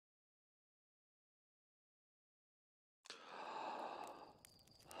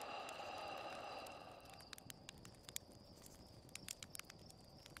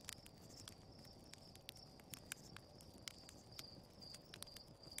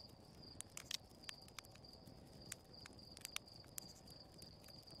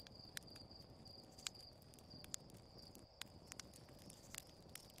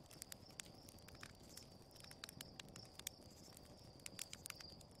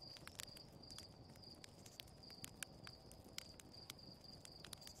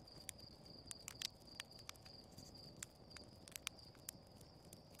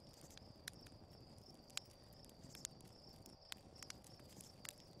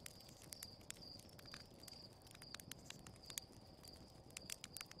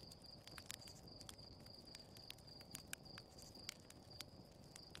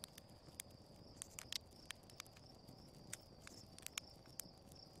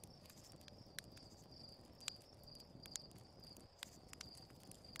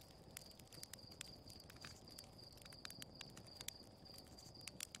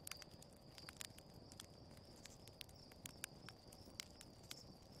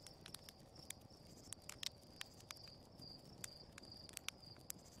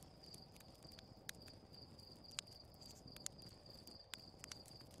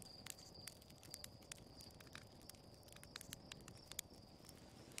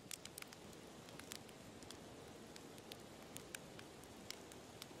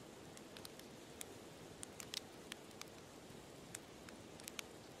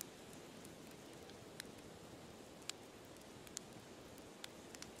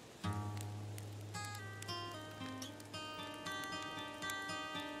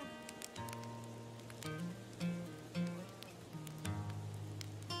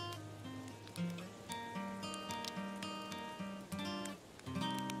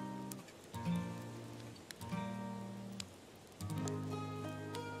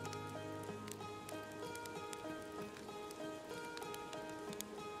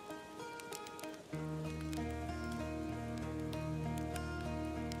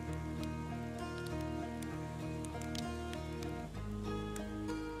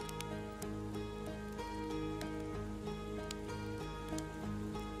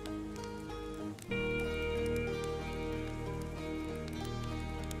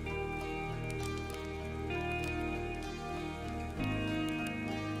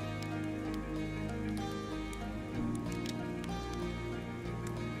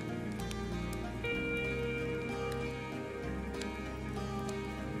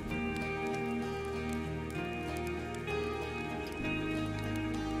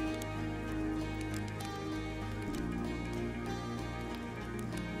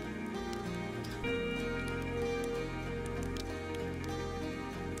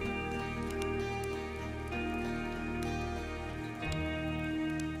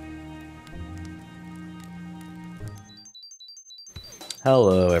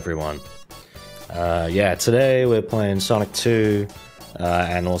Hello everyone. Yeah, today we're playing Sonic 2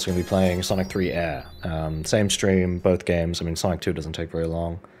 and also going to be playing Sonic 3 Air. Same stream, both games. I mean, Sonic 2 doesn't take very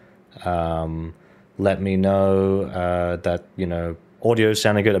long. Let me know that, you know, audio's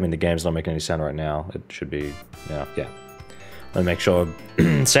sounding good. I mean, the game's not making any sound right now. It should be, yeah. Let me make sure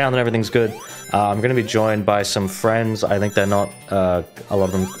sound and everything's good. I'm going to be joined by some friends. I think they're not, a lot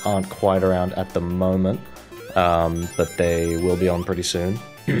of them aren't quite around at the moment. But they will be on pretty soon.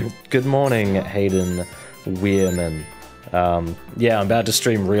 Good morning, Hayden Weirman. Yeah, I'm about to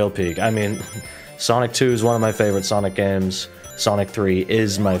stream Real Peak. I mean, Sonic 2 is one of my favorite Sonic games. Sonic 3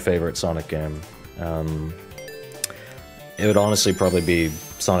 is my favorite Sonic game. It would honestly probably be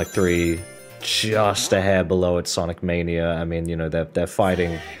Sonic 3 just a hair below its Sonic Mania. I mean, you know, they're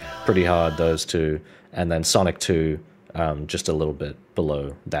fighting pretty hard, those two. And then Sonic 2... just a little bit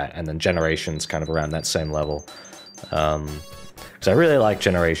below that, and then Generations kind of around that same level. Because I really like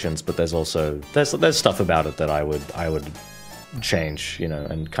Generations, but there's also there's stuff about it that I would change, you know,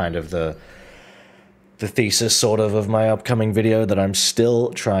 and kind of the thesis sort of my upcoming video that I'm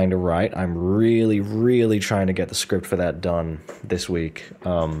still trying to write. I'm really trying to get the script for that done this week,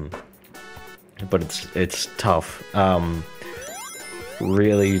 but it's tough.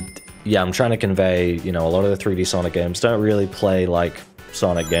 Really. Yeah, I'm trying to convey, you know, a lot of the 3D Sonic games don't really play like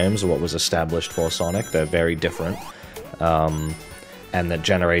Sonic games or what was established for Sonic. They're very different. And that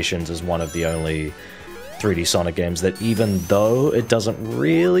Generations is one of the only 3D Sonic games that, even though it doesn't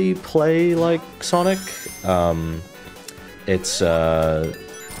really play like Sonic, it's, you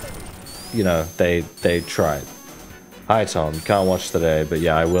know, they tried. Hi Tom, can't watch today, but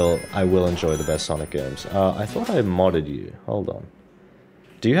yeah, I will enjoy the best Sonic games. I thought I modded you. Hold on.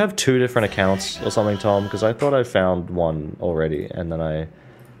 Do you have 2 different accounts or something, Tom? Because I thought I found one already, and then I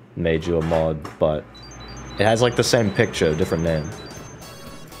made you a mod, but it has like the same picture, different name.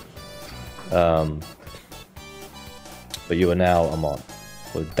 But you are now a mod.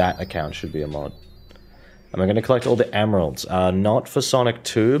 Well, that account should be a mod. Am I going to collect all the emeralds? Not for Sonic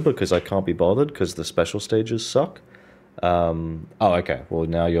 2, because I can't be bothered, because the special stages suck. Oh, okay. Well,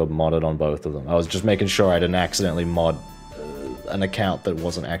 now you're modded on both of them. I was just making sure I didn't accidentally mod an account that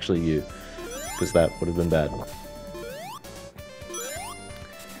wasn't actually you, because that would have been bad.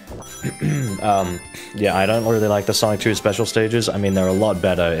 Yeah, I don't really like the Sonic 2 special stages. I mean, they're a lot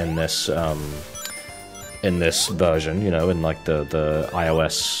better in this version, you know, in like the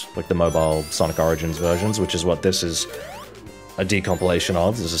iOS, like the mobile Sonic Origins versions, which is what this is a decompilation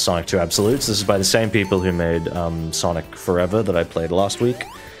of. This is Sonic 2 Absolutes. This is by the same people who made Sonic Forever that I played last week.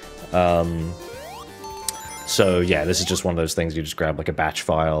 So yeah, this is just one of those things you just grab like a batch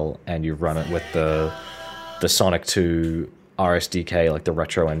file and you run it with the Sonic 2 RSDK, like the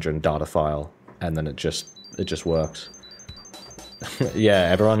retro engine data file, and then it just works. Yeah,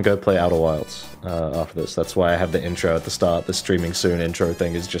 everyone go play Outer Wilds after this. That's why I have the intro at the start. The streaming soon intro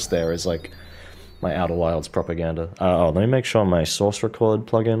thing is just there as like my Outer Wilds propaganda. Oh, let me make sure my source record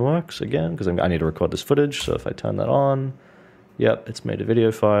plugin works again, because I need to record this footage. So if I turn that on, yep, it's made a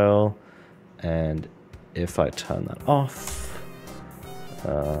video file, and if I turn that off,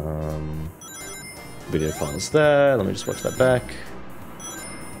 video file's there. Let me just watch that back.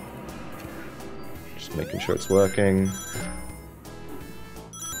 Just making sure it's working.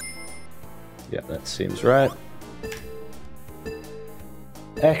 Yeah, that seems right.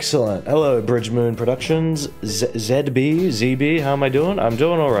 Excellent. Hello, Bridge Moon Productions. ZB, how am I doing? I'm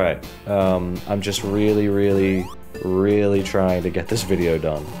doing alright. I'm just really trying to get this video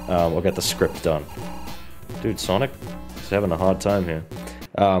done, or get the script done. Dude, Sonic is having a hard time here.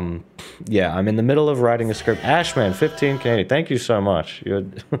 Yeah, I'm in the middle of writing a script. Ashman, 15K, thank you so much. You're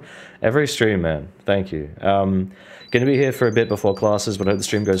every stream, man. Thank you. Gonna be here for a bit before classes, but I hope the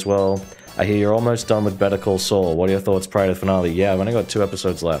stream goes well. I hear you're almost done with Better Call Saul. What are your thoughts prior to the finale? Yeah, I've only got 2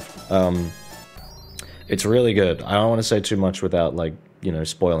 episodes left. It's really good. I don't want to say too much without, like, you know,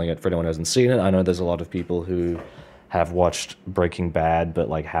 spoiling it for anyone who hasn't seen it. I know there's a lot of people who have watched Breaking Bad, but,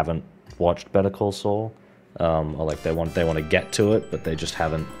 like, haven't watched Better Call Saul. Or like they want to get to it, but they just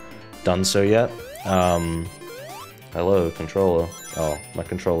haven't done so yet. Hello, controller. Oh, my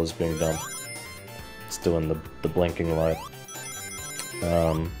controller's being dumb. It's doing the blinking light.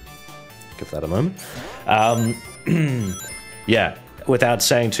 Give that a moment. Yeah, without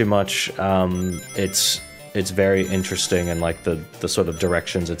saying too much, it's very interesting, and like the sort of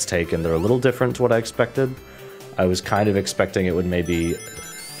directions it's taken, they're a little different to what I expected. I was kind of expecting it would maybe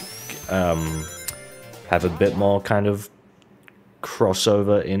have a bit more kind of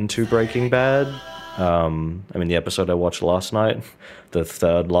crossover into Breaking Bad. I mean, the episode I watched last night, the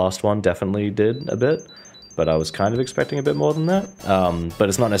third last one, definitely did a bit. but I was kind of expecting a bit more than that. But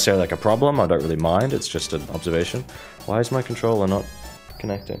it's not necessarily like a problem, I don't really mind, it's just an observation. Why is my controller not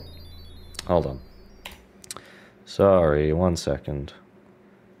connecting? Hold on. Sorry, 1 second.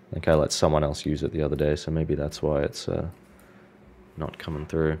 I think I let someone else use it the other day, so maybe that's why it's not coming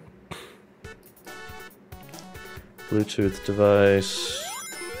through. Bluetooth device.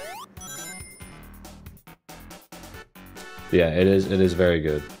 Yeah, it is very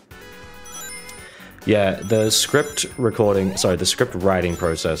good. Yeah, the script recording, sorry, the script writing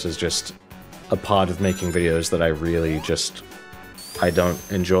process is just a part of making videos that I really just, I don't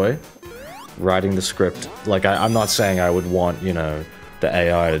enjoy. Writing the script, like I'm not saying I would want, you know, the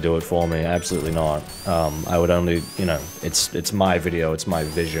AI to do it for me, absolutely not. I would only, you know, it's my video, it's my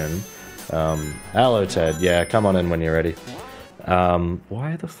vision. Hello Ted, yeah, come on in when you're ready.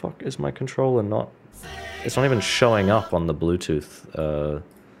 Why the fuck is my controller not... It's not even showing up on the Bluetooth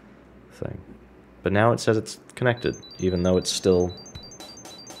thing. But now it says it's connected, even though it's still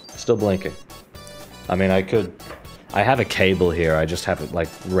blinking. I mean, I have a cable here, I just have it like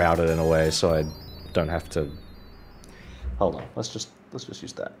routed in a way so I don't have to... Hold on, let's just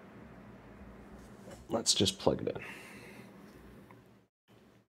use that. Let's just plug it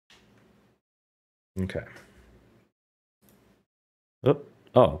in. Okay.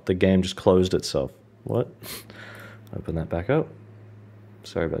 Oh, the game just closed itself. What? Open that back up.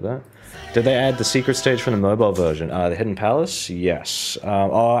 Sorry about that. Did they add the secret stage from the mobile version? The Hidden Palace? Yes.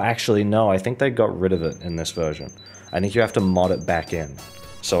 Oh, actually, no. I think they got rid of it in this version. I think you have to mod it back in.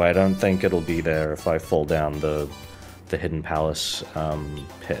 So I don't think it'll be there if I fall down the Hidden Palace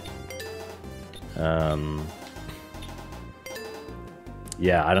pit.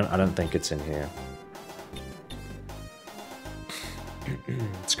 Yeah, I don't think it's in here.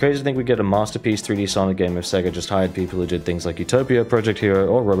 It's crazy to think we get a masterpiece 3D Sonic game if Sega just hired people who did things like Utopia, Project Hero,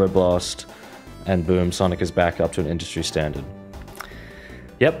 or Robo Blast, and boom, Sonic is back up to an industry standard.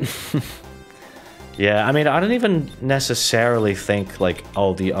 Yep. Yeah, I mean, I don't even necessarily think, like,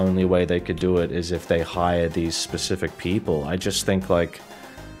 oh, the only way they could do it is if they hire these specific people. I just think, like,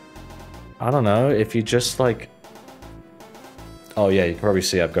 I don't know, if you just, like... Oh yeah, you can probably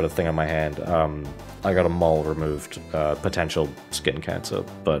see I've got a thing on my hand. I got a mole removed, potential skin cancer,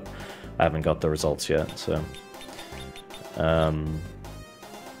 but I haven't got the results yet, so...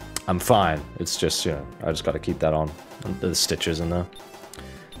 I'm fine. It's just, you know, I just gotta keep that on. The stitches in there.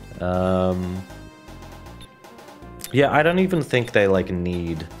 Yeah, I don't even think they, like,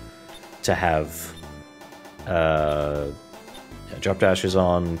 need to have... drop dashes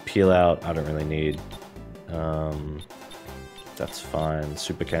on, peel out, I don't really need. That's fine.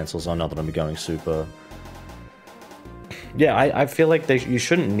 Super cancels on, not that I'm going super. Yeah, I feel like you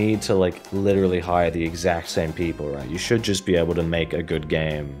shouldn't need to, like, literally hire the exact same people, right? You should just be able to make a good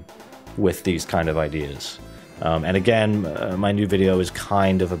game with these kind of ideas. And again, my new video is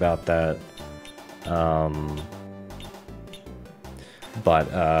kind of about that.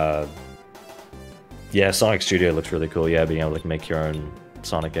 Yeah, Sonic Studio looks really cool. Yeah, being able to, like, make your own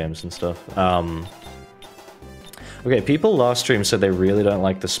Sonic games and stuff. Okay, people last stream said they really don't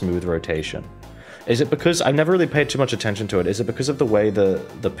like the smooth rotation. Is it because... I've never really paid too much attention to it. Is it because of the way the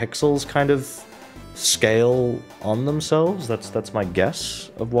pixels kind of scale on themselves? That's my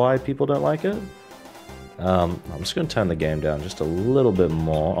guess of why people don't like it. I'm just going to turn the game down just a little bit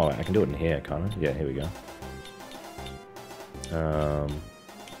more. Oh, I can do it in here, kind of. Yeah, here we go. There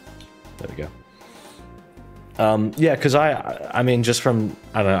we go. Yeah, because I mean, just from,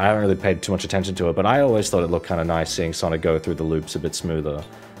 I don't know, I haven't really paid too much attention to it, but I always thought it looked kind of nice seeing Sonic go through the loops a bit smoother.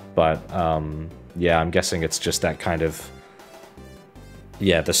 But, yeah, I'm guessing it's just that kind of,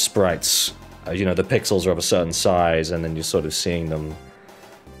 yeah, the sprites, you know, the pixels are of a certain size, and then you're sort of seeing them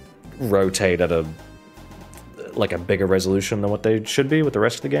rotate at a, like, a bigger resolution than what they should be with the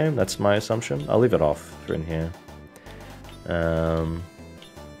rest of the game. That's my assumption. I'll leave it off for in here. I'm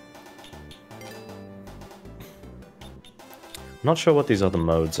not sure what these other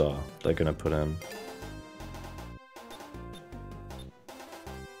modes are they're gonna put in.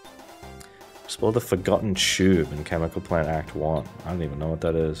 Explore the Forgotten Tube in Chemical Plant Act 1. I don't even know what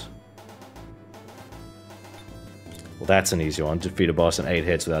that is. Well, that's an easy one. Defeat a boss in 8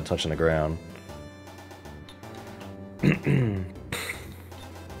 hits without touching the ground.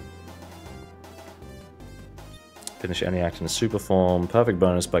 Finish any act in a super form. Perfect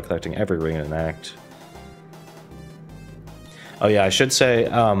bonus by collecting every ring in an act. Oh yeah, I should say,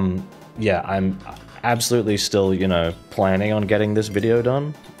 yeah, I'm absolutely still, you know, planning on getting this video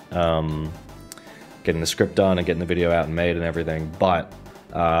done. Getting the script done and getting the video out and made and everything, but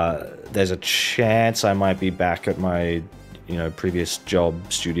there's a chance I might be back at my, you know, previous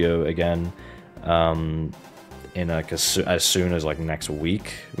job studio again. in like as soon as like next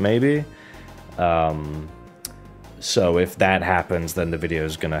week, maybe. So if that happens, then the video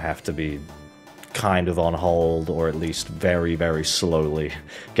is gonna have to be kind of on hold, or at least very, very slowly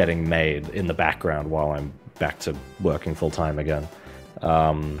getting made in the background while I'm back to working full-time again.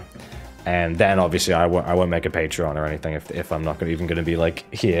 And then obviously I won't make a Patreon or anything if I'm not even gonna be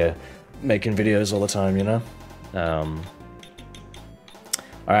like here making videos all the time, you know?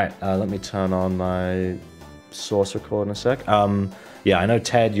 Alright, let me turn on my source record in a sec. Yeah, I know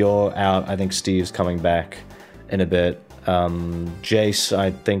Ted, you're out. I think Steve's coming back in a bit. Jace,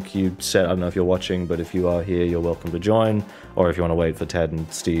 I think you said, I don't know if you're watching, but if you are here, you're welcome to join. Or if you want to wait for Ted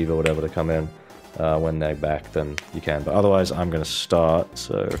and Steve or whatever to come in when they're back, then you can. But otherwise, I'm going to start.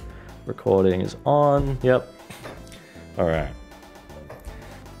 So, recording is on. Yep. Alright.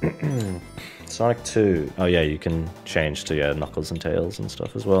 Sonic 2. Oh yeah, you can change to, yeah, Knuckles and Tails and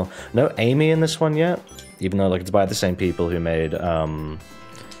stuff as well. No Amy in this one yet, even though like it's by the same people who made the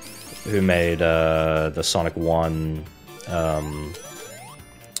Sonic 1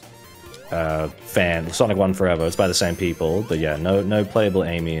 Sonic 1 Forever. It's by the same people, but yeah, no playable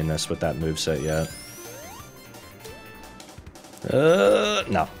Amy in this with that moveset yet.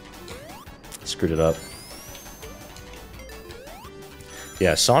 No. Screwed it up.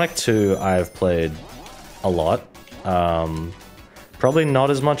 Yeah, Sonic 2 I've played a lot. Probably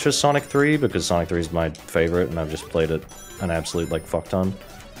not as much as Sonic 3, because Sonic 3 is my favorite, and I've just played it an absolute, like, fuck ton.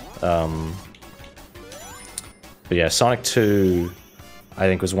 But yeah, Sonic 2, I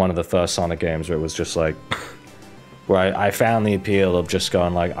think, was one of the first Sonic games where it was just, like, where I found the appeal of just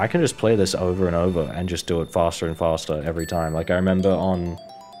going, like, I can just play this over and over and just do it faster and faster every time. Like, I remember on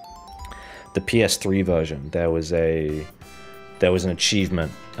the PS3 version, there was an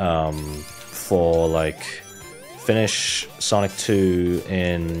achievement for, like, finish Sonic 2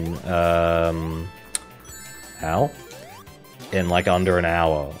 in, in, like, under an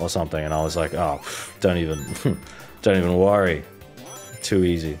hour or something, and I was like, oh, don't even worry. Too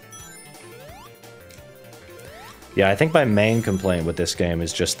easy. Yeah, I think my main complaint with this game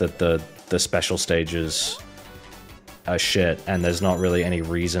is just that the special stages are shit, and there's not really any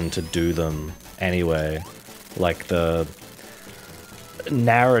reason to do them anyway. Like,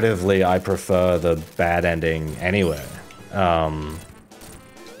 narratively, I prefer the bad ending anyway.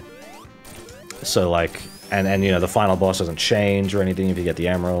 So, like, and you know, the final boss doesn't change or anything if you get the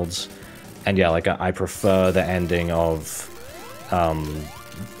emeralds. And yeah, like, I prefer the ending of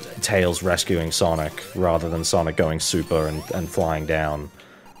Tails rescuing Sonic rather than Sonic going super and flying down.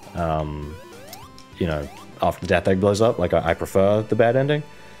 You know, after Death Egg blows up. Like, I prefer the bad ending.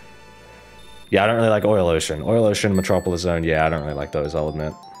 Yeah, I don't really like Oil Ocean. Oil Ocean, Metropolis Zone, yeah, I don't really like those, I'll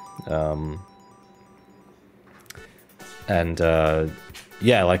admit.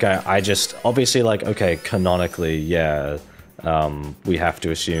 Yeah, like, I just, obviously, like, okay, canonically, yeah, we have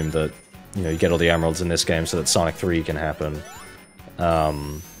to assume that, you know, you get all the emeralds in this game so that Sonic 3 can happen.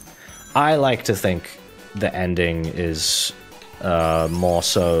 I like to think the ending is, more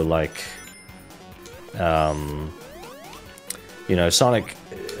so, like, you know, Sonic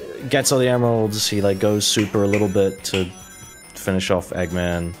gets all the emeralds, he, like, goes super a little bit to finish off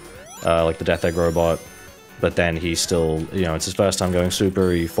Eggman, like the Death Egg robot, but then he still, you know, it's his first time going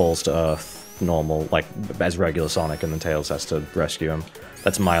super, he falls to Earth, normal, like, as regular Sonic, and then Tails has to rescue him.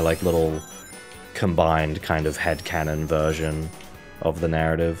 That's my, like, little combined kind of headcanon version of the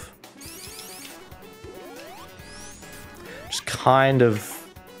narrative. Just kind of...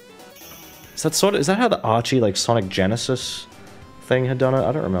 Is that how the Archie, like, Sonic Genesis thing had done it?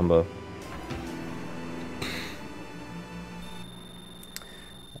 I don't remember.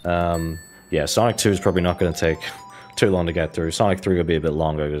 Yeah, Sonic 2 is probably not going to take too long to get through. Sonic 3 will be a bit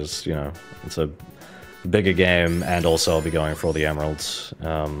longer because, you know, it's a bigger game, and also I'll be going for all the emeralds.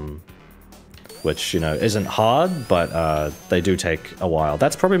 Which, you know, isn't hard, but they do take a while.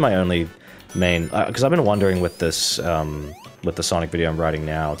 That's probably my only main... because I've been wondering with this, with the Sonic video I'm writing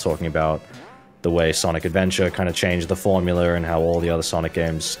now, talking about the way Sonic Adventure kind of changed the formula and how all the other Sonic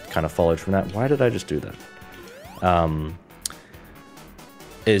games kind of followed from that. Why did I just do that?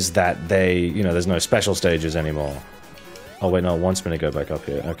 Is that they, you know, there's no special stages anymore. Oh wait, no, it wants me to go back up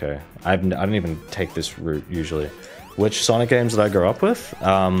here. Okay. I don't even take this route, usually. Which Sonic games did I grow up with?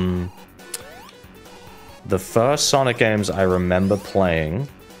 The first Sonic games I remember playing,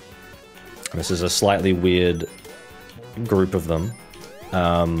 this is a slightly weird group of them.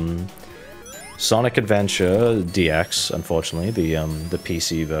 Sonic Adventure DX, unfortunately, the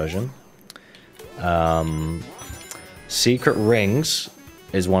PC version. Secret Rings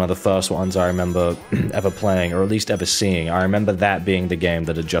is one of the first ones I remember ever playing, or at least ever seeing. I remember that being the game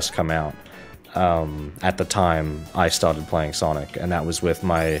that had just come out. at the time I started playing Sonic, and that was with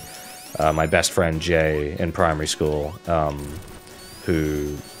my my best friend Jay in primary school,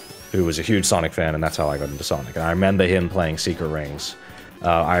 who was a huge Sonic fan, and that's how I got into Sonic. And I remember him playing Secret Rings.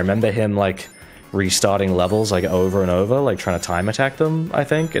 I remember him like restarting levels like over and over, like trying to time attack them, I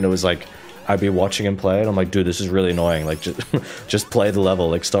think, and it was like I'd be watching him play it. I'm like, dude, this is really annoying. Like, just play the level.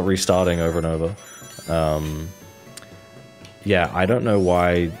 Like, stop restarting over and over. Yeah, I don't know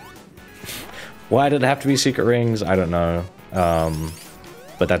why. Why did it have to be Secret Rings? I don't know.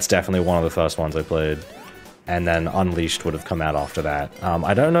 But that's definitely one of the first ones I played. And then Unleashed would have come out after that.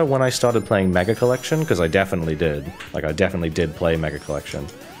 I don't know when I started playing Mega Collection, because I definitely did. Like, I definitely did play Mega Collection.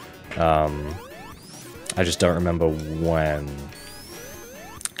 I just don't remember when.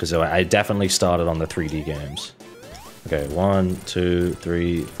 Because I definitely started on the 3D games. Okay, 1, 2,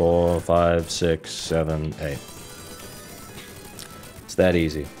 3, 4, 5, 6, 7, 8. It's that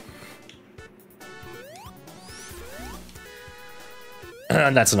easy.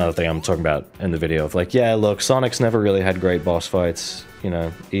 And that's another thing I'm talking about in the video of like, yeah, look, Sonic's never really had great boss fights, you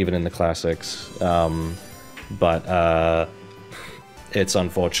know, even in the classics. But it's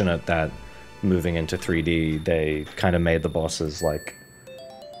unfortunate that moving into 3D, they kind of made the bosses like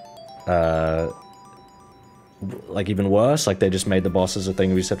even worse. Like, they just made the bosses a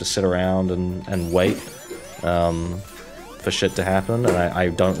thing we just have to sit around and wait for shit to happen, and I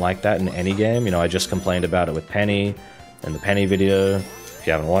don't like that in any game. You know, I just complained about it with Penny in the Penny video. If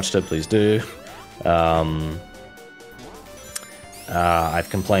you haven't watched it, please do. I've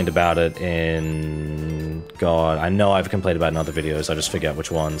complained about it in... God, I know I've complained about it in other videos, I just forget which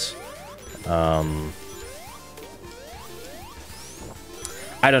ones.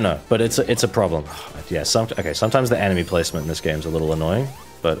 I don't know, but it's a problem. Yeah, okay, sometimes the enemy placement in this game is a little annoying,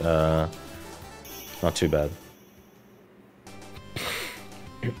 but not too bad.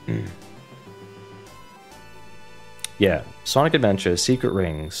 Yeah, Sonic Adventure, Secret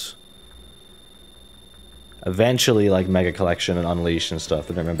Rings. Eventually, like, Mega Collection and Unleashed and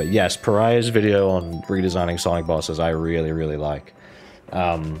stuff, I don't remember. Yes, Pariah's video on redesigning Sonic bosses, I really, really like.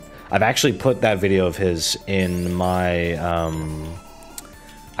 I've actually put that video of his in my...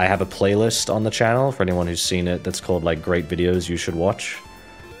 I have a playlist on the channel for anyone who's seen it that's called, like, Great Videos You Should Watch.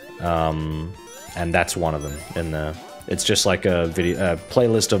 And that's one of them in there. It's just like a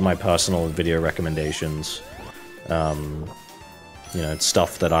playlist of my personal video recommendations. You know, it's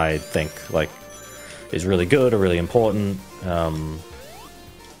stuff that I think, like, is really good or really important. Yeah,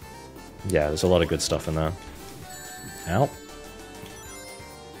 there's a lot of good stuff in there. Ow.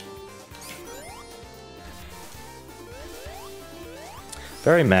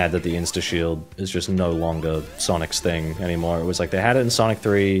 Very mad that the Insta-Shield is just no longer Sonic's thing anymore. It was like they had it in Sonic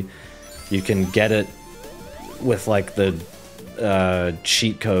 3. You can get it with, like, the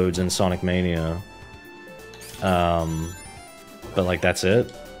cheat codes in Sonic Mania. But, like, that's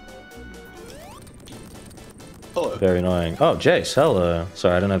it. Hello. Very annoying. Oh, Jace, hello.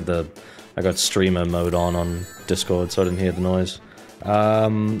 Sorry, I don't have the... I got streamer mode on Discord, so I didn't hear the noise.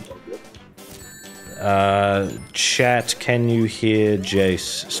 Chat, can you hear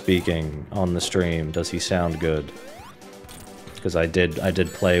Jace speaking on the stream? Does he sound good? Because I did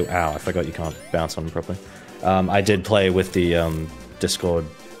play... Ow, I forgot you can't bounce on him properly. I did play with the Discord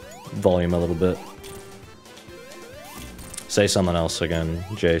volume a little bit. Say something else again,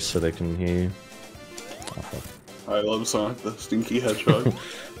 Jace, so they can hear you. Oh, fuck. I love Sonic the Stinky Hedgehog.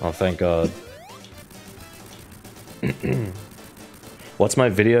 Oh, thank God. What's my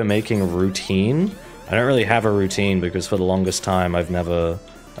video making routine? I don't really have a routine because for the longest time I've never...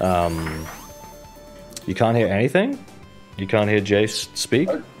 You can't hear anything? You can't hear Jace speak?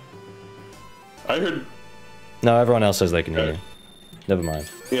 I heard... No, everyone else says they can hear you. Never mind.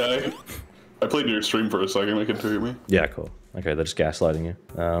 Yeah, I played your stream for a second, I could hear me. Yeah, cool. Okay, they're just gaslighting you.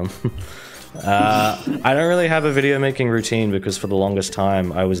 I don't really have a video making routine because for the longest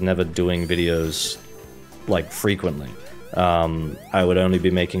time I was never doing videos, like, frequently. I would only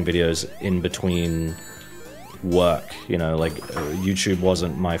be making videos in between work, you know, like, YouTube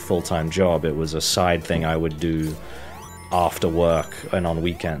wasn't my full-time job, it was a side thing I would do after work and on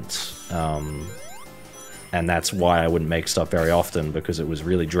weekends. And that's why I wouldn't make stuff very often, because it was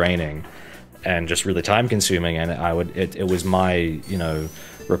really draining and just really time-consuming, and it was my, you know,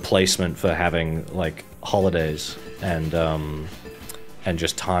 replacement for having, like, holidays and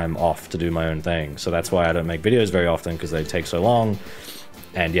just time off to do my own thing. So that's why I don't make videos very often, because they take so long,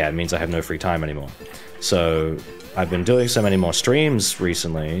 and yeah, it means I have no free time anymore. So I've been doing so many more streams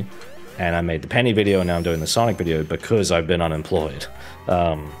recently, and I made the Penny video, and now I'm doing the Sonic video because I've been unemployed.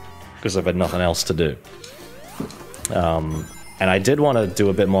 Because I've had nothing else to do. And I did want to do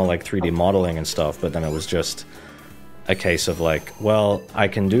a bit more like 3D modeling and stuff, but then it was just a case of like, well, I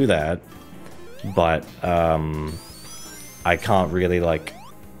can do that, but I can't really like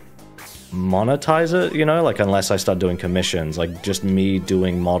monetize it, you know, like unless I start doing commissions, like just me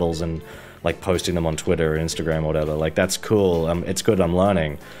doing models and like posting them on Twitter or Instagram or whatever. Like that's cool. It's good. I'm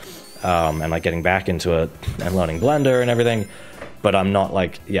learning and like getting back into it and learning Blender and everything. But I'm not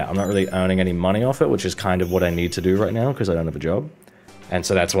like, yeah, I'm not really earning any money off it, which is kind of what I need to do right now because I don't have a job. And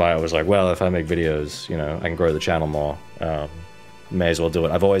so that's why I was like, well, if I make videos, you know, I can grow the channel more. May as well do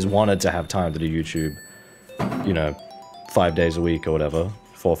it. I've always wanted to have time to do YouTube, you know, 5 days a week or whatever,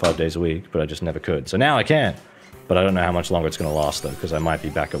 4 or 5 days a week, but I just never could. So now I can, but I don't know how much longer it's going to last though, because I might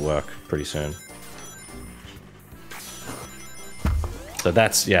be back at work pretty soon. So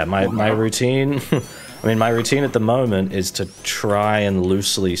that's, yeah, my routine. I mean, my routine at the moment is to try and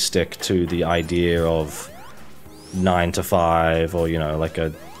loosely stick to the idea of 9 to 5 or, you know, like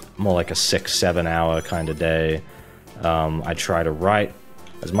a more like a 6-7 hour kind of day. I try to write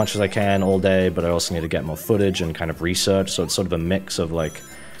as much as I can all day, but I also need to get more footage and kind of research. So it's sort of a mix of like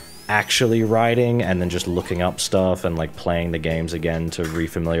actually writing and then just looking up stuff and like playing the games again to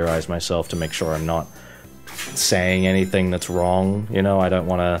refamiliarize myself to make sure I'm not saying anything that's wrong. You know, I don't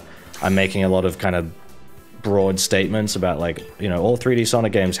want to, I'm making a lot of kind of broad statements about like, you know, all 3D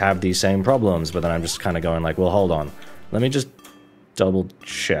Sonic games have these same problems, but then I'm just kind of going like, well, hold on, let me just double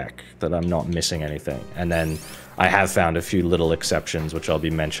check that I'm not missing anything. And then I have found a few little exceptions, which I'll be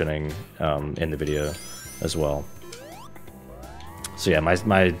mentioning in the video as well. So yeah,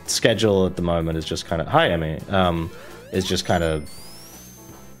 my schedule at the moment is just kind of, hi Emmy, is just kind of,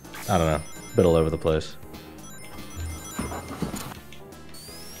 I don't know, a bit all over the place.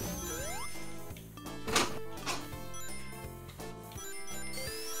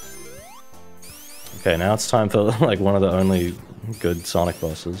 Okay, now it's time for like one of the only good Sonic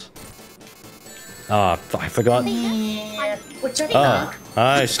bosses. Ah, I forgot. Oh,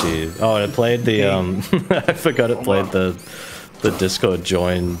 hi Steve. Oh, it played the I forgot it played the Discord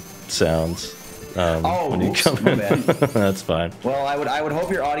join sounds. When you come in. That's fine. Well, I would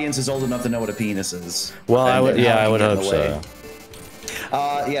hope your audience is old enough to know what a penis is. Well, I would hope so.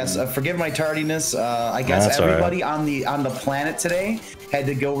 Yes, forgive my tardiness. I guess everybody on the planet today had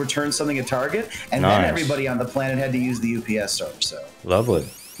to go return something at Target, and then everybody on the planet had to use the UPS store. So lovely.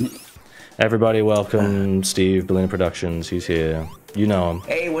 Everybody, welcome Steve, Berlin Productions. He's here. You know him.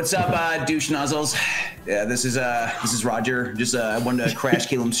 Hey, what's up, douche nozzles? Yeah, this is Roger. Just I wanted to crash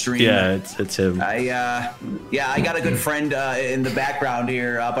kill him stream. Yeah, it's him. Yeah, I got a good friend in the background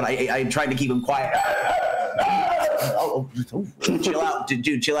here, but I tried to keep him quiet. Chill out,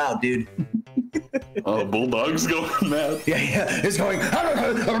 dude. Chill out, dude. Oh, Bulldog's going mad. Yeah, it's going.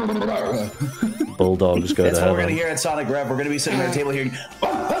 Bulldogs go. That's what we're gonna hear at Sonic Rev. We're gonna be sitting at a table here.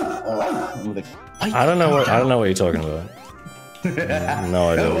 I don't know what you're talking about. No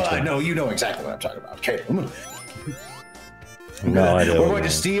idea. Well, I know you know exactly what I'm talking about. Okay. No idea. We're going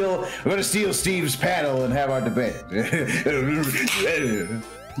to steal Steve's panel and have our debate.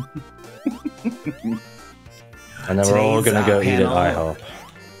 And then we're all gonna go eat at I.R.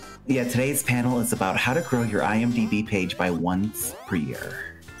 Yeah, today's panel is about how to grow your IMDb page by once per year.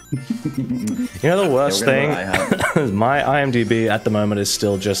 You know the worst thing? My IMDb at the moment is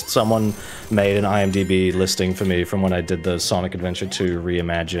still just someone made an IMDb listing for me from when I did the Sonic Adventure 2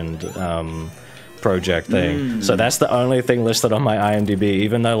 reimagined project thing. So that's the only thing listed on my IMDb,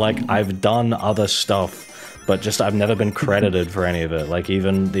 even though like I've done other stuff, but just I've never been credited for any of it. Like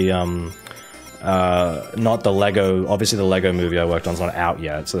even the not the Lego, obviously the Lego movie I worked on is not out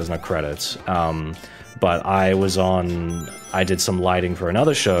yet, so there's no credits. But I did some lighting for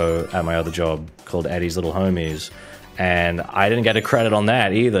another show at my other job called Eddie's Little Homies, and I didn't get a credit on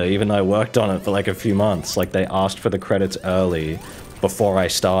that either, even though I worked on it for like a few months. Like they asked for the credits early before I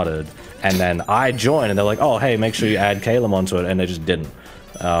started, and then I joined and they're like, oh hey, make sure you add Caleb onto it, and they just didn't.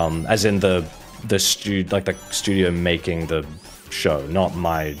 As in the studio making the show, not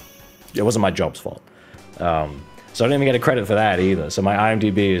my, it wasn't my job's fault. So I didn't even get a credit for that either. So my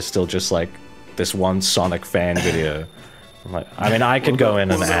IMDb is still just like this one Sonic fan video. I'm like, I mean, I could go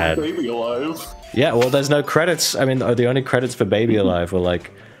in and add. Baby Alive? Yeah, well, there's no credits. I mean, the only credits for Baby Alive were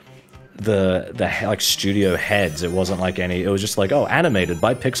like the like studio heads. It wasn't like any. It was just like, oh, animated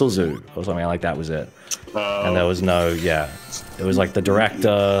by Pixel Zoo or something like that. Was it? And there was no. Yeah, it was like the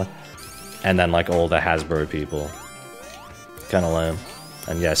director, and then like all the Hasbro people. Kind of lame.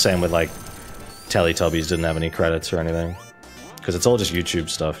 And yeah, same with like Teletubbies didn't have any credits or anything. Because it's all just YouTube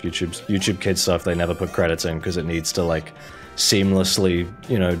stuff, YouTube Kids stuff. They never put credits in because it needs to like seamlessly,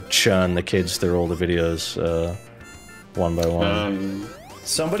 you know, churn the kids through all the videos. one by one.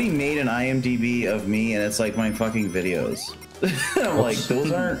 Somebody made an IMDb of me, and it's like my fucking videos. I'm like,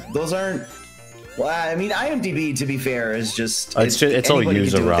 those aren't. Well, I mean, IMDb, to be fair, is just it's all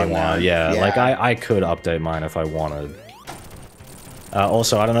user run now. Yeah, like I could update mine if I wanted.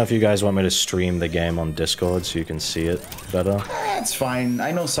 Also, I don't know if you guys want me to stream the game on Discord so you can see it better. That's fine.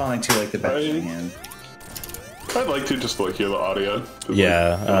 I know Sonic 2 like the best you can. I'd like to just like hear the audio.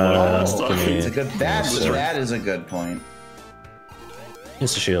 Yeah, it's a good. That is a good point.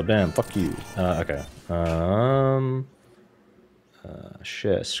 Insta shield, bam, fuck you. Okay.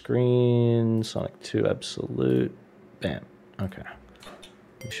 Share screen, Sonic 2 Absolute, bam. Okay.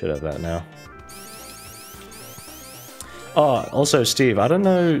 We should have that now. Oh, also, Steve, I don't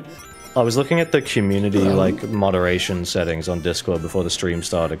know. I was looking at the community like moderation settings on Discord before the stream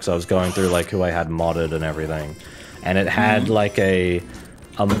started because I was going through like who I had modded and everything, and it had like a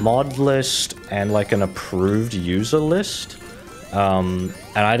mod list and like an approved user list, and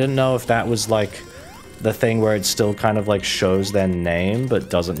I didn't know if that was like the thing where it still kind of like shows their name but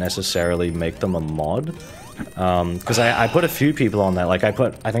doesn't necessarily make them a mod. Because I put a few people on that, like I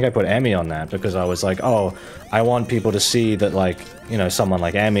think I put Emmy on that because I was like, oh, I want people to see that, like, you know, someone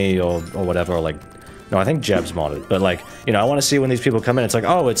like Emmy or whatever, or like, no, I think Jeb's modded, but like, you know, I want to see when these people come in, it's like,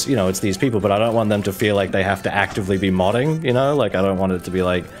 oh, it's, you know, it's these people, but I don't want them to feel like they have to actively be modding, you know, like I don't want it to be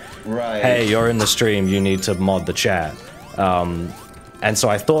like, right, hey, you're in the stream, you need to mod the chat. And so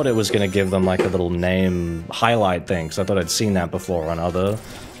I thought it was going to give them like a little name highlight thing, because I thought I'd seen that before on other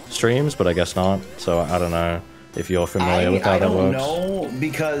streams, but I guess not. So I don't know if you're familiar with how that works. I don't know,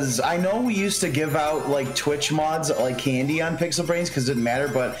 because I know we used to give out like Twitch mods like candy on Pixel Brains because it didn't matter,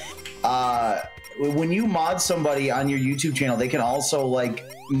 but when you mod somebody on your YouTube channel, they can also like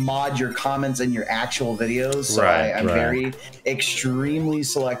mod your comments and your actual videos. So I'm very extremely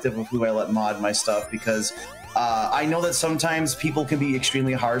selective of who I let mod my stuff, because I know that sometimes people can be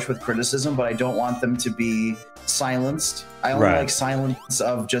extremely harsh with criticism, but I don't want them to be silenced. I only like silence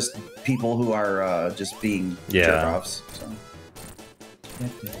of just people who are just being jerk-offs. So.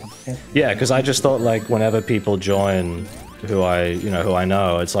 Yeah, because I just thought like whenever people join who I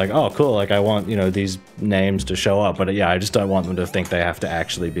know, it's like, oh cool, like I want, you know, these names to show up, but yeah, I just don't want them to think they have to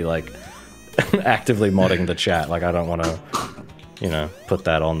actually be like actively modding the chat. Like I don't want to, you know, put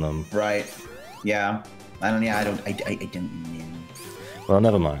that on them. Right. Yeah. I don't know. Well,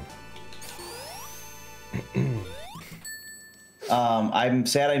 never mind. I'm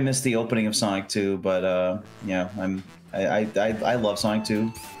sad I missed the opening of Sonic 2, but yeah, I love Sonic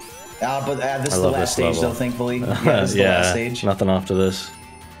 2. But this is the last stage, though, thankfully. Yeah, this is the last stage. Nothing after this.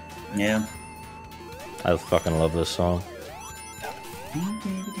 Yeah. I fucking love this song.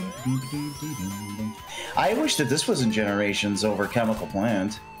 I wish that this was in Generations over Chemical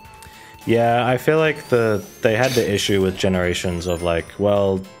Plant. Yeah, I feel like they had the issue with Generations of like,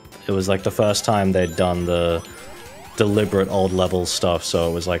 well, it was like the first time they'd done the deliberate old level stuff, so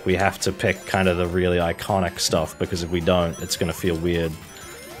it was like we have to pick kind of the really iconic stuff, because if we don't, it's gonna feel weird.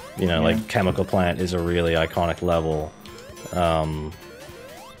 You know, like Chemical Plant is a really iconic level. And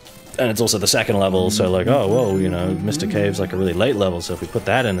it's also the second level, so like, oh, whoa, you know, Mr. Cave's like a really late level, so if we put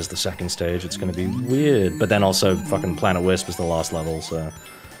that in as the second stage, it's gonna be weird. But then also fucking Planet Wisp is the last level, so...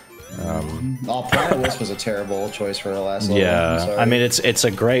 Planet Wisp was a terrible choice for the last level. Yeah, I mean, it's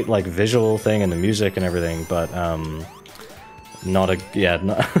a great like visual thing and the music and everything, but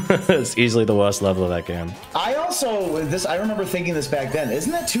it's easily the worst level of that game. I remember thinking this back then.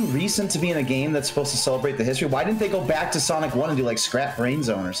 Isn't that too recent to be in a game that's supposed to celebrate the history? Why didn't they go back to Sonic 1 and do like Scrap Brain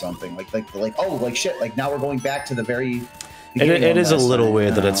Zone or something? Like shit, like now we're going back to the very... It is a little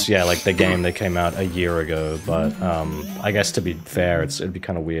weird that it's, like the game that came out a year ago, but I guess to be fair, it'd be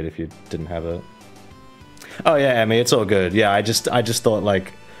kind of weird if you didn't have it. Oh yeah, I mean, it's all good. Yeah, I just thought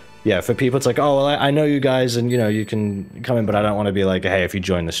like, yeah, for people it's like, oh, well, I know you guys and, you know, you can come in, but I don't want to be like, hey, if you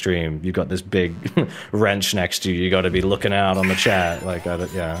join the stream, you got this big wrench next to you, you got to be looking out on the chat. Like, I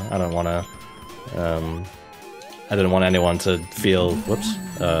don't want to, I didn't want anyone to feel,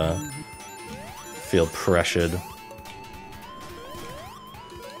 feel pressured.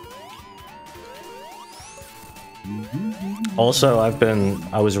 Also,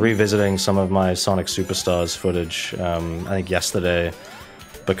 I was revisiting some of my Sonic Superstars footage, I think yesterday,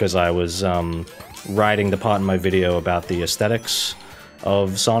 because I was writing the part in my video about the aesthetics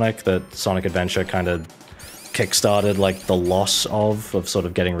of Sonic, that Sonic Adventure kind of kickstarted, like the loss of sort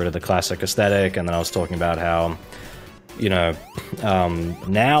of getting rid of the classic aesthetic, and then I was talking about how, you know,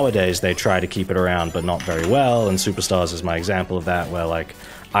 nowadays they try to keep it around, but not very well, and Superstars is my example of that, where like,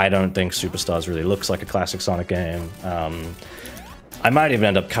 I don't think Superstars really looks like a classic Sonic game. I might even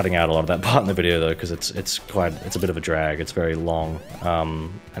end up cutting out a lot of that part in the video though, because it's a bit of a drag. It's very long,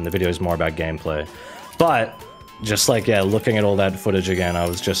 and the video is more about gameplay. But just like, yeah, looking at all that footage again, I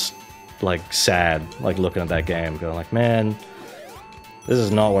was just like sad, like looking at that game, going like, man, this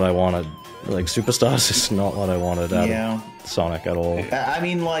is not what I wanted. Like Superstars is not what I wanted out of Sonic at all. I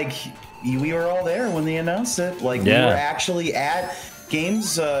mean, like, we were all there when they announced it. Like, we were actually at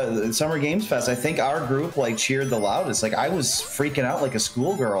Summer Games Fest. I think our group like cheered the loudest. Like, I was freaking out like a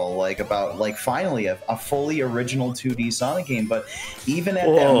schoolgirl, like about like finally a fully original 2D Sonic game. But even at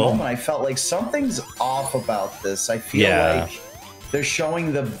that moment, I felt like something's off about this. I feel like they're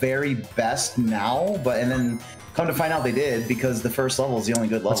showing the very best now, and then come to find out they did, because the first level is the only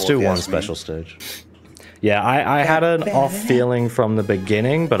good level. Let's do one special stage. Yeah, I had an off feeling from the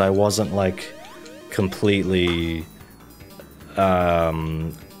beginning, but I wasn't like completely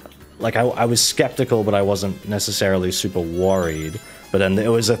like I was skeptical, but I wasn't necessarily super worried. But then it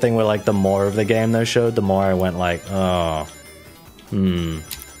was a thing where like the more of the game they showed, the more I went like, oh,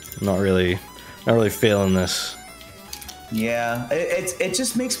 not really feeling this. Yeah, it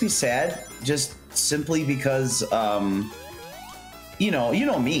just makes me sad, just simply because you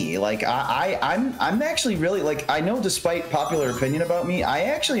know me, like I'm actually really, like, I know despite popular opinion about me, I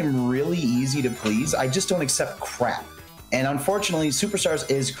actually am really easy to please. I just don't accept crap. And unfortunately, Superstars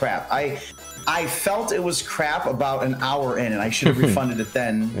is crap. I felt it was crap about an hour in, and I should have refunded it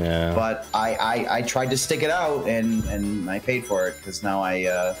then. Yeah. But I tried to stick it out, and I paid for it, because now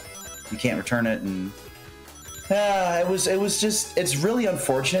you can't return it, and it was just, it's really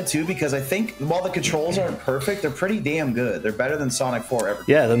unfortunate too, because I think while the controls aren't perfect, they're pretty damn good. They're better than Sonic 4 ever.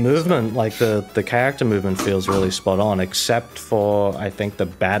 Yeah, the movement, like the character movement feels really spot on, except for I think the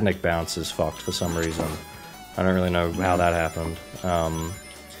Badnik bounce is fucked for some reason. I don't really know how that happened.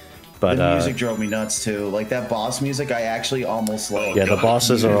 But the music drove me nuts too. Like that boss music, I actually almost like. Yeah, the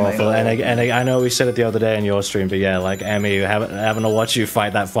bosses are awful, and I know we said it the other day in your stream, but yeah, like Emmy, having to watch you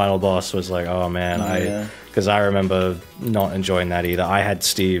fight that final boss was like, oh man, because I remember not enjoying that either. I had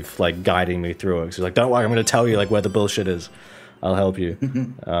Steve like guiding me through it. He's like, don't worry, I'm going to tell you like where the bullshit is. I'll help you.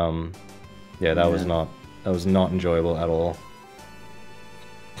 Yeah, that was not enjoyable at all.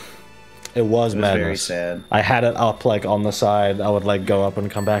 It was madness. Very sad. I had it up like on the side. I would like go up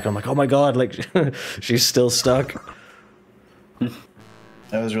and come back. I'm like, oh my god, like she's still stuck.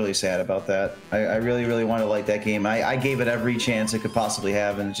 I was really sad about that. I really, really wanted to like that game. I gave it every chance it could possibly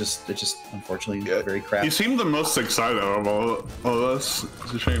have, and it just unfortunately very crap. You seemed the most excited of all of us.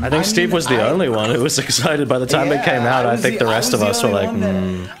 It's a shame. I think Steve was the only one who was excited by the time it came out. I think the rest of us were like,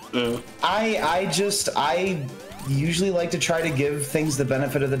 I usually like to try to give things the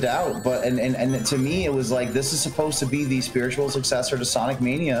benefit of the doubt, but and to me it was like, this is supposed to be the spiritual successor to Sonic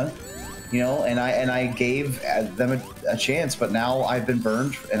Mania, you know, and I gave them a chance, but now I've been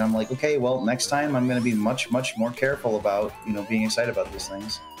burned, and I'm like, okay, well, next time I'm going to be much more careful about, you know, being excited about these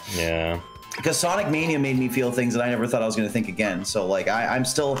things. Yeah. Because Sonic Mania made me feel things that I never thought I was going to think again. So like I'm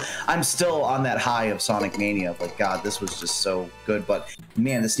still on that high of Sonic Mania. Of like, God, this was just so good. But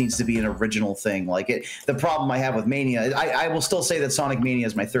man, this needs to be an original thing. Like the problem I have with Mania, I will still say that Sonic Mania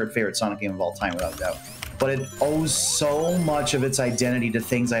is my third favorite Sonic game of all time, without a doubt. But it owes so much of its identity to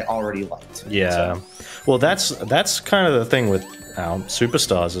things I already liked. Yeah. So. Well, that's kind of the thing with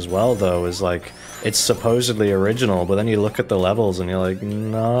Superstars as well, though, is like, it's supposedly original, but then you look at the levels and you're like,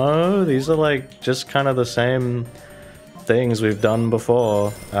 no, these are like just kind of the same things we've done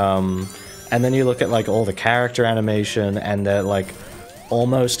before. And then you look at like all the character animation, and they're like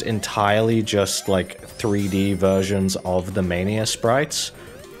almost entirely just like 3D versions of the Mania sprites,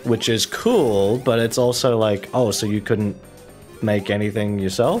 which is cool, but it's also like, oh, so you couldn't make anything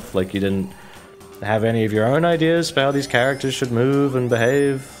yourself? Like, you didn't have any of your own ideas for how these characters should move and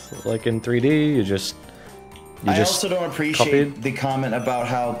behave, like in 3D? I also don't appreciate the comment about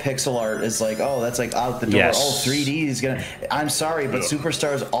how pixel art is like, oh, that's like out the door. Yes. Oh, 3D is gonna. I'm sorry, but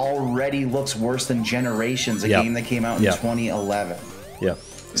Superstars already looks worse than Generations, a game that came out in 2011. Yeah.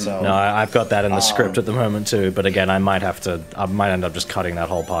 So no, I've got that in the script at the moment too. But again, I might end up just cutting that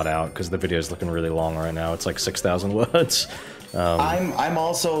whole part out, because the video is looking really long right now. It's like 6,000 words. I've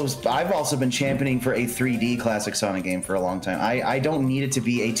also been championing for a 3D classic Sonic game for a long time. I don't need it to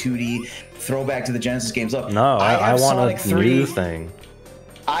be a 2D throwback to the Genesis games. Look, no, I want a new thing.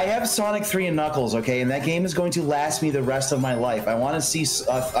 I have Sonic 3 and Knuckles, okay, and that game is going to last me the rest of my life. I want to see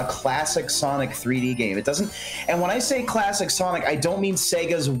a classic Sonic 3D game. It doesn't, and when I say classic Sonic, I don't mean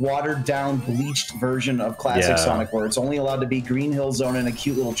Sega's watered-down, bleached version of classic Sonic, where it's only allowed to be Green Hill Zone and a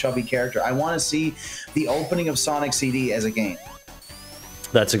cute little chubby character. I want to see the opening of Sonic CD as a game.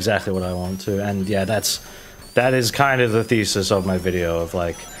 That's exactly what I want to, and yeah, that's that is kind of the thesis of my video of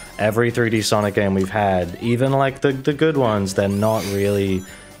like every 3D Sonic game we've had, even like the good ones, they're not really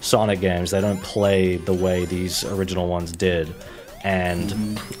Sonic games. They don't play the way these original ones did.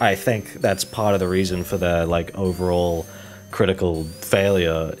 And I think that's part of the reason for their like overall critical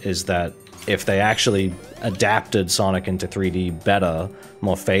failure, is that if they actually adapted Sonic into 3D better,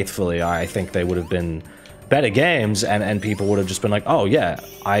 more faithfully, I think they would have been better games, and people would have just been like, oh yeah,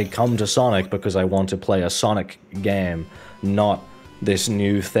 I come to Sonic because I want to play a Sonic game, not this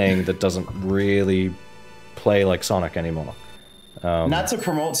new thing that doesn't really play like Sonic anymore. Not to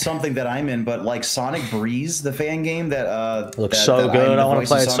promote something that I'm in, but like Sonic Breeze, the fan game that looks so good. I want to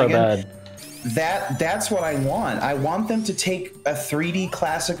play it so bad. That's what I want. I want them to take a 3D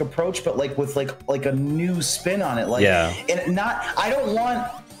classic approach, but like with like a new spin on it. Like, yeah. And not, I don't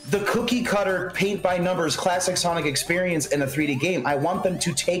want the cookie cutter paint by numbers classic Sonic experience in a 3D game. I want them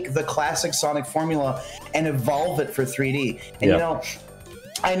to take the classic Sonic formula and evolve it for 3D. And you know,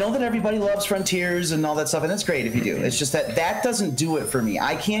 I know that everybody loves Frontiers and all that stuff, and it's great if you do. It's just that that doesn't do it for me.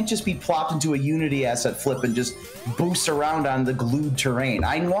 I can't just be plopped into a Unity asset flip and just boost around on the glued terrain.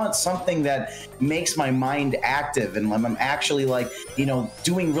 I want something that makes my mind active and I'm actually like, you know,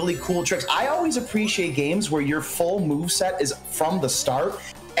 doing really cool tricks. I always appreciate games where your full moveset is from the start,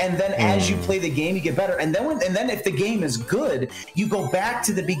 and then as you play the game, you get better. And then if the game is good, you go back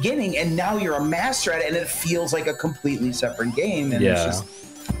to the beginning, and now you're a master at it, and it feels like a completely separate game. And it's just,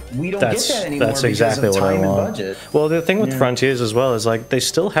 we don't get that anymore. That's exactly because of time and budget. Well, the thing with Frontiers as well is like they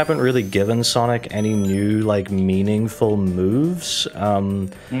still haven't really given Sonic any new like meaningful moves.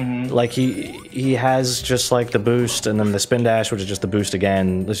 Like he has just like the boost and then the spin dash, which is just the boost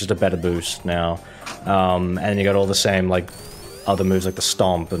again. It's just a better boost now. And you got all the same like other moves like the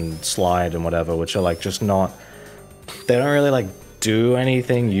stomp and slide and whatever, which are like just not, they don't really like do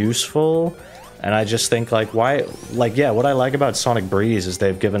anything useful. And I just think like, why, like, yeah, what I like about Sonic Breeze is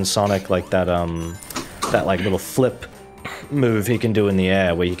they've given Sonic like that that like little flip move he can do in the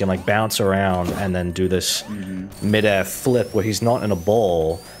air where he can like bounce around and then do this mid-air flip where he's not in a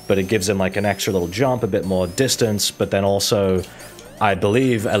ball, but it gives him like an extra little jump, a bit more distance, but then also I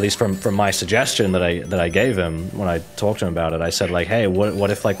believe, at least from my suggestion that I gave him when I talked to him about it, I said like, hey,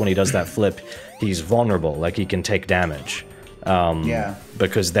 what if like when he does that flip, he's vulnerable, like he can take damage,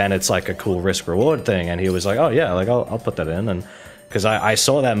 because then it's like a cool risk reward thing. And he was like, oh yeah, like I'll put that in, and because I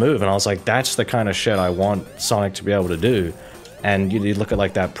saw that move and I was like, that's the kind of shit I want Sonic to be able to do. And you look at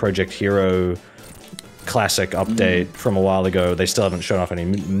like that Project Hero classic update from a while ago, they still haven't shown off any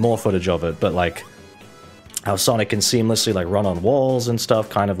more footage of it, but like how Sonic can seamlessly like run on walls and stuff,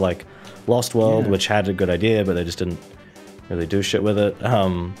 kind of like Lost World, which had a good idea, but they just didn't really do shit with it.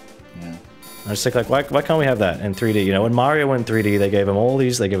 I just think like, why can't we have that in 3D? You know, when Mario went 3D, they gave him all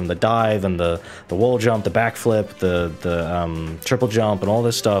these, they gave him the dive and the wall jump, the backflip, the triple jump and all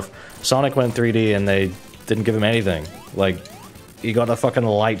this stuff. Sonic went 3D and they didn't give him anything. Like, he got a fucking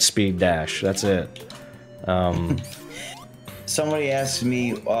light speed dash, that's it. Somebody asked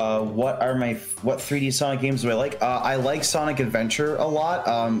me, what 3D Sonic games do I like? I like Sonic Adventure a lot,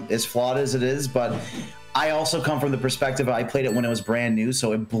 as flawed as it is, but I also come from the perspective, I played it when it was brand new,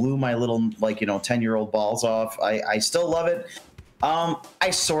 so it blew my little, like, you know, 10-year-old balls off. I still love it. I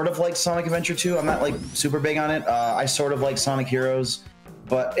sort of like Sonic Adventure 2. I'm not, like, super big on it. I sort of like Sonic Heroes,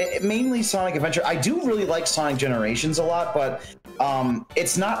 but mainly Sonic Adventure. I do really like Sonic Generations a lot, but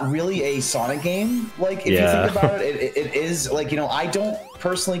it's not really a Sonic game. Like, if you think about it, it is, like, you know, I don't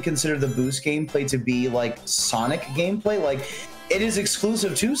personally consider the boost gameplay to be, like, Sonic gameplay. Like, it is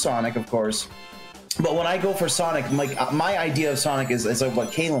exclusive to Sonic, of course. But when I go for Sonic, like, my idea of Sonic is like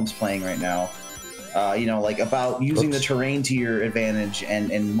what Caleb's playing right now. You know, like about using the terrain to your advantage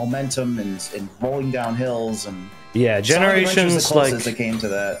and momentum and rolling down hills and Generations like it came to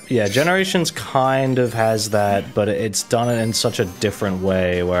that. Yeah, Generations kind of has that, but it's done it in such a different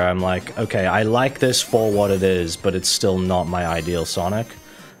way where I'm like, okay, I like this for what it is, but it's still not my ideal Sonic.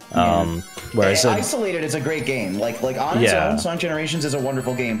 Whereas isolated is a great game. Like on its own, Sonic Generations is a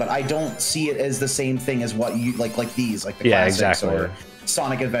wonderful game, but I don't see it as the same thing as what you like these, like the classics or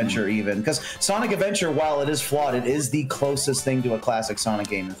Sonic Adventure even. Because Sonic Adventure, while it is flawed, it is the closest thing to a classic Sonic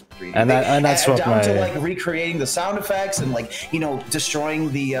game in 3D. And that's what down to like recreating the sound effects and like, you know,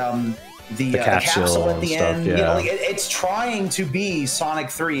 destroying the capsule at the end. You know, like it's trying to be Sonic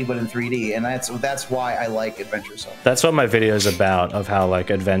 3 but in 3D, and that's why I like Adventure so much. That's what my video is about, of how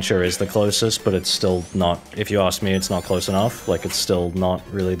like Adventure is the closest, but it's still not, if you ask me, it's not close enough. Like, it's still not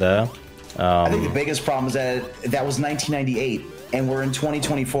really there. I think the biggest problem is that was 1998 and we're in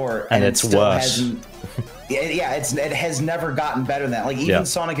 2024 and it's still worse. Yeah, it has never gotten better than that. Like even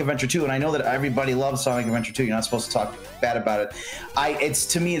Sonic Adventure 2, and I know that everybody loves Sonic Adventure 2. You're not supposed to talk bad about it.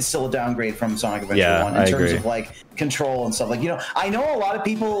 To me, it's still a downgrade from Sonic Adventure 1 in terms of like control and stuff. Like, you know, I know a lot of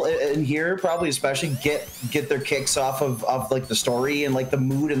people in here probably especially get their kicks off of like the story and like the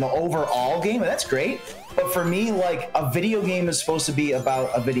mood and the overall game, and that's great. But for me, like a video game is supposed to be about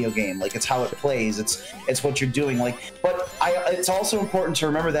a video game. Like it's how it plays. It's what you're doing. Like, but it's also important to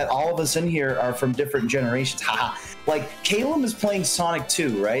remember that all of us in here are from different generations. Haha. Like Caleb is playing Sonic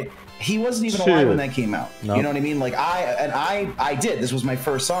 2, right? He wasn't even alive when that came out. Nope. You know what I mean? Like I did. This was my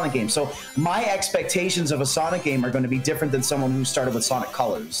first Sonic game. So my expectations of a Sonic game are going to be different than someone who started with Sonic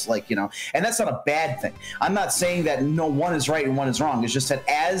Colors. Like, you know, and that's not a bad thing. I'm not saying that no one is right and one is wrong. It's just that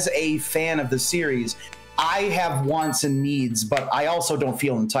as a fan of the series, I have wants and needs, but I also don't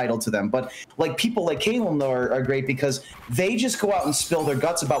feel entitled to them. But like people like Caleb, though, are great because they just go out and spill their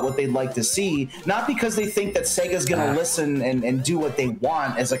guts about what they'd like to see, not because they think that Sega's going to listen and do what they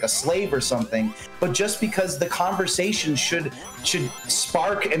want as like a slave or something, but just because the conversation should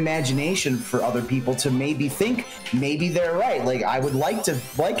spark imagination for other people to maybe think maybe they're right. Like I would like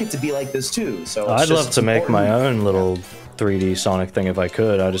it to be like this too. So I'd love to make my own little 3D Sonic thing if I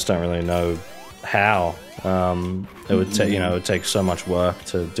could. I just don't really know how. It would take, you know, it would take so much work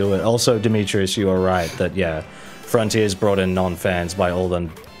to do it. Also, Demetrius, you are right that Frontiers brought in non-fans by all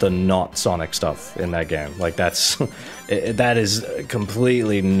the not Sonic stuff in that game. Like that is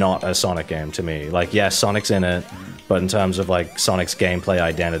completely not a Sonic game to me. Like yes, Sonic's in it, but in terms of like Sonic's gameplay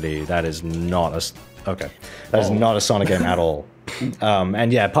identity, that is not not a Sonic game at all.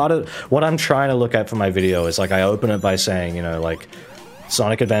 And yeah, part of what I'm trying to look at for my video is like I open it by saying, you know, like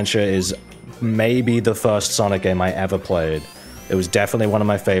Sonic Adventure is maybe the first Sonic game I ever played. It was definitely one of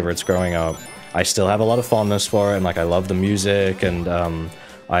my favorites growing up. I still have a lot of fondness for it, and like I love the music, and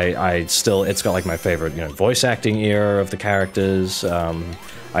it's got like my favorite, you know, voice acting era of the characters.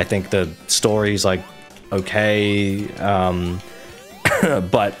 I think the story's like okay,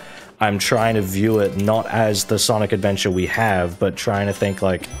 but I'm trying to view it not as the Sonic adventure we have, but trying to think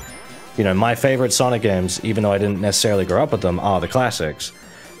like, you know, my favorite Sonic games, even though I didn't necessarily grow up with them, are the classics.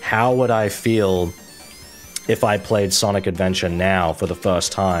 How would I feel if I played Sonic Adventure now for the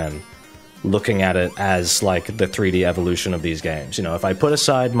first time, looking at it as like the 3D evolution of these games? You know, if I put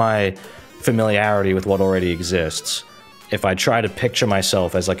aside my familiarity with what already exists, if I try to picture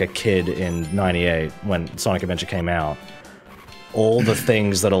myself as like a kid in '98 when Sonic Adventure came out, all the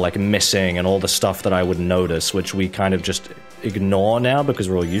things that are like missing and all the stuff that I would notice, which we kind of just ignore now because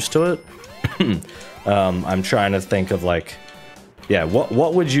we're all used to it. I'm trying to think of like, yeah,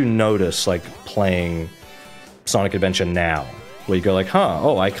 what would you notice like playing Sonic Adventure now? Where you go like,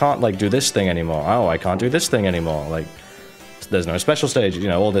 oh, I can't like do this thing anymore. Oh, I can't do this thing anymore. Like, there's no special stage, you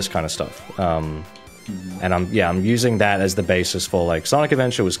know, all this kind of stuff. And I'm using that as the basis for like Sonic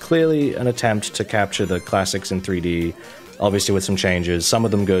Adventure was clearly an attempt to capture the classics in 3D, obviously with some changes, some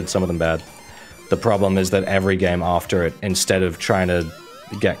of them good, some of them bad. The problem is that every game after it, instead of trying to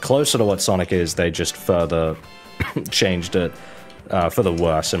get closer to what Sonic is, they just further changed it for the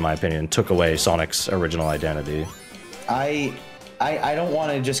worse, in my opinion, took away Sonic's original identity. I don't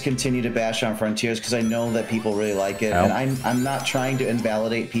want to just continue to bash on Frontiers because I know that people really like it, and I'm not trying to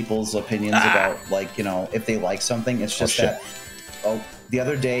invalidate people's opinions about, like, you know, if they like something. It's just the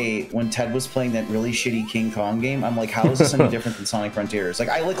other day when Ted was playing that really shitty King Kong game, I'm like, how is this any different than Sonic Frontiers? Like,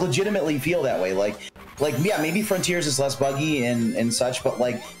 I like legitimately feel that way. Like yeah, maybe Frontiers is less buggy and such, but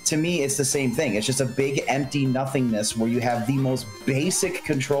like to me, it's the same thing. It's just a big empty nothingness where you have the most basic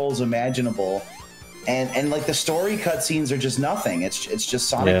controls imaginable. And like the story cutscenes are just nothing. It's just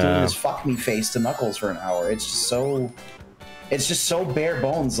Sonic doing his fuck me face to Knuckles for an hour. It's just so bare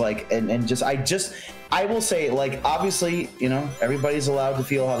bones. Like I will say, like, obviously, you know, everybody's allowed to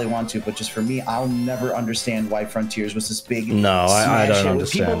feel how they want to, but just for me, I'll never understand why Frontiers was this big. No, I don't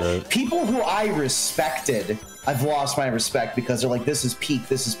understand it. People who I respected, I've lost my respect because they're like, this is peak,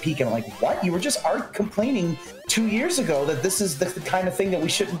 and I'm like, what? You were just complaining 2 years ago that this is the kind of thing that we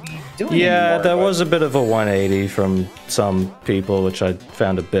shouldn't be doing anymore. There was a bit of a 180 from some people, which I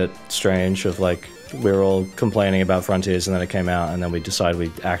found a bit strange, of like, we were all complaining about Frontiers and then it came out and then we decided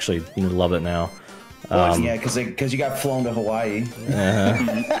we actually love it now. Well, yeah, because you got flown to Hawaii.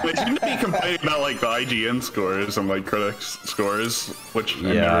 But you be complaining about like the IGN scores and like critics scores, which I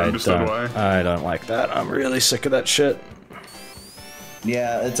never understood why. I don't like that. I'm really sick of that shit.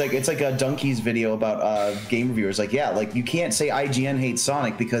 Yeah, it's like a Donkey's video about game reviewers. Like, yeah, like you can't say IGN hates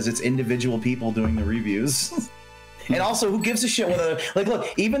Sonic because it's individual people doing the reviews. And also, who gives a shit whether, like, look,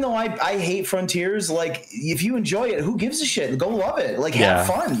 even though I hate Frontiers, like, if you enjoy it, who gives a shit? Go love it. Like, have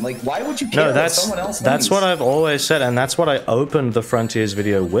fun. Like, why would you care what someone else thinks? That's what I've always said, and that's what I opened the Frontiers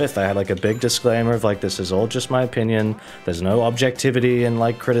video with. I had, like, a big disclaimer of, like, this is all just my opinion. There's no objectivity and,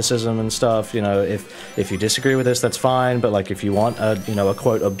 like, criticism and stuff. You know, if you disagree with this, that's fine, but, like, if you want a, you know, a,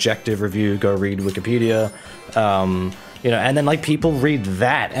 quote, objective review, go read Wikipedia. You know, and then, like, people read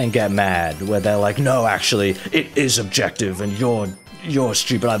that and get mad, where they're like, no, actually, it is objective, and you're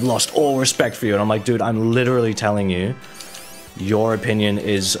stupid, I've lost all respect for you. And I'm like, dude, I'm literally telling you, your opinion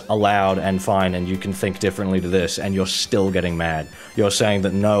is allowed and fine, and you can think differently to this, and you're still getting mad. You're saying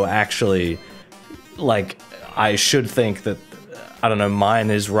that, no, actually, like, I should think that, I don't know,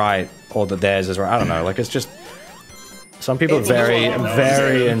 mine is right, or that theirs is right. I don't know, like, it's just, some people are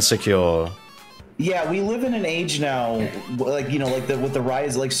very insecure. Yeah, we live in an age now, like, you know, like with the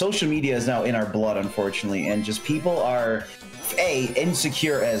rise, like, social media is now in our blood, unfortunately, and just people are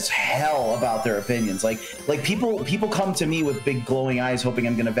insecure as hell about their opinions. Like people come to me with big glowing eyes, hoping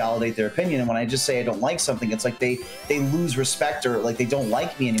I'm going to validate their opinion, and when I just say I don't like something, it's like they lose respect, or like they don't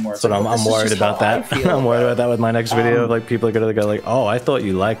like me anymore. So like, I'm worried about that. I'm worried about that with my next video. Like, people are going to go like, oh, I thought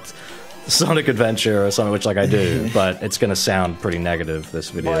you liked Sonic Adventure or something, which, like, I do, but it's gonna sound pretty negative, this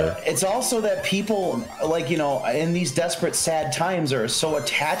video. But it's also that people, like, you know, in these desperate, sad times, are so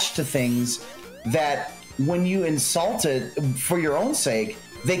attached to things that when you insult it for your own sake,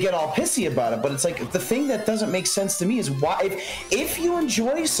 they get all pissy about it. But it's like, the thing that doesn't make sense to me is, why, if you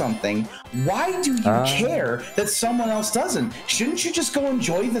enjoy something, why do you care that someone else doesn't? Shouldn't you just go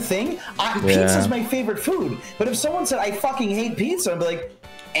enjoy the thing? Pizza's my favorite food, but if someone said I fucking hate pizza, I'd be like,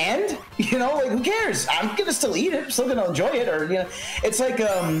 and, you know, like, who cares? I'm gonna still eat it, I'm still gonna enjoy it. Or, you know, it's like,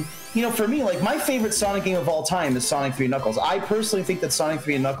 you know, for me, like, my favorite Sonic game of all time is Sonic 3 Knuckles. I personally think that Sonic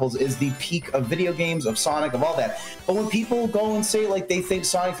 3 and Knuckles is the peak of video games, of Sonic, of all that. But when people go and say, like, they think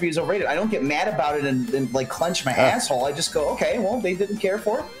Sonic 3 is overrated, I don't get mad about it and like, clench my asshole. I just go, okay, well, they didn't care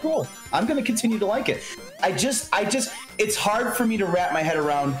for it, cool. I'm gonna continue to like it. I just, it's hard for me to wrap my head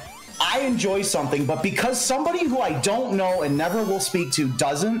around. I enjoy something, but because somebody who I don't know and never will speak to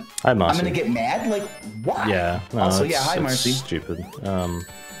doesn't, I'm gonna get mad. Like, why? Yeah. No, also, yeah. Hi, Marcy. Stupid.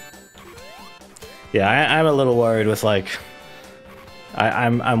 Yeah, I'm a little worried with, like,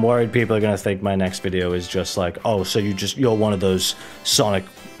 I'm worried people are gonna think my next video is just like, oh, so you're one of those Sonic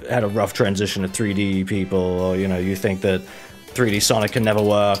had a rough transition to 3D people, or, you know, you think that 3D Sonic can never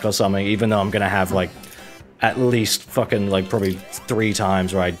work or something, even though I'm gonna have, like, at least fucking, like, probably 3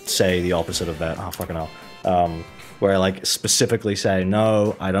 times where I say the opposite of that. Oh, fucking hell. Where I, like, specifically say,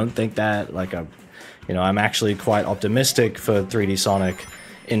 no, I don't think that. Like, you know, I'm actually quite optimistic for 3D Sonic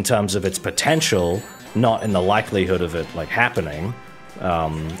in terms of its potential, not in the likelihood of it, like, happening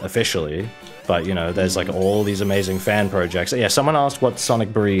officially. But, you know, there's, like, all these amazing fan projects. Yeah, someone asked what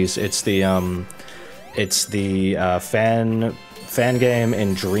Sonic Breeze. It's the fan game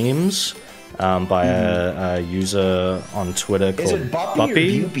in Dreams. By a user on Twitter called Is it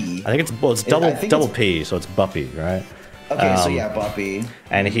Buppy or Buppy? I think it's double P, so it's Buppy, right? Okay, so yeah, Buppy.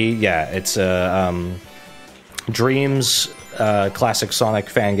 And it's a Dreams classic Sonic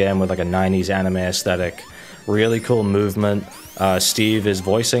fan game with, like, a 90s anime aesthetic, really cool movement. Steve is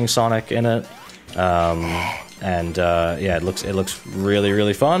voicing Sonic in it, and yeah, it looks really,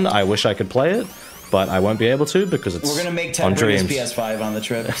 really fun. I wish I could play it, but I won't be able to because it's on Dreams. We're gonna make Ted bring his PS5 on the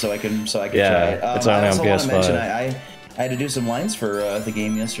trip so I can yeah, try it. It's only on PS5. I also want to mention I had to do some lines for the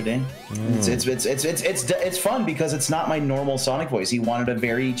game yesterday. It's fun because it's not my normal Sonic voice. He wanted a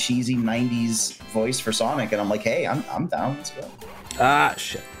very cheesy 90s voice for Sonic, and I'm like, hey, I'm down. Let's go. Ah,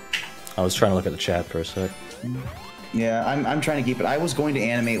 shit. I was trying to look at the chat for a sec. Yeah, I'm trying to keep it. I was going to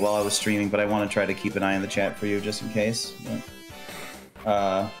animate while I was streaming, but I want to try to keep an eye on the chat for you just in case.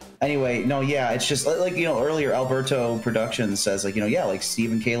 But, anyway, no, yeah, it's just like, you know, earlier Alberto Productions says, like, you know, yeah, like,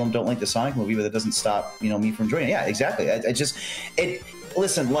 Steve and Caleb don't like the Sonic movie, but that doesn't stop, you know, me from enjoying it. Yeah, exactly.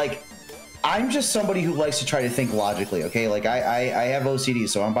 Listen, like, I'm just somebody who likes to try to think logically, okay? Like, I have OCD,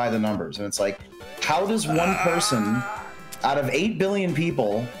 so I'm by the numbers, and it's like, how does one person out of 8 billion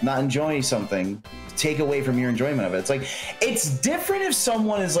people not enjoying something take away from your enjoyment of it? It's like, it's different if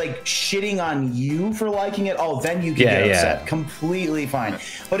someone is, like, shitting on you for liking it. Oh, then you can get upset. Completely fine.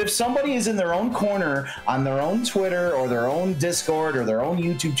 But if somebody is in their own corner on their own Twitter or their own Discord or their own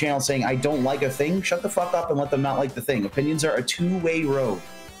YouTube channel saying, I don't like a thing, shut the fuck up and let them not like the thing. Opinions are a two-way road.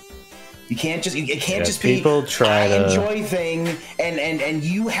 You can't just, it can't just be, I enjoy thing and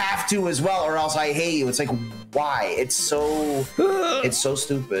you have to as well, or else I hate you. It's like, why? It's so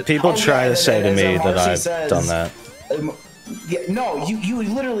stupid. People try to say to me that I've done that. Yeah, no, you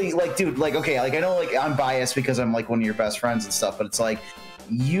literally like, dude, like, okay, like I know, like I'm biased because I'm like one of your best friends and stuff, but it's like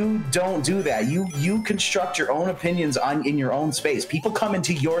you don't do that. You construct your own opinions in your own space. People come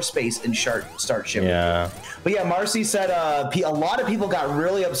into your space and start shipping. Yeah. But yeah, Marcy said a lot of people got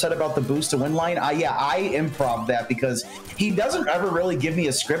really upset about the boost to win line. Yeah, I improv that because he doesn't ever really give me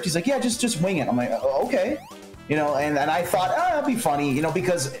a script. He's like, yeah, just wing it. I'm like, oh, okay. You know, and I thought, oh, that'd be funny, you know,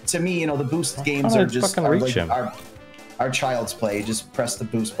 because to me, you know, the boost games are just our child's play. You just press the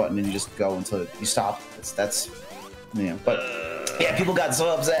boost button and you just go until you stop. That's you know, but yeah, people got so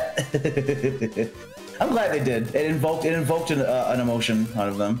upset. I'm glad they did. It invoked an emotion out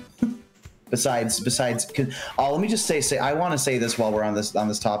of them. besides, let me just say I want to say this while we're on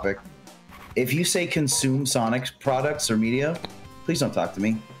this topic. If you say consume Sonic products or media, please don't talk to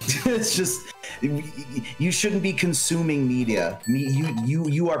me. It's just you shouldn't be consuming media.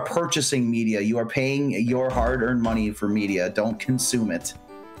 You are purchasing media. You are paying your hard-earned money for media. Don't consume it.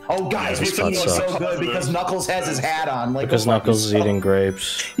 Oh, guys, we're eating so good because Knuckles has his hat on. Like, because Knuckles is eating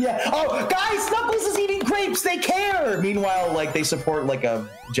grapes. Yeah. Oh, guys, Knuckles is eating grapes. They care. Meanwhile, like they support like a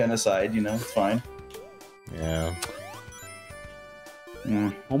genocide. You know, it's fine. Yeah.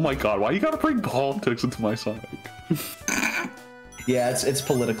 Oh my God! Why you gotta bring politics into my Sonic? Yeah, it's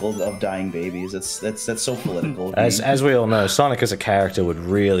political of dying babies. That's so political. As we all know, Sonic as a character would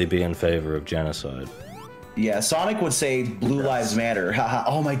really be in favor of genocide. Yeah, Sonic would say Blue Lives Matter. Haha.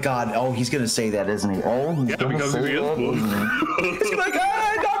 Oh my God. Oh, he's gonna say that, isn't he? Oh, yeah, because he is blue. He's like,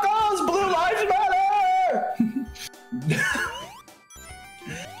 hey, Knuckles, Blue Lives Matter.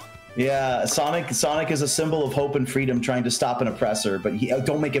 Yeah, Sonic is a symbol of hope and freedom, trying to stop an oppressor. But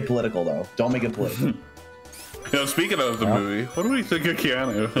don't make it political, though. Don't make it political. You know, speaking of the movie, what do we think of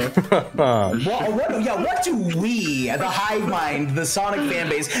Keanu? What do we, the hive mind, the Sonic fan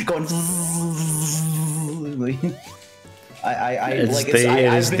base, going?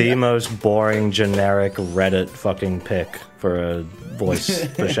 It is the most boring, generic Reddit fucking pick for a voice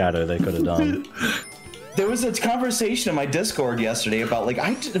for Shadow they could have done. There was a conversation in my Discord yesterday about like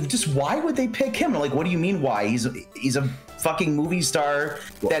why would they pick him? Like, what do you mean why? He's a fucking movie star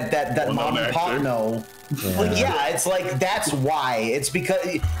that mom and pop know. Yeah. Like, yeah, it's like that's why. It's because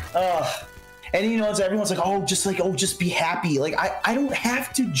and you know, it's everyone's like, just be happy. Like I don't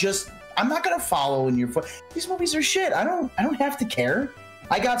have to just. I'm not gonna follow in your foot. These movies are shit. I don't have to care.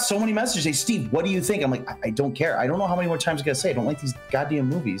 I got so many messages. Hey, Steve, what do you think? I'm like, I don't care. I don't know how many more times I gotta say I don't like these goddamn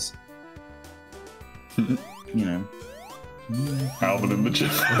movies. You know. Alvin and the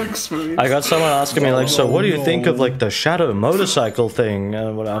Chipmunks movie. I got someone asking me like, so what do you think of like the Shadow motorcycle thing?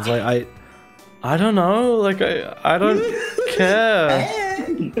 I was like, I don't know. Like I don't care.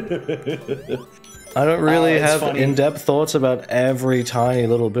 I don't really have in-depth thoughts about every tiny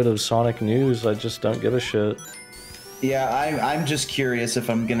little bit of Sonic news. I just don't give a shit. Yeah, I'm just curious if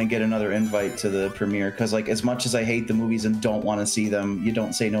I'm gonna get another invite to the premiere, because like as much as I hate the movies and don't want to see them, you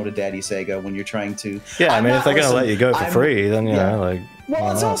don't say no to Daddy Sega when you're trying to. Yeah, I mean, if they're gonna let you go for free, then you know, like.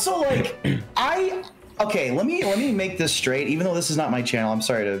 Well, it's also like okay. Let me make this straight. Even though this is not my channel, I'm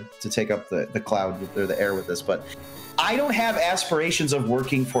sorry to take up the cloud or the air with this, but I don't have aspirations of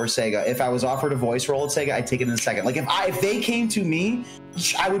working for Sega. If I was offered a voice role at Sega, I'd take it in a second. Like if they came to me,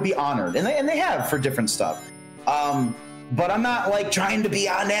 I would be honored, and they have for different stuff. But I'm not like trying to be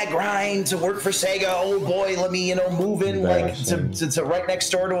on that grind to work for Sega. Oh boy, let me, move in like to right next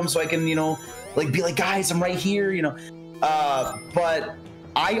door to them so I can, like be like, guys, I'm right here, but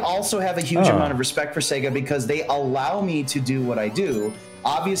I also have a huge amount of respect for Sega because they allow me to do what I do.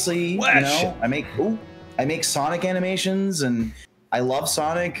 Obviously, I make Sonic animations and I love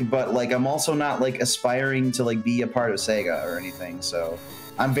Sonic, but like I'm also not like aspiring to like be a part of Sega or anything. So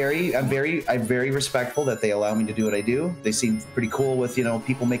I'm very respectful that they allow me to do what I do. They seem pretty cool with,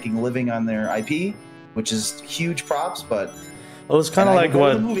 people making a living on their IP, which is huge props, but well, it's kind of like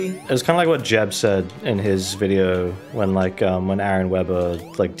what Jeb said in his video when when Aaron Weber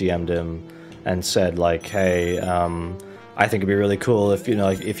like DM'd him and said like, hey, I think it'd be really cool if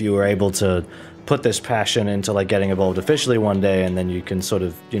if you were able to put this passion into like getting involved officially one day, and then you can sort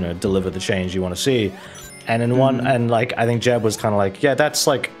of deliver the change you want to see. And in I think Jeb was kind of like, yeah, that's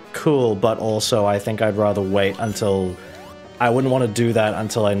like cool, but also I think I'd rather wait until I wouldn't want to do that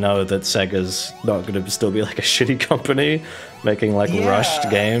until I know that Sega's not going to still be like a shitty company making like rushed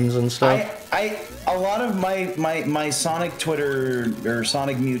games and stuff. A lot of my Sonic Twitter or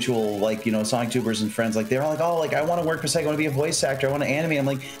Sonic Mutual, like Sonic Tubers and friends, like they're all like, oh, like I want to work for Sega, I want to be a voice actor, I want to animate. I'm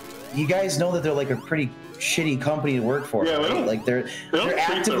like, you guys know that they're like a pretty shitty company to work for. Yeah, right? Like they're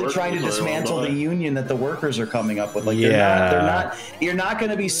actively trying to dismantle the union that the workers are coming up with. Like they're not. You're not going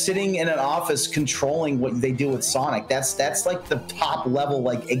to be sitting in an office controlling what they do with Sonic. That's like the top level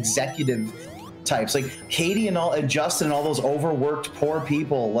like executive types. Like Katie and Justin and all those overworked poor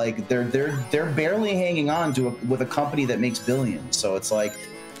people. Like they're barely hanging on to with a company that makes billions. So it's like.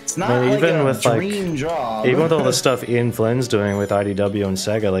 It's not like even with dream job. Even with all the stuff Ian Flynn's doing with IDW and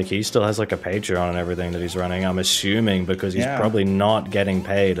Sega, like he still has like a Patreon and everything that he's running. I'm assuming because he's probably not getting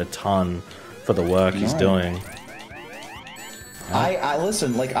paid a ton for the work he's doing. I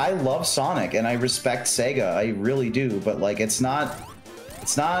listen, like I love Sonic and I respect Sega, I really do, but like it's not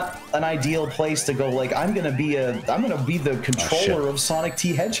an ideal place to go. Like I'm gonna be the controller of Sonic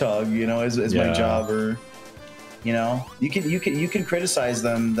T Hedgehog, you know, as my job or. You know, you can criticize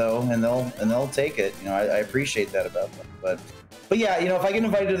them though, and they'll take it. You know, I appreciate that about them. But yeah, you know, if I get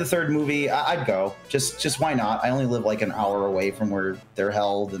invited to the third movie, I'd go. Just why not? I only live like an hour away from where they're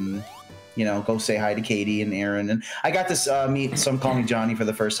held, and you know, go say hi to Katie and Aaron. And I got this meet Some Call Me Johnny for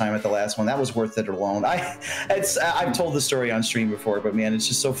the first time at the last one. That was worth it alone. I've told the story on stream before, but man, it's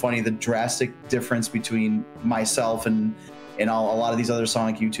just so funny the drastic difference between myself and a lot of these other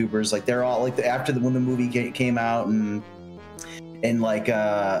Sonic YouTubers. Like they're all like when the movie came out and like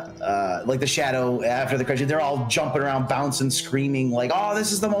the Shadow after the credits, they're all jumping around, bouncing, screaming like, "Oh,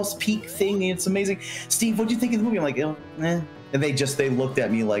 this is the most peak thing! It's amazing!" Steve, what'd you think of the movie? I'm like, "Oh, eh." And they looked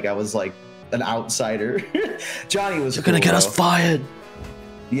at me like I was like an outsider. Johnny was. You're gonna get us fired.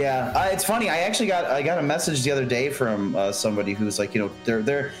 Yeah, it's funny. I got a message the other day from somebody who's like, you know,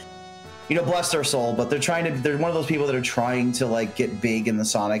 they're. You know, bless their soul, but they're one of those people that are trying to like get big in the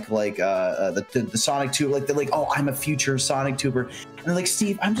Sonic, like the Sonic Tube, like they're like, oh, I'm a future Sonic tuber, and they're like,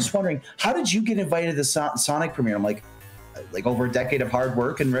 Steve, I'm just wondering, how did you get invited to the Sonic premiere? I'm like over a decade of hard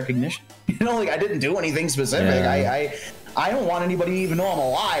work and recognition. You know, like I didn't do anything specific. Yeah. I don't want anybody to even know I'm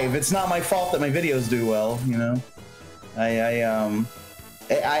alive. It's not my fault that my videos do well. You know, I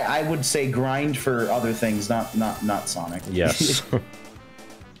would say grind for other things, not Sonic. Yes.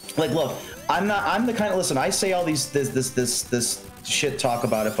 Like, look, I'm the kind of, listen, I say all this shit talk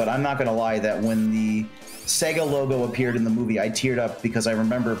about it, but I'm not gonna lie that when the Sega logo appeared in the movie, I teared up because I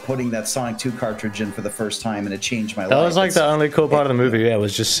remember putting that Sonic 2 cartridge in for the first time and it changed my life. That was like the only cool part of the movie, yeah,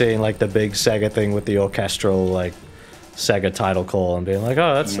 was just seeing like the big Sega thing with the orchestral like Sega title call and being like,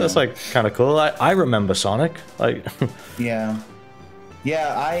 oh, that's like kind of cool. I remember Sonic, like. Yeah,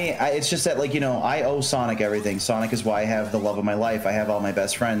 it's just that, like, you know, I owe Sonic everything. Sonic is why I have the love of my life. I have all my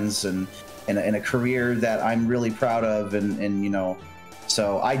best friends and a career that I'm really proud of, and you know,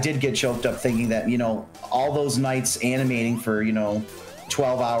 so I did get choked up thinking that, you know, all those nights animating for, you know,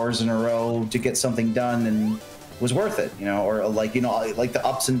 12 hours in a row to get something done and was worth it, you know, or like, you know, like the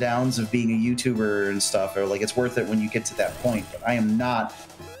ups and downs of being a YouTuber and stuff, or like it's worth it when you get to that point. But I am not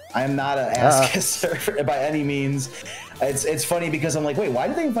an ass kisser by any means. It's funny because I'm like, wait, why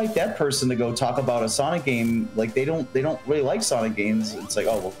did they invite that person to go talk about a Sonic game? Like they don't really like Sonic games. It's like,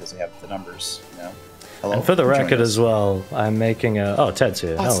 oh, well, because they have the numbers, you know. Hello, and for the record as well, I'm making a. Oh, Ted's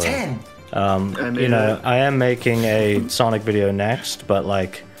here. Oh, it's Ted. You know, I am making a Sonic video next, but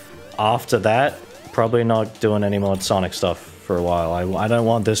like after that, probably not doing any more Sonic stuff for a while. I don't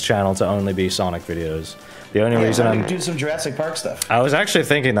want this channel to only be Sonic videos. The only reason I'm do some Jurassic Park stuff. I was actually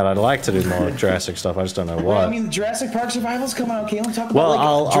thinking that I'd like to do more Jurassic stuff. I just don't know what. Well, I mean, the Jurassic Park Survival's coming out. Caleb, talk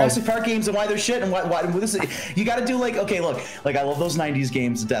about like Jurassic Park games and why they're shit and why this is. You got to do like, okay, look, like I love those '90s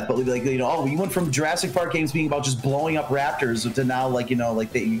games to death, but like, you know, oh, you went from Jurassic Park games being about just blowing up raptors to now, like, you know,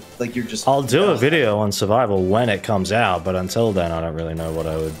 like you're just. I'll do a video on Survival when it comes out, but until then, I don't really know what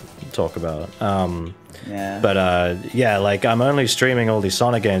I would talk about. Yeah. But yeah, like I'm only streaming all these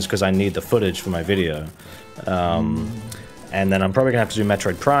Sonic games because I need the footage for my video. And then I'm probably gonna have to do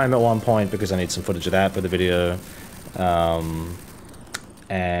Metroid Prime at one point because I need some footage of that for the video.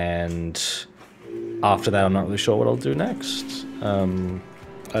 And after that, I'm not really sure what I'll do next. I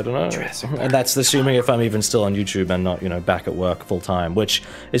don't know. And that's assuming if I'm even still on YouTube and not, you know, back at work full time, which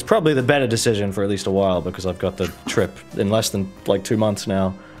is probably the better decision for at least a while because I've got the trip in less than like 2 months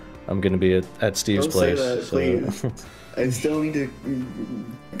now. I'm gonna be at Steve's place. Say that, so. I still need to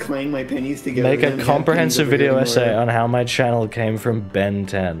clang my pennies together. Make a comprehensive video essay on how my channel came from Ben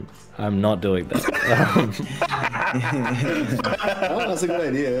 10. I'm not doing that. Oh, that's a good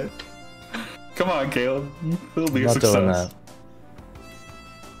idea. Come on, Caleb. It'll be not a success. Doing that.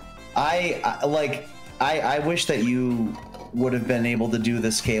 I wish that you would have been able to do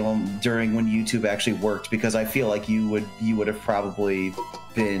this, Caleb, during when YouTube actually worked, because I feel like you would have probably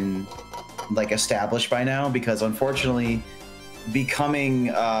been like established by now, because unfortunately becoming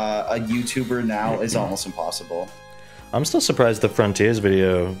a YouTuber now is almost impossible. I'm still surprised the Frontiers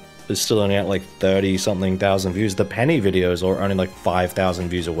video is still only at like 30-something thousand views. The Penny videos are only like 5,000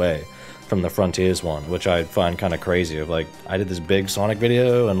 views away from the Frontiers one, which I find kind of crazy. Of like, I did this big Sonic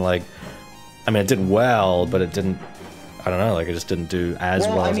video, and like, I mean, it did well, but it didn't. I don't know, like it just didn't do as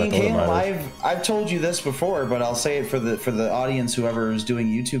well as I thought it might have. I've told you this before, but I'll say it for the audience, whoever is doing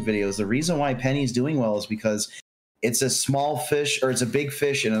YouTube videos. The reason why Penny's doing well is because it's a small fish, or it's a big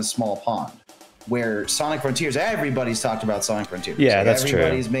fish in a small pond. Where Sonic Frontiers, everybody's talked about Sonic Frontiers. Yeah, like that's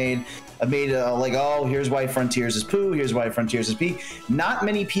everybody's true. Made like, oh, here's why Frontiers is poo, here's why Frontiers is pee. Not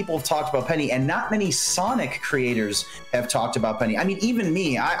many people have talked about Penny, and not many Sonic creators have talked about Penny. I mean, even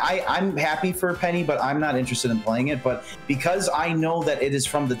me, I'm happy for Penny, but I'm not interested in playing it. But because I know that it is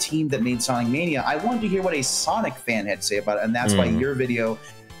from the team that made Sonic Mania, I wanted to hear what a Sonic fan had to say about it, and that's why your video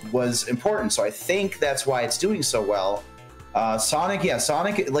was important. So I think that's why it's doing so well. Sonic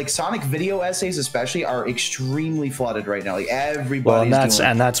video essays especially are extremely flooded right now. Like everybody's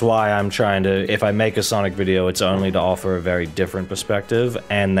and that's why I'm trying to, if I make a Sonic video, it's only to offer a very different perspective,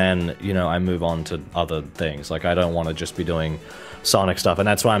 and then, you know, I move on to other things. Like, I don't want to just be doing Sonic stuff, and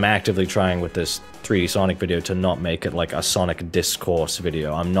that's why I'm actively trying with this 3D Sonic video to not make it like a Sonic discourse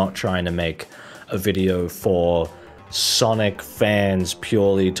video. I'm not trying to make a video for Sonic fans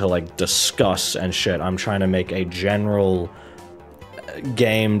purely to like discuss and shit. I'm trying to make a general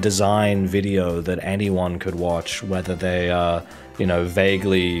game design video that anyone could watch, whether they are, you know,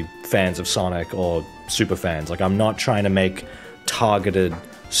 vaguely fans of Sonic or super fans. Like, I'm not trying to make targeted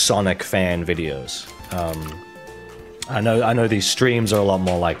Sonic fan videos. I know these streams are a lot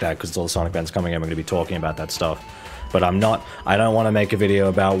more like that because all the Sonic fans coming in, we're going to be talking about that stuff. But I don't want to make a video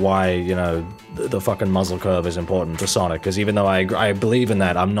about why, you know, the fucking muzzle curve is important to Sonic, because even though I believe in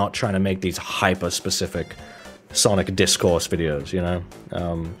that, I'm not trying to make these hyper-specific Sonic discourse videos, you know?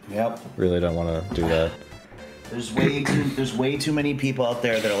 Yep. Really don't want to do that. There's way too many people out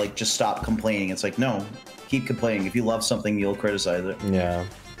there that are like, just stop complaining. It's like, no, keep complaining. If you love something, you'll criticize it. Yeah.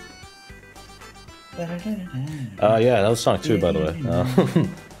 Yeah, that was Sonic 2, by the way.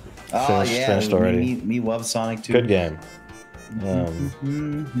 Finished already. Me love Sonic 2. Good game.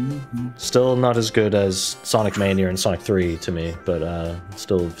 Still not as good as Sonic Mania and Sonic 3 to me, but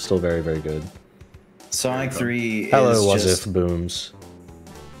still very, very good. Sonic 3 Hello, is was just, if booms.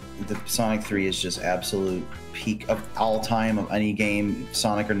 The Sonic 3 is just absolute peak of all time of any game,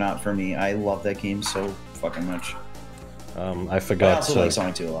 Sonic or not, for me. I love that game so fucking much. I forgot. I also like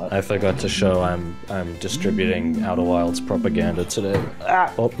Sonic 2 a lot. I forgot to show I'm distributing Outer Wilds propaganda today.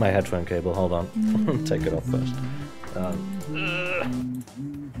 Ah! Oh, my headphone cable. Hold on. Take it off first.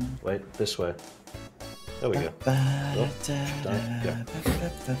 Wait, this way. There we go. Oh, done. Yeah.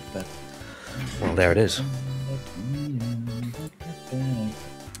 Well, there it is.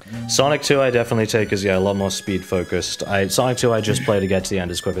 Sonic 2 I definitely take as, yeah, a lot more speed focused. Sonic 2 I just play to get to the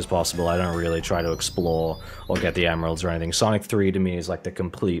end as quick as possible. I don't really try to explore or get the emeralds or anything. Sonic 3 to me is like the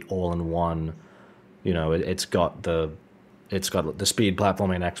complete all-in-one, you know, it's got the speed,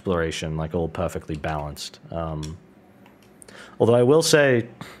 platforming, and exploration, like, all perfectly balanced. Although I will say,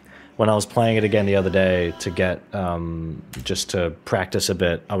 when I was playing it again the other day to get, just to practice a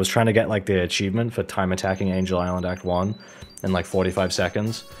bit, I was trying to get, like, the achievement for time attacking Angel Island Act 1 in, like, 45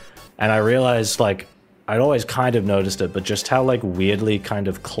 seconds. And I realized, like, I'd always kind of noticed it, but just how, like, weirdly kind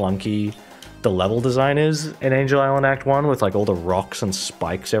of clunky the level design is in Angel Island Act 1 with, like, all the rocks and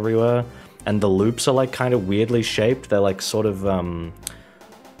spikes everywhere. And the loops are, like, kind of weirdly shaped. They're, like, sort of,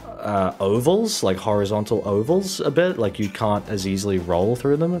 ovals, like horizontal ovals a bit. Like, you can't as easily roll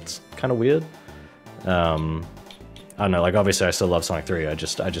through them. It's kind of weird. I don't know, like, obviously I still love Sonic 3. I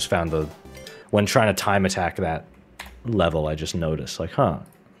just found when trying to time attack that level, I just noticed, like, huh,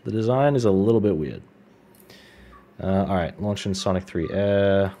 the design is a little bit weird. Alright, launching Sonic 3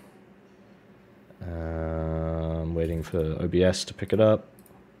 Air. I'm waiting for OBS to pick it up.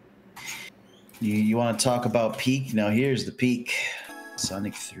 You want to talk about peak? Now here's the peak.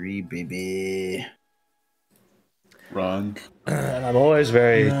 Sonic 3, baby. Wrong. And I'm always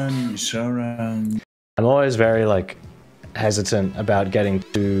very... Wrong, so wrong. I'm always very, like, hesitant about getting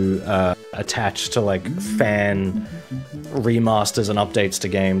too attached to, like, fan remasters and updates to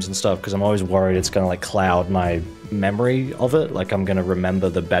games and stuff, because I'm always worried it's going to, like, cloud my memory of it. Like, I'm going to remember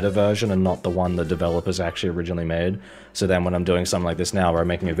the better version and not the one the developers actually originally made. So then when I'm doing something like this now, where I'm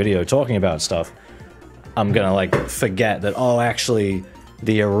making a video talking about stuff, I'm going to, like, forget that, oh, actually,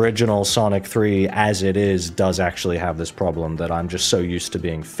 the original Sonic 3 as it is does actually have this problem that I'm just so used to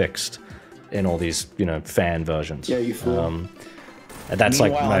being fixed in all these, you know, fan versions. Yeah, you fool. That's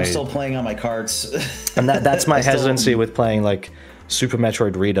Meanwhile, like I'm still playing on my carts. And that's my hesitancy with playing like Super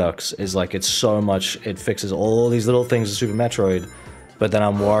Metroid Redux is like it's so much, it fixes all these little things in Super Metroid, but then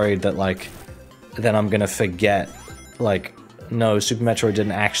I'm worried that like then I'm gonna forget like no, Super Metroid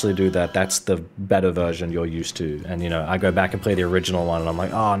didn't actually do that. That's the better version you're used to. And you know, I go back and play the original one and I'm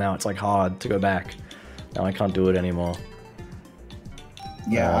like, oh, now it's like hard to go back. Now I can't do it anymore.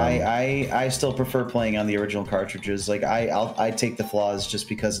 Yeah, I still prefer playing on the original cartridges. Like I take the flaws just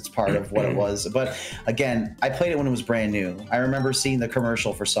because it's part of what it was. But again, I played it when it was brand new. I remember seeing the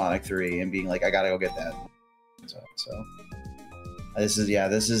commercial for Sonic 3 and being like, I gotta go get that. So this is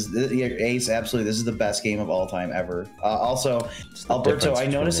Ace. Absolutely, this is the best game of all time ever. Also, Alberto, I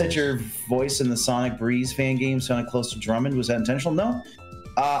noticed that your voice in the Sonic Breeze fan game sounded close to Drummond. Was that intentional? No.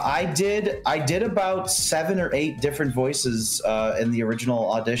 I did about 7 or 8 different voices in the original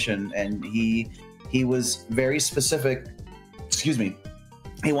audition, and he was very specific. Excuse me.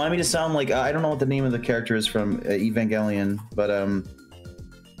 He wanted me to sound like I don't know what the name of the character is from Evangelion, but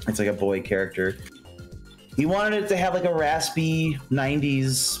it's like a boy character. He wanted it to have like a raspy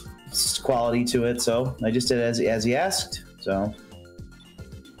 90s quality to it, so I just did it as he asked. So.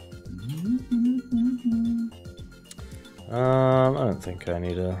 I don't think I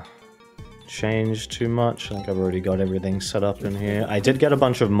need to change too much. I think I've already got everything set up in here. I did get a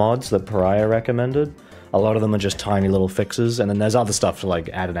bunch of mods that Pariah recommended. A lot of them are just tiny little fixes, and then there's other stuff to like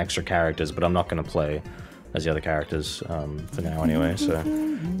add in extra characters, but I'm not going to play as the other characters for now anyway, so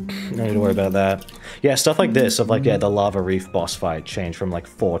no need to worry about that. Yeah, stuff like this, of like, yeah, the Lava Reef boss fight changed from like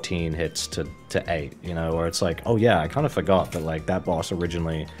 14 hits to 8, you know, where it's like, oh yeah, I kind of forgot that like that boss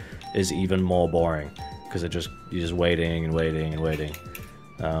originally is even more boring. Because you're just waiting and waiting and waiting.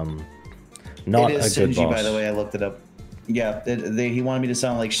 Not it is a good Shinji, boss. by the way. I looked it up. Yeah, he wanted me to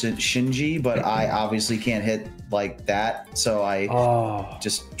sound like Shinji, but I obviously can't hit like that, so I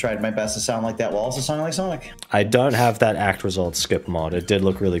just tried my best to sound like that while also sounding like Sonic. I don't have that act result skip mod. It did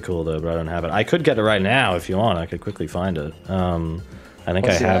look really cool though, but I don't have it. I could get it right now if you want. I could quickly find it. I think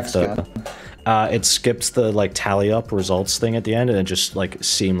I have the. It skips the like tally up results thing at the end, and it just like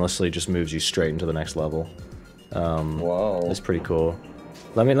seamlessly just moves you straight into the next level. Whoa, it's pretty cool.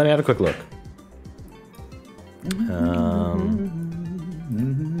 Let me have a quick look.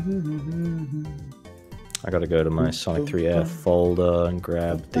 I gotta go to my Sonic 3 Air folder and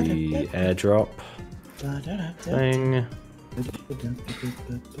grab the airdrop thing.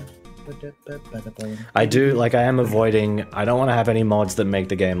 I am avoiding. I don't want to have any mods that make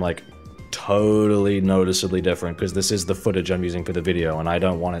the game like totally noticeably different, because this is the footage I'm using for the video, and I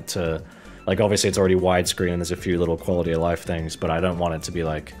don't want it to, like, obviously it's already widescreen and there's a few little quality of life things, but I don't want it to be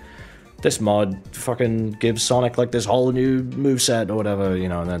like, this mod fucking gives Sonic like this whole new moveset or whatever, you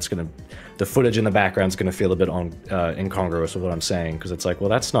know, and that's gonna, the footage in the background's gonna feel a bit incongruous with what I'm saying, because it's like, well,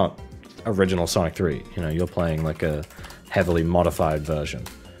 that's not original Sonic 3, you know, you're playing like a heavily modified version.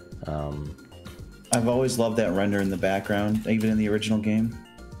 I've always loved that render in the background, even in the original game.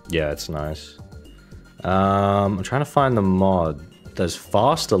 Yeah, it's nice. I'm trying to find the mod. There's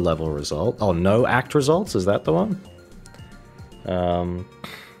faster level result. Oh, no act results? Is that the one?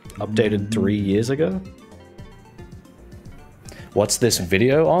 Updated 3 years ago? What's this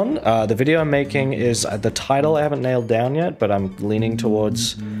video on? The video I'm making is, the title I haven't nailed down yet, but I'm leaning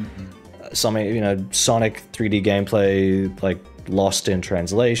towards something, you know, Sonic 3D gameplay, like lost in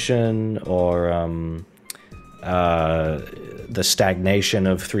translation, or the stagnation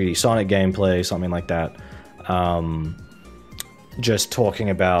of 3D Sonic gameplay, something like that. Just talking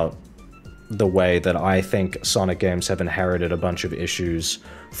about the way that I think Sonic games have inherited a bunch of issues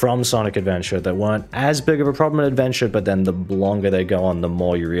from Sonic Adventure that weren't as big of a problem in Adventure, but then the longer they go on, the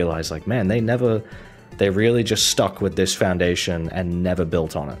more you realize, like, man, they really just stuck with this foundation and never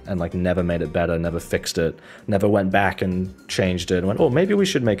built on it, and like never made it better, never fixed it, never went back and changed it and went, oh, maybe we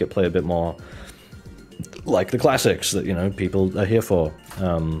should make it play a bit more like the classics that, you know, people are here for.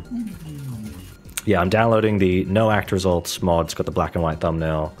 Yeah, I'm downloading the no act results mod. It's got the black and white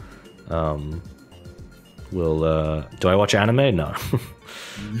thumbnail. Do I watch anime? No.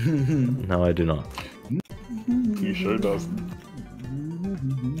 No, I do not. He sure does.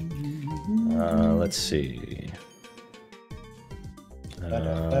 Let's see.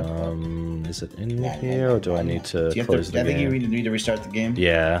 Is it in here, or do I need to close the game? I think you need to restart the game.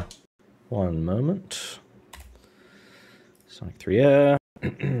 Yeah. One moment. Sonic 3 Air.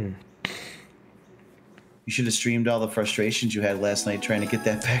 You should have streamed all the frustrations you had last night trying to get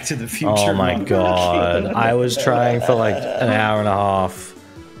that Back to the Future. Oh my god. I was trying for like an hour and a half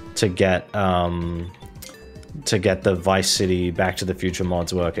to get the Vice City Back to the Future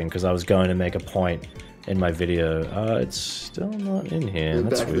mods working, because I was going to make a point in my video. It's still not in here.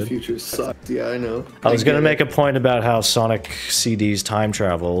 That's Back to weird. the Future sucked. Yeah, I know. I was going to make a point about how Sonic CD's time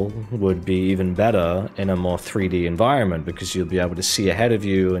travel would be even better in a more 3D environment, because you'll be able to see ahead of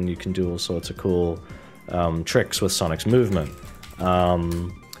you and you can do all sorts of cool tricks with Sonic's movement.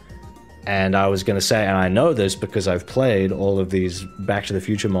 And I was going to say, and I know this because I've played all of these Back to the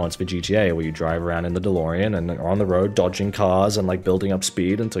Future mods for GTA, where you drive around in the DeLorean and are on the road dodging cars and like building up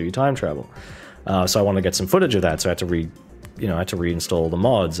speed until you time travel. So I want to get some footage of that, so I had to reinstall the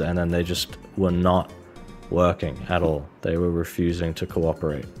mods, and then they just were not working at all. They were refusing to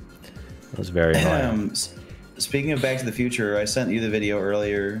cooperate. It was very annoying. Speaking of Back to the Future, I sent you the video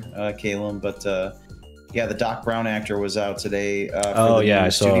earlier, Caleb, but yeah, the Doc Brown actor was out today for the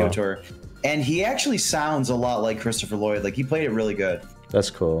studio tour, and he actually sounds a lot like Christopher Lloyd. Like, he played it really good. That's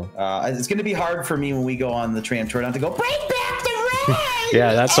cool. It's going to be hard for me when we go on the tram tour not to go, bring back the ride!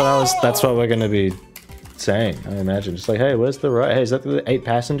 Yeah, that's what we're going to be saying, I imagine. Just like, hey, where's the ride? Hey, is that the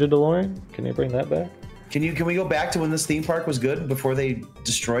 8-passenger DeLorean? Can you bring that back? Can we go back to when this theme park was good before they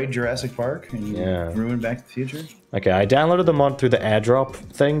destroyed Jurassic Park and ruined Back to the Future? Okay, I downloaded the mod through the airdrop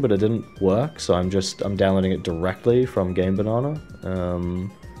thing, but it didn't work, so I'm downloading it directly from Game Banana.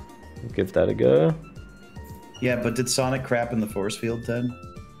 Give that a go. Yeah, but did Sonic crap in the force field, Ted?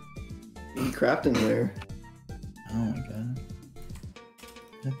 He crapped in there. Oh my god.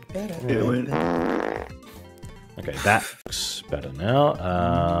 Okay, that looks better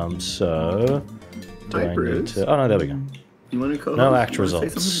now. So do I need to? Oh no, there we go. You want to co-host? No act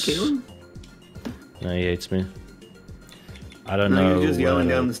results. Say something to Caleb? No, he hates me. I don't know. He was just yelling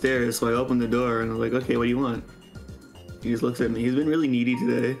down the stairs, so I opened the door and I was like, okay, what do you want? He just looks at me. He's been really needy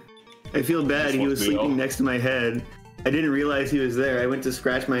today. I feel bad. He was sleeping next to my head. I didn't realize he was there. I went to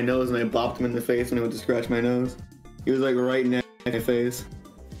scratch my nose and I bopped him in the face when I went to scratch my nose. He was like right next to my face.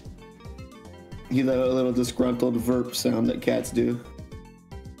 He let a little disgruntled verp sound that cats do.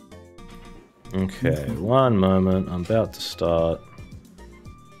 Okay, one moment. I'm about to start.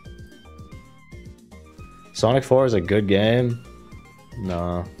 Sonic 4 is a good game.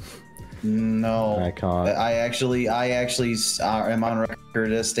 No. No, I can't. I actually am on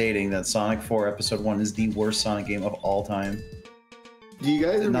record as stating that Sonic 4 Episode 1 is the worst Sonic game of all time. Do you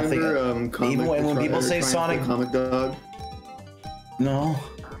guys remember even when people say Sonic Comic Dog? No.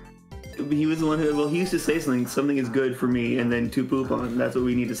 He was the one who, well, he used to say something is good for me, and then to poop on. That's what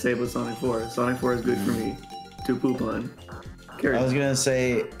we need to say about Sonic 4. Sonic 4 is good for me, to poop on. I was gonna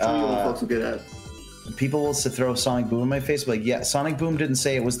say, folks will get at. People will throw Sonic Boom in my face, but like, yeah, Sonic Boom didn't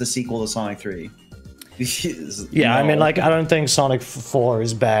say it was the sequel to Sonic 3. Yeah, no. I mean, like, I don't think Sonic 4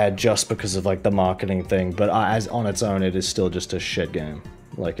 is bad just because of, like, the marketing thing, but as on its own, it is still just a shit game.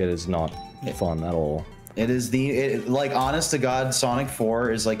 Like, it is not fun at all. It is like, honest to God, Sonic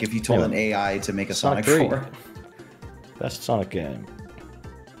 4 is like if you told an AI to make a Sonic 4. Best Sonic game.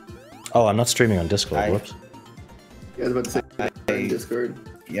 Oh, I'm not streaming on Discord, whoops. Yeah, I was about to say Discord.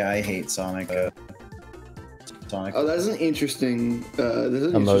 Yeah, I hate Sonic. Oh, that's an interesting,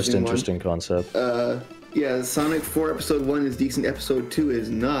 most interesting concept. Yeah, Sonic 4 Episode 1 is decent, Episode 2 is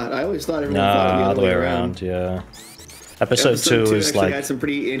not. I always thought everyone thought it the other way around. Yeah. Episode 2 is like had some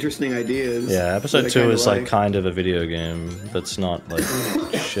pretty interesting ideas. Yeah, Episode 2 is like kind of a video game that's not like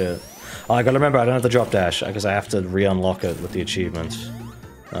shit. Oh, I gotta remember I don't have the drop dash because I have to re-unlock it with the achievements.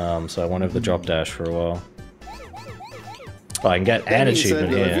 So I won't have the drop dash for a while. Oh, I can get an achievement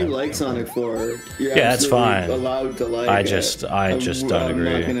here. If you like Sonic 4, you're that's fine. Allowed to like I just don't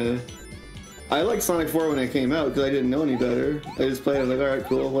agree. I liked Sonic 4 when it came out because I didn't know any better. I just played it, I was like, alright,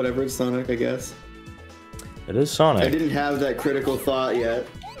 cool, whatever, it's Sonic, I guess. It is Sonic. I didn't have that critical thought yet.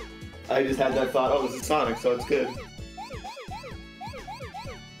 I just had that thought, oh, this is Sonic, so it's good.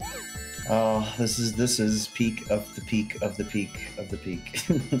 Oh, this is peak of the peak of the peak of the peak.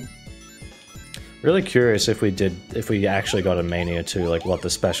 Really curious if we actually got a Mania 2, like what the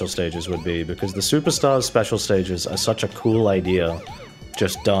special stages would be, because the Superstars special stages are such a cool idea,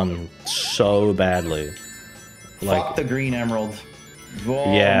 just done so badly. Like, fuck the Green Emerald.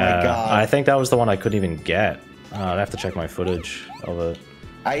 Oh, yeah, my God. I think that was the one I couldn't even get. I'd have to check my footage of it.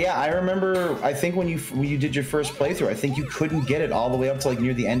 Yeah, I remember. I think when you did your first playthrough, I think you couldn't get it all the way up to like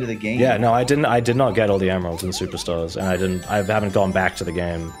near the end of the game. Yeah, no, I didn't. I did not get all the emeralds in Superstars, and I haven't gone back to the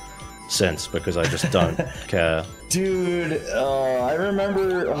game since because I just don't care. Dude, I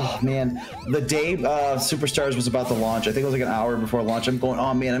remember. Oh man, the day Superstars was about to launch. I think it was like an hour before launch. I'm going,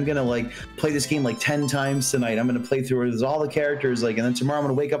 oh man, I'm gonna like play this game like 10 times tonight. I'm gonna play through it with all the characters, like, and then tomorrow I'm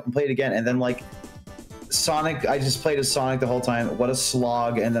gonna wake up and play it again, and then like Sonic. I just played as Sonic the whole time. What a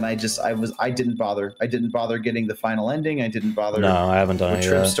slog! And then I didn't bother. I didn't bother getting the final ending. I didn't bother. No, I haven't done it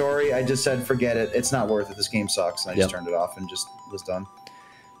Trip yet. story. I just said, forget it. It's not worth it. This game sucks. And I just turned it off and just was done.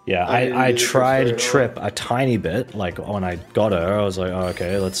 Yeah, I tried Trip a tiny bit. Like when I got her, I was like, oh,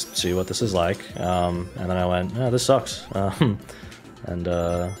 okay, let's see what this is like. And then I went, oh, this sucks. And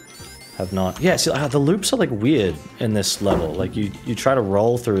have not. Yeah, see, the loops are like weird in this level. Like you try to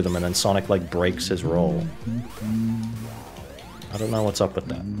roll through them, and then Sonic like breaks his roll. I don't know what's up with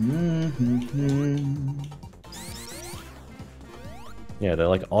that. Yeah, they're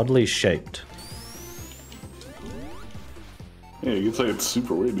like oddly shaped. Yeah, you could say it's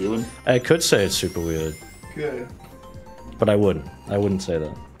super weird, even. I could say it's super weird. Good. But I wouldn't. I wouldn't say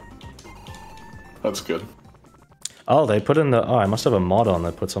that. That's good. Oh, they put in the... Oh, I must have a mod on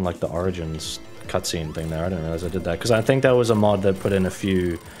that puts on, like, the Origins cutscene thing there. I didn't realize I did that. Because I think that was a mod that put in a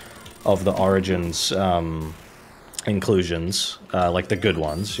few of the Origins inclusions. Like, the good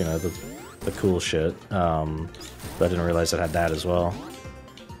ones, you know, the cool shit. But I didn't realize it had that as well.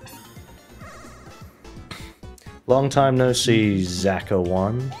 Long time no see,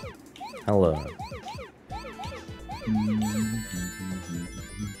 Zaka1. Hello.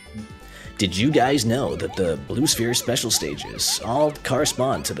 Did you guys know that the Blue Sphere special stages all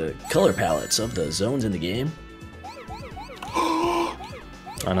correspond to the color palettes of the zones in the game? I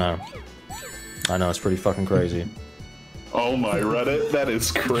know. I know, it's pretty fucking crazy. Oh my Reddit, that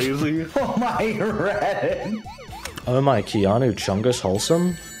is crazy. Oh my Reddit. Oh my Keanu Chungus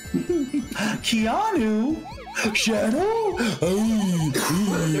Wholesome? Keanu? Shadow?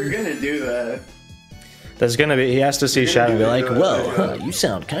 They're gonna do that. There's gonna be, he has to see Shadow and be like, well, you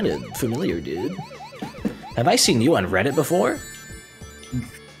sound kind of familiar, dude. Have I seen you on Reddit before?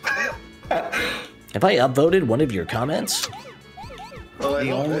 Have I upvoted one of your comments? Oh, I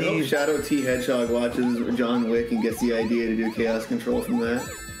hope Shadow T Hedgehog watches John Wick and gets the idea to do Chaos Control from that.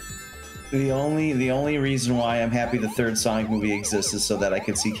 The only reason why I'm happy the third Sonic movie exists is so that I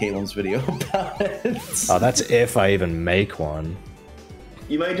can see Caitlin's video about it. Oh, that's if I even make one.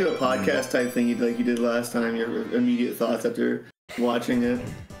 You might do a podcast type thing like you did last time, your immediate thoughts after watching it.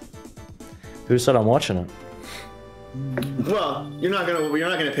 Who said I'm watching it? Well, you're not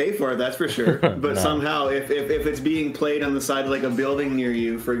gonna pay for it, that's for sure. But No. Somehow, if it's being played on the side of like a building near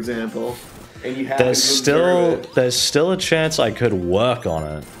you, for example, and you have There's still a chance I could work on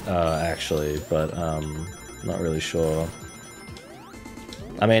it, actually, but not really sure.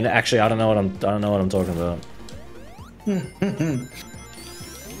 I mean, actually, I don't know what I'm talking about.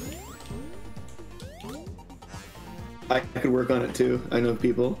 I could work on it too. I know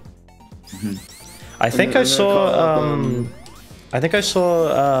people. I think I saw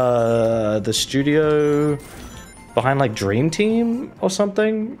the studio behind like Dream Team or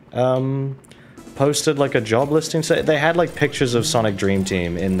something posted like a job listing. So they had like pictures of Sonic Dream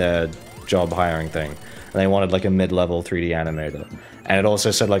Team in their job hiring thing, and they wanted like a mid-level 3D animator. And it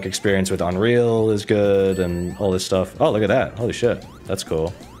also said like experience with Unreal is good and all this stuff. Oh, look at that! Holy shit, that's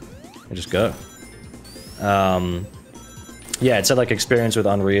cool. I just go. Yeah, it said like experience with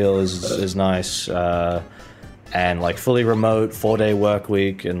Unreal is nice, and like fully remote, 4-day work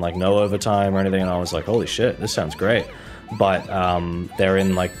week, and like no overtime or anything. And I was like, holy shit, this sounds great. But they're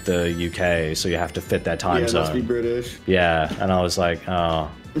in like the UK, so you have to fit that time zone. Yeah, must be British. Yeah, and I was like, oh,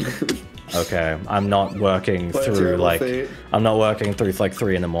 okay, I'm not working through like I'm not working through like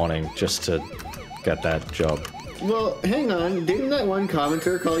 3 in the morning just to get that job. Well, hang on, didn't that one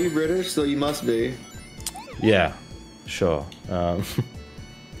commenter call you British? So you must be. Yeah. Sure.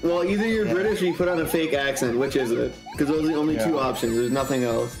 Well, either you're British or you put on a fake accent. Which is it? Because those are the only two options. There's nothing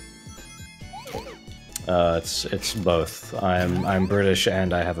else. It's both. I'm British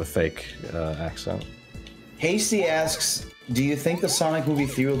and I have a fake accent. Hasty asks, do you think the Sonic movie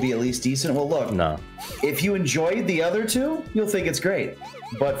 3 will be at least decent? Well, look. No. If you enjoyed the other two, you'll think it's great.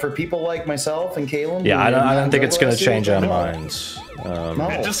 But for people like myself and Caitlin... Yeah, I don't think it's going to change our minds. No.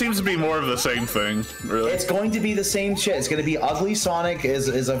 It just seems to be more of the same thing, really. It's going to be the same shit. It's going to be ugly Sonic is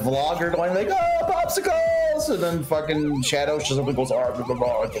a vlogger going like, oh, popsicles! And then fucking Shadow shows up and goes, oh, blah, blah,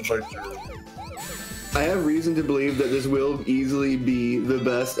 blah. I have reason to believe that this will easily be the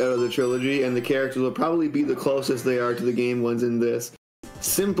best out of the trilogy, and the characters will probably be the closest they are to the game ones in this.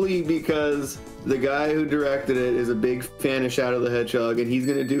 Simply because the guy who directed it is a big fan of Shadow the Hedgehog, and he's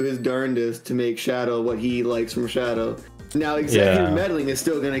going to do his darndest to make Shadow what he likes from Shadow. Now, executive meddling is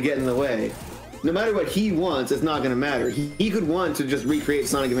still going to get in the way. No matter what he wants, it's not going to matter. He could want to just recreate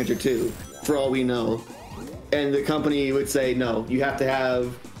Sonic Adventure 2, for all we know. and the company would say, no, you have to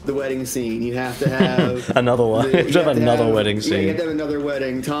have the wedding scene. You have to have another one. You have to have another wedding scene. Yeah, you have to have another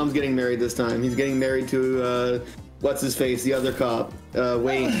wedding. Tom's getting married this time. He's getting married to what's his face, the other cop,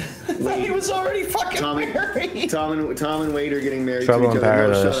 Wade. He was already fucking married. Tom and Wade are getting married Trouble to each in other.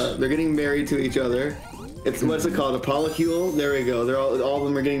 Paradise. No, shut up. They're getting married to each other. It's what's it called? A polycule? There we go. They're all of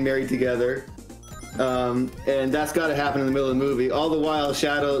them are getting married together. And that's got to happen in the middle of the movie. All the while,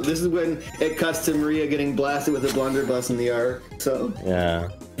 Shadow. This is when it cuts to Maria getting blasted with a blunderbuss in the Ark. So yeah,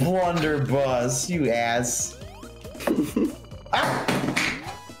 blunderbuss, you ass.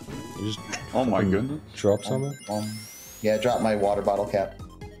 Oh my goodness! Drop something. Yeah, drop my water bottle cap.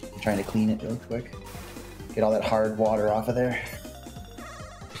 I'm trying to clean it real quick. Get all that hard water off of there.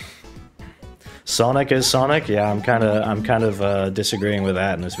 Sonic is Sonic. Yeah, I'm kind of disagreeing with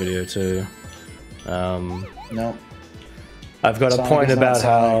that in this video too. No. I've got a point about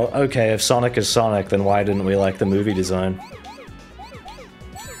how, okay, if Sonic is Sonic, then why didn't we like the movie design?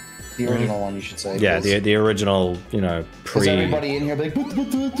 The original one, you should say. Yeah, the original, you know, Because everybody in here be like, but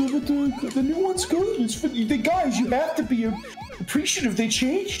the new one's good. It's for the guys. You have to be appreciative. They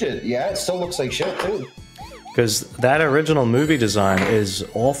changed it. Yeah, it still looks like shit too. Because that original movie design is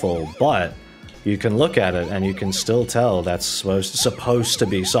awful, but you can look at it and you can still tell that's supposed to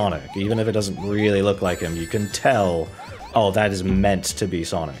be Sonic. Even if it doesn't really look like him, you can tell, oh, that is meant to be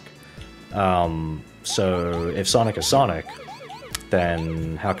Sonic. So if Sonic is Sonic,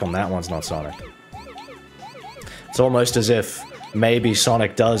 then how come that one's not Sonic? It's almost as if maybe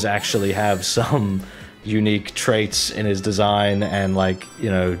Sonic does actually have some unique traits in his design and, like, you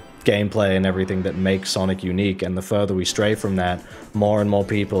know, gameplay and everything that makes Sonic unique, and the further we stray from that, more and more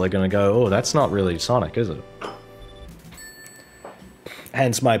people are gonna go, oh, that's not really Sonic, is it?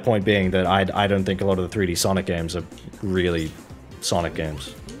 Hence my point being that I don't think a lot of the 3D Sonic games are really Sonic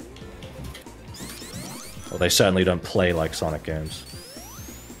games. Well, they certainly don't play like Sonic games.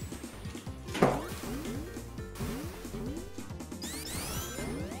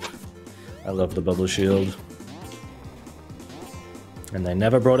 I love the bubble shield. And they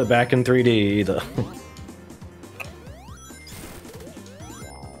never brought it back in 3D either.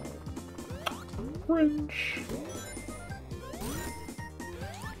 French.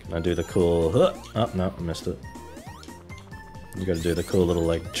 Can I do the cool... Oh, no, I missed it. You gotta do the cool little,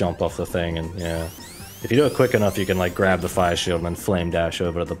 like, jump off the thing, and yeah. If you do it quick enough, you can, like, grab the fire shield and then flame dash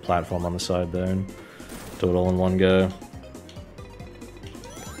over to the platform on the side there and do it all in one go.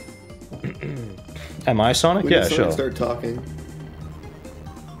 Am I Sonic? Yeah, sure. Sonic start talking.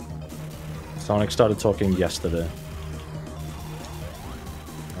 Sonic started talking yesterday.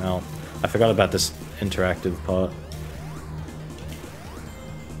 Well, I forgot about this interactive part.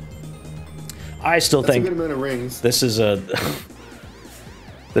 I still think a good amount of rings. This is a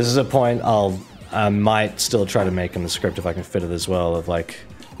this is a point I might still try to make in the script if I can fit it as well. Of, like,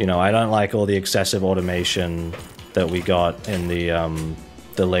 you know, I don't like all the excessive automation that we got in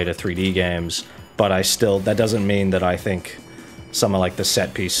the later 3D games, but that doesn't mean that I think some of, like, the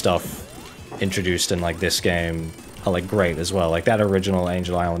set piece stuff introduced in, like, this game are, like, great as well. Like, that original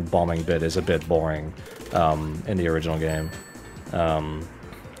Angel Island bombing bit is a bit boring in the original game.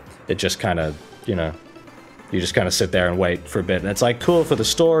 It just kind of, you know, you just kind of sit there and wait for a bit, and it's, like, cool for the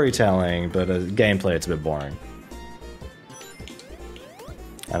storytelling, but gameplay, it's a bit boring.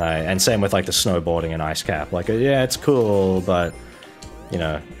 And same with, like, the snowboarding and ice cap. Like, yeah, it's cool, but, you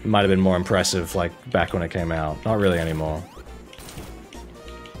know, it might have been more impressive, like, back when it came out. Not really anymore.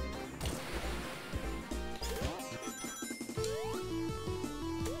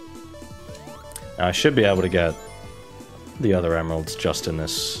 Now, I should be able to get the other emeralds just in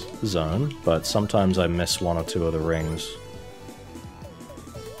this zone, but sometimes I miss one or two of the rings.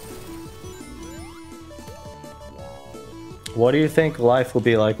 What do you think life will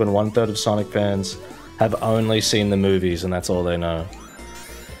be like when 1/3 of Sonic fans have only seen the movies and that's all they know?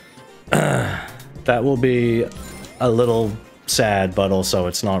 That will be a little sad, but also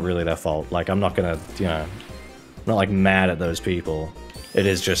it's not really their fault. Like, I'm not gonna, you know, I'm not, like, mad at those people. It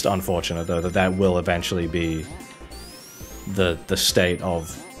is just unfortunate, though, that will eventually be the state of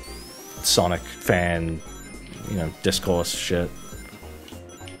Sonic fan, you know, discourse shit.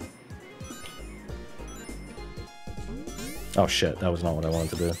 Oh shit, that was not what I wanted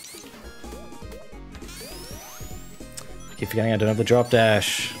to do. I keep forgetting I don't have the drop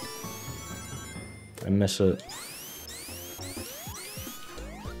dash. I miss it.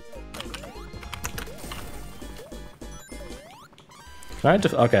 Can I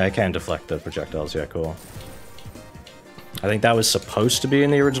okay, I can deflect the projectiles, yeah, cool. I think that was supposed to be in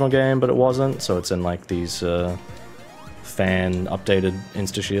the original game, but it wasn't, so it's in, like, these fan updated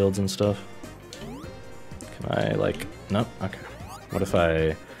insta-shields and stuff. I like... Nope, okay. What if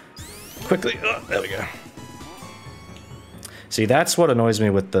I... Quickly... Oh, there we go. See, that's what annoys me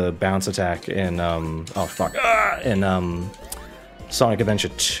with the bounce attack in, oh fuck, in, Sonic Adventure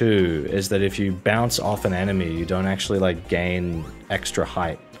 2, is that if you bounce off an enemy, you don't actually, like, gain extra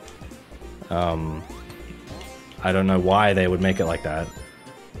height. I don't know why they would make it like that.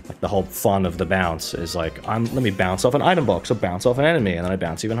 Like, the whole fun of the bounce is like, let me bounce off an item box, or bounce off an enemy, and then I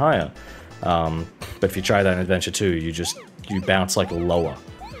bounce even higher. But if you try that in Adventure 2, you bounce, like, lower.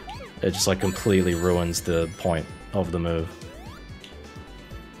 It just, like, completely ruins the point of the move.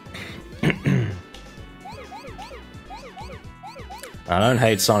 I don't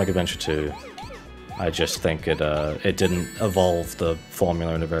hate Sonic Adventure 2. I just think it didn't evolve the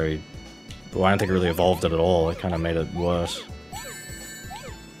formula in a very... Well, I don't think it really evolved it at all. It kind of made it worse.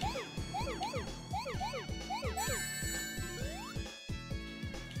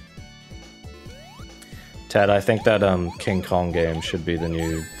 Ted, I think that King Kong game should be the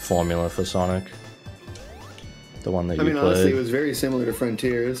new formula for Sonic. The one that you played. Honestly, it was very similar to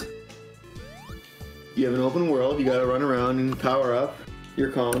Frontiers. You have an open world, you gotta run around and power up your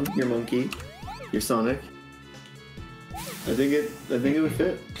Kong, your Monkey, your Sonic. I think it would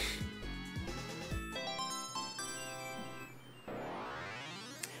fit.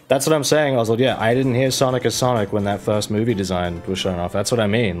 That's what I'm saying, Oswald. Yeah, I didn't hear Sonic as Sonic when that first movie design was shown off. That's what I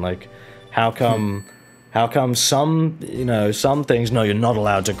mean. Like, how come some, you know, some things, no, you're not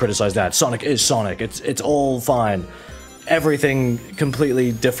allowed to criticize that. Sonic is Sonic. It's all fine. Everything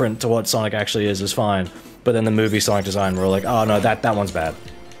completely different to what Sonic actually is fine. But then the movie Sonic design, we're like, oh no, that one's bad.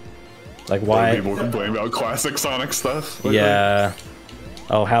 Like, why? People complain about classic Sonic stuff. Yeah.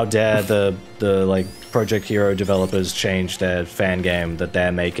 Oh, how dare the like Project Hero developers change their fan game that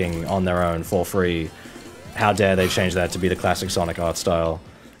they're making on their own for free? How dare they change that to be the classic Sonic art style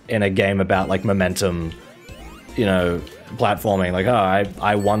in a game about like momentum, you know, platforming? Like, oh,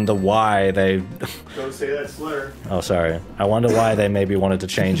 I wonder why they... Don't say that slur. Oh, sorry. I wonder why they maybe wanted to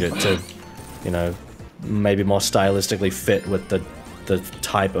change it to, you know, maybe more stylistically fit with the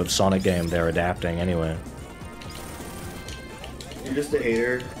type of Sonic game they're adapting anyway. You're just a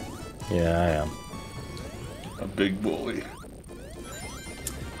hater. Yeah, I am. A big bully.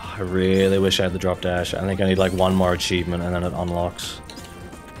 I really wish I had the drop dash. I think I need like one more achievement and then it unlocks.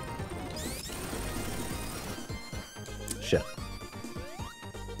 Shit.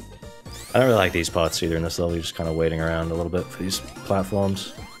 I don't really like these parts either in this level. You're just kind of waiting around a little bit for these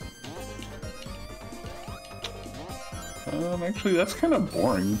platforms. Actually, that's kind of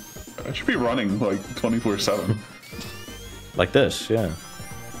boring. I should be running like 24/7. Like this, yeah.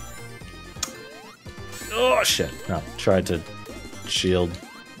 Oh shit! No, tried to shield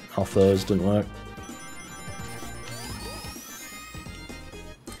off those, didn't work.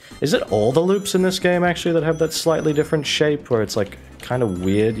 Is it all the loops in this game actually that have that slightly different shape where it's like kind of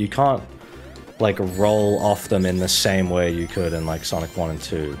weird? You can't like roll off them in the same way you could in like Sonic 1 and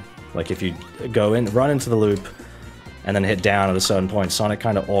 2. Like if you go in, run into the loop, and then hit down at a certain point, Sonic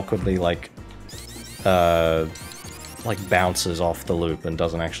kind of awkwardly like bounces off the loop and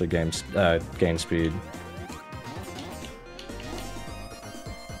doesn't actually gain speed.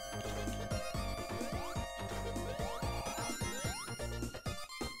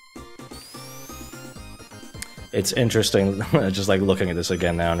 It's interesting, just like looking at this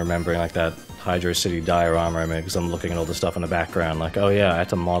again now and remembering like that Hydro City diorama I made, because I'm looking at all the stuff in the background, like, oh yeah, I had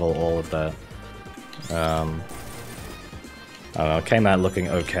to model all of that. I don't know, it came out looking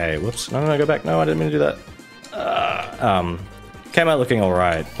okay. Whoops, no, go back. No, I didn't mean to do that. Came out looking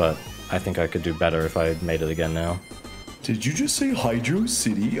alright, but I think I could do better if I made it again now. Did you just say Hydro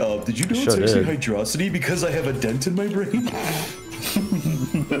City? Did you know Sure it's actually did. Hydrosity because I have a dent in my brain?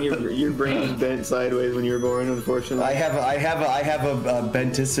 Your brain bent sideways when you were born, unfortunately. I have a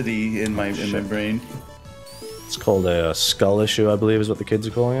benticity in my brain. It's called a skull issue, I believe is what the kids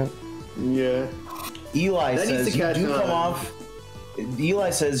are calling it. Yeah. Eli That needs says to you catch do come on. off. Eli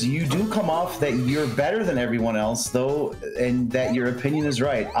says you do come off that you're better than everyone else, though, and that your opinion is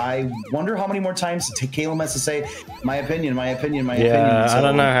right. I wonder how many more times Caleb has to say, "My opinion, my opinion, my opinion." Yeah, I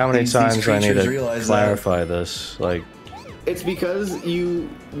don't know how many these times I need creatures to realize clarify this. Like, It's because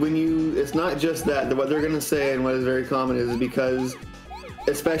it's not just that, what they're gonna say and what is very common is because,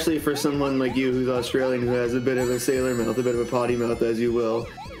 especially for someone like you who's Australian who has a bit of a sailor mouth, a bit of a potty mouth, as you will,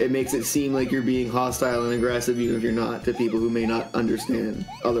 it makes it seem like you're being hostile and aggressive even if you're not, to people who may not understand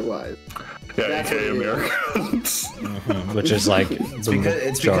otherwise. Yeah, That's AKA what it Americans. which is like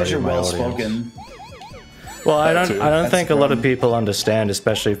It's because you're well spoken. Well, I That don't too. think a lot of people understand,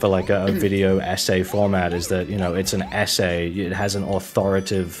 especially for like a video essay format, is that, you know, it's an essay. It has an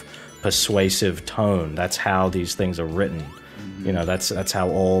authoritative persuasive tone. That's how these things are written. You know, that's how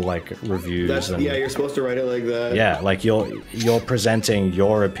all like reviews. Yeah, you're supposed to write it like that. Yeah, like you're presenting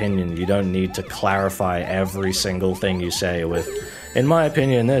your opinion. You don't need to clarify every single thing you say with, in my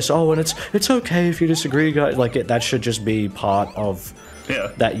opinion, this. Oh, and it's okay if you disagree, guys. Like that should just be part of.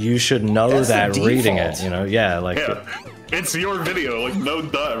 Yeah. That you should know that reading it. You know. Yeah. Like. Yeah. It's your video. Like,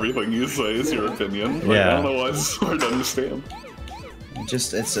 not everything you say is your opinion. Like, yeah. I don't know why it's hard to understand.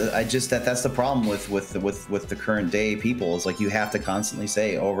 That's the problem with the current day people is like you have to constantly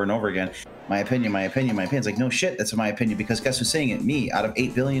say over and over again, my opinion. It's like, no shit, that's my opinion, because guess who's saying it? Me, out of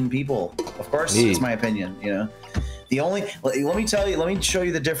 8 billion people. Of course, it's my opinion. You know, let me show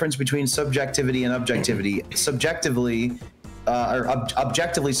you the difference between subjectivity and objectivity. Subjectively.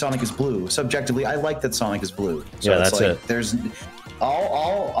 Objectively, Sonic is blue. Subjectively, I like that Sonic is blue. So yeah, that's like, it. There's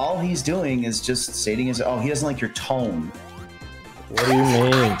all he's doing is just stating his. Oh, he doesn't like your tone. What do you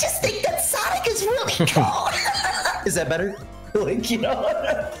mean? I just think that Sonic is really cool. Is that better? Like, you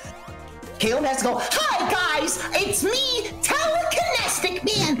know. Caleb has to go, hi guys, it's me,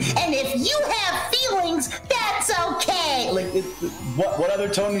 TelekinesticMan, and if you have feelings, that's okay. Like, what other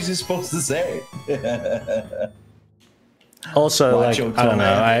tone is he supposed to say? Also, like, I don't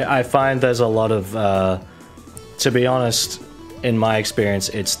know, I find there's a lot of, to be honest, in my experience,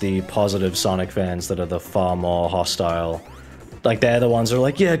 it's the positive Sonic fans that are the far more hostile. Like, they're the ones who are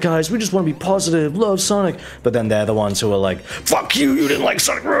like, yeah, guys, we just want to be positive, love Sonic. But then they're the ones who are like, fuck you, you didn't like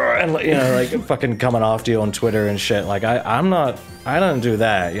Sonic. And, you know, like, fucking coming after you on Twitter and shit. Like, I don't do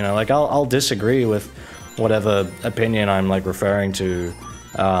that, you know? Like, I'll disagree with whatever opinion I'm, like, referring to.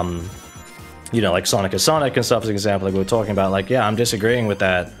 You know, like Sonic is Sonic and stuff as an example, like we were talking about. Like, yeah, I'm disagreeing with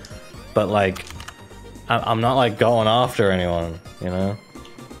that. But, like, I'm not, like, going after anyone, you know?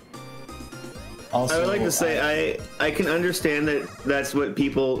 Also, I would like to say I can understand that that's what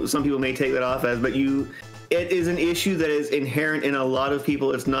some people may take that off as, but it is an issue that is inherent in a lot of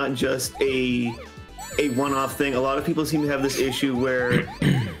people. It's not just a one-off thing. A lot of people seem to have this issue where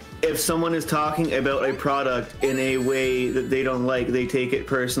if someone is talking about a product in a way that they don't like, they take it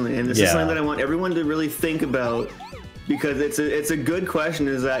personally. And this is something that I want everyone to really think about, because it's a good question,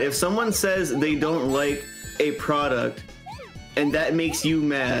 is that if someone says they don't like a product and that makes you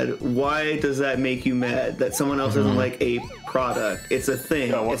mad, why does that make you mad that someone else doesn't like a product? It's a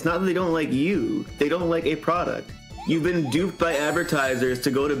thing. Yeah, it's not that they don't like you. They don't like a product. You've been duped by advertisers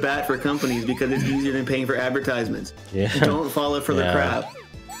to go to bat for companies because it's easier than paying for advertisements. Yeah. Don't fall for the crap.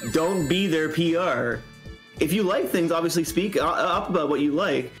 Don't be their PR. If you like things, obviously speak up about what you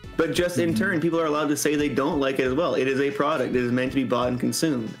like, but just in turn, people are allowed to say they don't like it as well. It is a product. It is meant to be bought and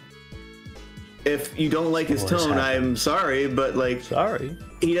consumed. If you don't like his tone, I'm sorry, but like,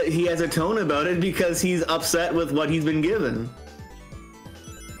 he has a tone about it because he's upset with what he's been given.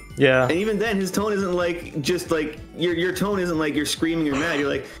 Yeah. And even then, his tone isn't like just like your tone isn't like you're screaming or mad. You're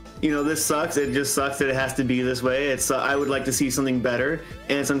like, you know, this sucks. It just sucks that it has to be this way. It's I would like to see something better,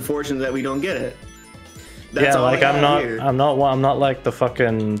 and it's unfortunate that we don't get it. That's like I'm not like the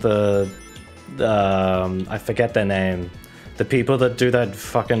fucking I forget their name. The people that do that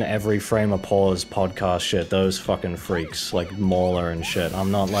fucking every frame of pause podcast shit, those fucking freaks, like Mauler and shit. I'm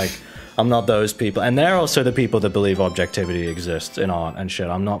not those people. And they're also the people that believe objectivity exists in art and shit.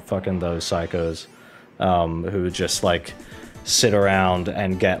 I'm not fucking those psychos who just, like, sit around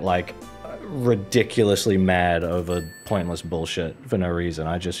and get, like, ridiculously mad over pointless bullshit for no reason.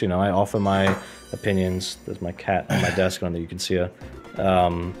 I just, you know, I offer my opinions. There's my cat on my desk on that you can see her.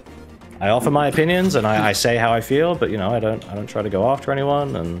 I offer my opinions and I say how I feel, but, you know, I don't try to go after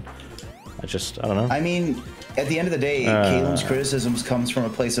anyone, and I don't know. I mean, at the end of the day, Caleb's criticisms comes from a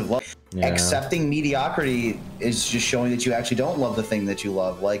place of love. Yeah. Accepting mediocrity is just showing that you actually don't love the thing that you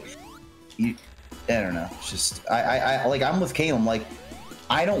love. Like, I don't know. It's just, I'm with Caleb. Like,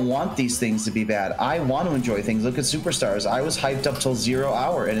 I don't want these things to be bad. I want to enjoy things. Look at Superstars. I was hyped up till 0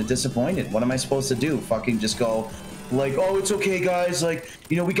 hour and it disappointed. What am I supposed to do? Fucking just go, like, oh, it's okay, guys. Like,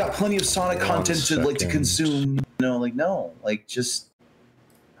 you know, we got plenty of Sonic content to consume. You know, like, no, like, just.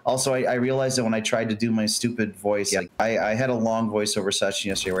 Also, I realized that when I tried to do my stupid voice, like, I had a long voiceover session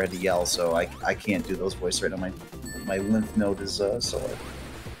yesterday where I had to yell, so I can't do those voices right now. My lymph node is sore.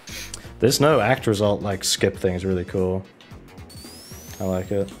 There's no act result, like, skip thing is really cool. I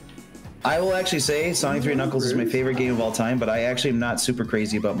like it. I will actually say Sonic 3 Knuckles is my favorite game of all time, but I actually am not super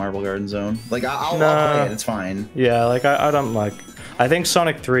crazy about Marble Garden Zone. Like, I'll play it, it's fine. Yeah, like, I don't like... I think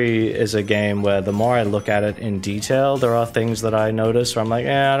Sonic 3 is a game where the more I look at it in detail, there are things that I notice where I'm like,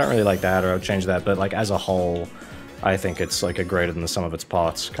 I don't really like that, or I'll change that, but, like, as a whole, I think it's, like, a greater than the sum of its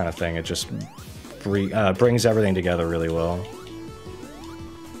parts kind of thing. It just brings everything together really well.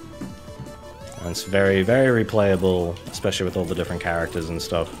 And it's very, very replayable, especially with all the different characters and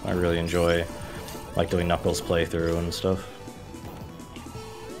stuff. I really enjoy, like, doing Knuckles playthrough and stuff.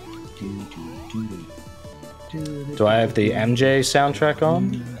 Do I have the MJ soundtrack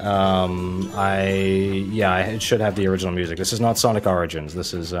on? Yeah, it should have the original music. This is not Sonic Origins.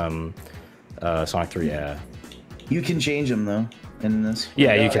 This is Sonic 3 Air. You can change them though in this.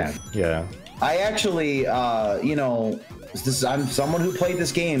 Yeah, you can. Yeah. I actually, you know, I'm someone who played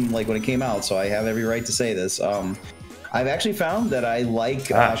this game like when it came out, so I have every right to say this. I've actually found that I like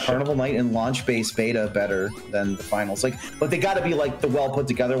Carnival Night and Launch Base Beta better than the finals. Like, but they got to be like the well put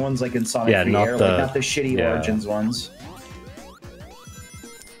together ones, like in Sonic 3 Air, like not the shitty Origins ones.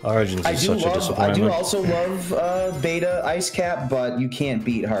 Origins is such a disappointment. I do also love Beta Ice Cap, but you can't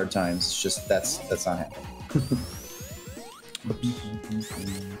beat Hard Times. It's just that's not happening.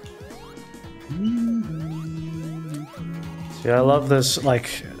 See, I love this,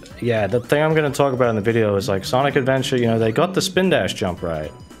 like, yeah, the thing I'm going to talk about in the video is, like, Sonic Adventure, you know, they got the spin dash jump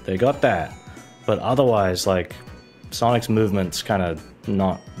right. They got that. But otherwise, like, Sonic's movement's kind of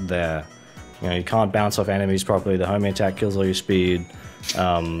not there. You know, you can't bounce off enemies properly, the homing attack kills all your speed.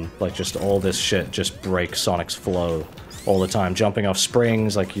 Like, just all this shit just breaks Sonic's flow all the time. Jumping off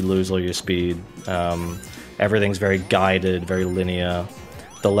springs, like, you lose all your speed. Everything's very guided, very linear.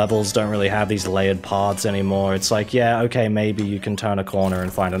 The levels don't really have these layered paths anymore. It's like, yeah, okay, maybe you can turn a corner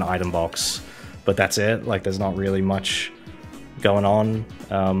and find an item box, but that's it. Like, there's not really much going on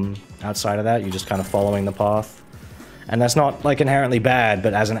outside of that. You're just kind of following the path. And that's not, like, inherently bad,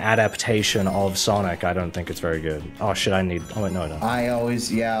 but as an adaptation of Sonic, I don't think it's very good. Oh, shit, I need... Oh, wait, no, I don't. I always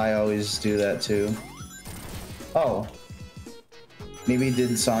do that, too. Oh. Maybe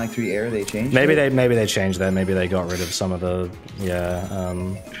did Sonic 3 Air they changed? Maybe they changed that. Maybe they got rid of some of the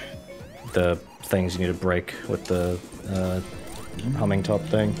the things you need to break with the humming top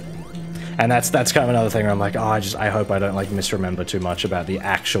thing. And that's kind of another thing where I'm like, oh, I hope I don't like misremember too much about the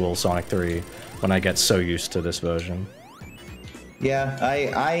actual Sonic 3 when I get so used to this version. Yeah,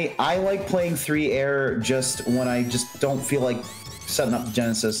 I like playing 3 Air just when I just don't feel like setting up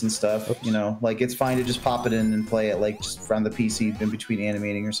Genesis and stuff. Oops. You know, like it's fine to just pop it in and play it like just on the PC in between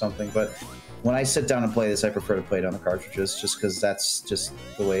animating or something, but when I sit down and play this, I prefer to play it on the cartridges just because that's just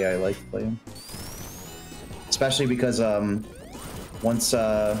the way I like to play them. Especially because once you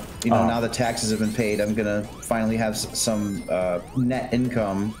know, now the taxes have been paid, I'm gonna finally have some net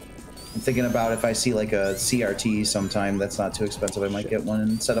income. I'm thinking about if I see like a CRT sometime that's not too expensive, I might get one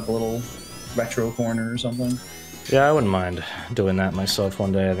and set up a little retro corner or something. Yeah, I wouldn't mind doing that myself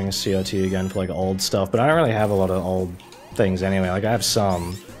one day, having a CRT again for like old stuff, but I don't really have a lot of old things anyway. Like I have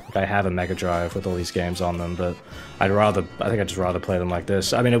some, like I have a Mega Drive with all these games on them, but I think I'd just rather play them like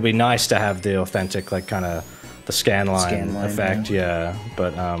this. I mean, it'd be nice to have the authentic, like kind of the scanline effect, yeah,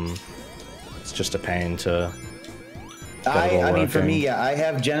 but it's just a pain to I mean, for me, yeah, I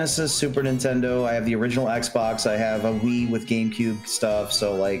have Genesis, Super Nintendo, I have the original Xbox, I have a Wii with GameCube stuff,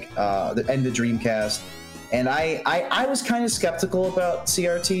 so like, and the Dreamcast. And I was kind of skeptical about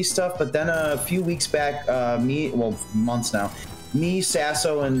CRT stuff, but then a few weeks back, months now, me,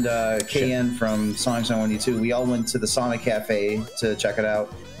 Sasso, and KN from Sonic 912, we all went to the Sonic Cafe to check it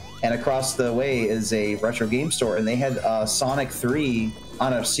out. And across the way is a retro game store, and they had Sonic 3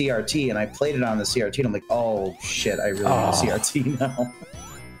 on a CRT, and I played it on the CRT, and I'm like, oh shit, I really need a CRT now.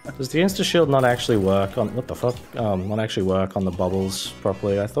 Does the Insta-Shield not actually work on... What the fuck? Not actually work on the bubbles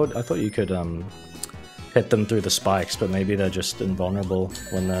properly? I thought you could hit them through the spikes, but maybe they're just invulnerable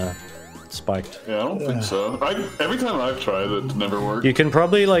when they're spiked. Yeah, I don't think so. Every time I've tried it, it never worked. You can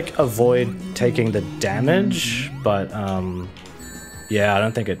probably like avoid taking the damage, but yeah, I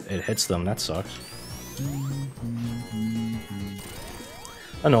don't think it hits them. That sucks.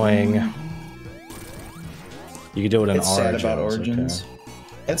 Annoying. You could do it in Origins. It's sad about Origins.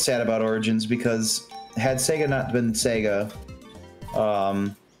 Okay. It's sad about Origins because had Sega not been Sega,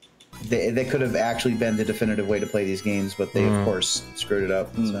 they could have actually been the definitive way to play these games, but they of course screwed it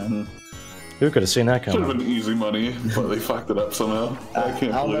up. So. Who could have seen that coming? Should have been easy money, but they fucked it up somehow.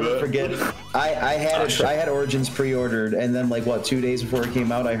 I'll never forget. I had Origins pre-ordered, and then like what, 2 days before it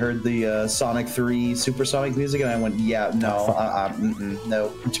came out, I heard the Sonic 3 Supersonic music, and I went, yeah, no,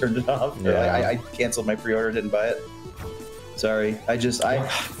 no, turned it off. Yeah. I canceled my pre-order, didn't buy it. Sorry, I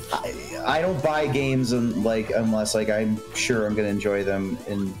don't buy games unless like I'm sure I'm gonna enjoy them,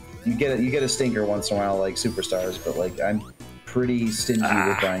 and you get a stinker once in a while like Superstars, but like I'm pretty stingy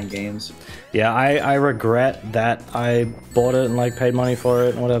with buying games. Yeah, I regret that I bought it and like paid money for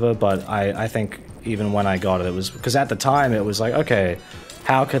it and whatever, but I think even when I got it, it was because at the time it was like, okay,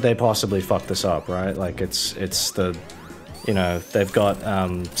 how could they possibly fuck this up, right? Like it's the you know, they've got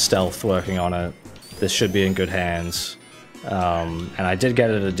Stealth working on it. This should be in good hands. And I did get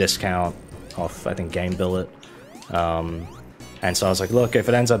it at a discount off, I think, Game Billet. And so I was like, look, if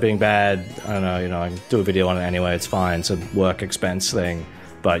it ends up being bad, I don't know, you know, I can do a video on it anyway, it's fine, it's a work expense thing.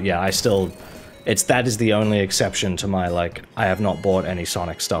 But yeah, I still, that is the only exception to my, like, I have not bought any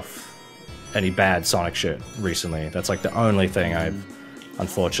Sonic stuff, any bad Sonic shit recently. That's like the only thing I've,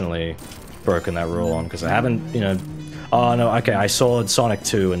 unfortunately, broken that rule on, because I haven't, you know, oh no, okay, I saw Sonic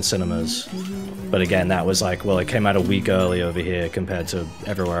 2 in cinemas, but again, that was like, well, it came out a week early over here compared to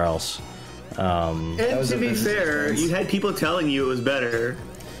everywhere else. And to be fair, you had people telling you it was better.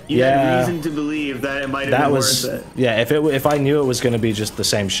 You Yeah. had reason to believe that it might have been worth it. Yeah, if I knew it was going to be just the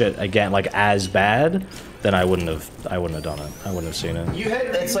same shit again, like as bad, then I wouldn't have done it. I wouldn't have seen it. You had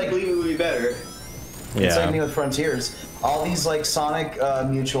It's like- to believe it would be better. It's like Yeah. me with Frontiers. All these like Sonic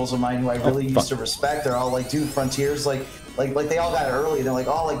mutuals of mine who I really used to respect, they're all like, dude, Frontiers, like they all got it early. They're like,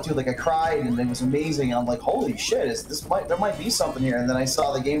 oh, like dude, like I cried and it was amazing. And I'm like, holy shit, there might be something here. And then I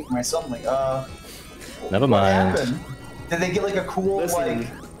saw the game for myself. I'm like, Never what mind. happened? Did they get like a cool like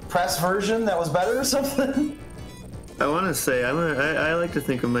press version that was better or something? I want to say I like to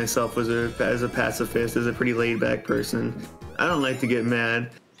think of myself as a pacifist, as a pretty laid back person. I don't like to get mad.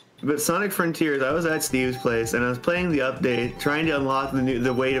 But Sonic Frontiers, I was at Steve's place and I was playing the update, trying to unlock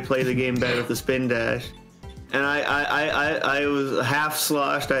the way to play the game better with the spin dash. And I was half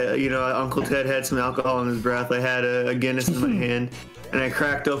sloshed. You know, Uncle Ted had some alcohol in his breath. I had a Guinness in my hand, and I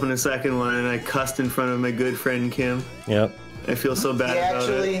cracked open a second one, and I cussed in front of my good friend Kim. Yep. I feel so bad about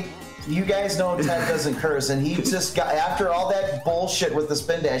it. You guys know Ted doesn't curse, and he just got, after all that bullshit with the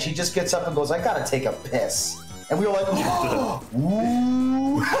spin dash, he just gets up and goes, I gotta take a piss. And we were like, oh,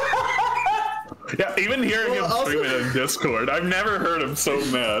 ooh. Yeah, even hearing him stream it in Discord, I've never heard him so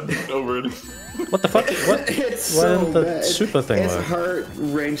mad over it. What the fuck? What? It's so Why didn't the bad. super thing It's work?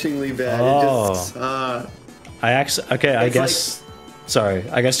 heart-wrenchingly bad. Oh. It just, I guess. Sorry,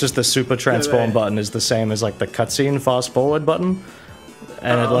 I guess just the super transform button is the same as like the cutscene fast forward button,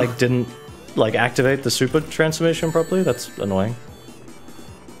 and it like didn't like activate the super transformation properly. That's annoying.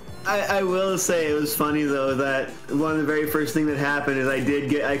 I will say it was funny though that one of the very first thing that happened is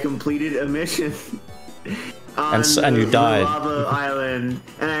I completed a mission on and you died. Lava Island,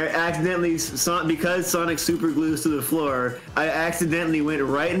 and I accidentally because Sonic super glues to the floor, I accidentally went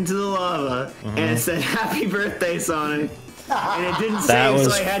right into the lava and it said "Happy Birthday, Sonic," and it didn't That save,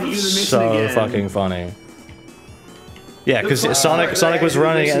 was so I had to do the mission so again. fucking funny. Yeah, because Sonic was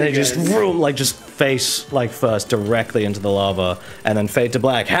running and they just just face like first directly into the lava and then fade to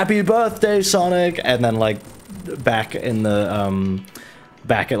black. Happy birthday, Sonic! And then like back in the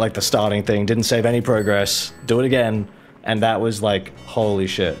back at like the starting thing. Didn't save any progress. Do it again, and that was like holy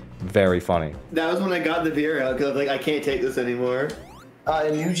shit, very funny. That was when I got the beer out because I was like, I can't take this anymore.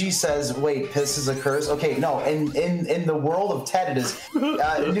 Nuji says, wait, piss is a curse? Okay, no, in the world of Ted it is.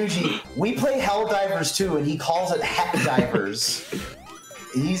 Nuji, we play Helldivers too, and he calls it Heck Divers.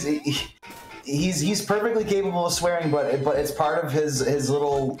 He's perfectly capable of swearing, but it's part of his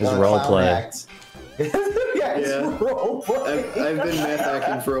little role play. Act. Yeah, role play. I've been meth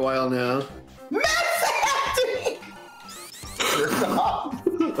acting for a while now. Meth acting!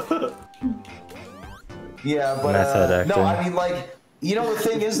 Yeah, but Method acting. no, I mean like, you know, the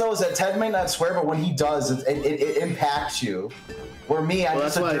thing is though is that Ted may not swear, but when he does, it impacts you. Where me, I'm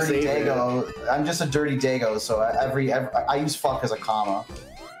just a dirty dago. I'm just a dirty dago, so I use fuck as a comma.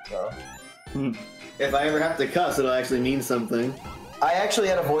 So. If I ever have to cuss, it'll actually mean something. I actually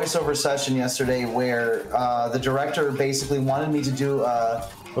had a voiceover session yesterday where the director basically wanted me to do a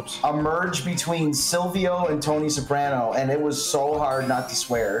merge between Silvio and Tony Soprano, and it was so hard not to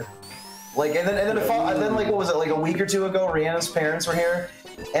swear. Like, and then like, what was it, like a week or two ago, Rihanna's parents were here,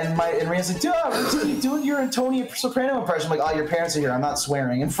 and Rihanna's like, dude, we're just doing your Tony Soprano impression. I'm like, oh, your parents are here, I'm not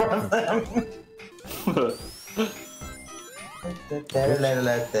swearing in front of them.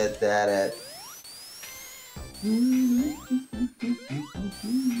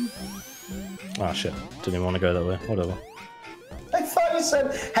 Oh shit, didn't even want to go that way. Whatever. I thought you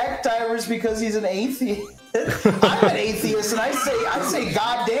said Heck Divers because he's an atheist. I'm an atheist, and I say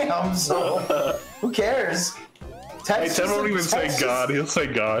goddamn. So who cares? Ted won't even say God. He'll say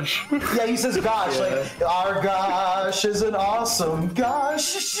gosh. Yeah, he says gosh. Like our gosh is an awesome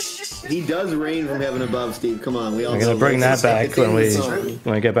gosh. He does rain from heaven above, Steve. Come on, we all. We're gonna bring that back when we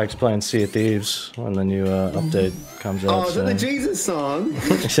get back to playing Sea of Thieves when the new update comes out. Oh, is that the Jesus song?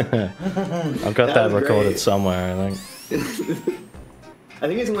 I've got that recorded great. Somewhere, I think. I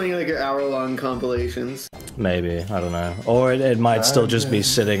think it's one of like your hour-long compilations. Maybe, I don't know. Or it might still just be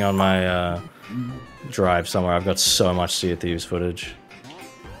sitting on my drive somewhere. I've got so much Sea of Thieves footage.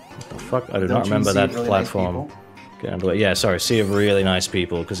 What the fuck? I do not remember that really platform. Nice Get out of the way. Yeah, sorry, Sea of really nice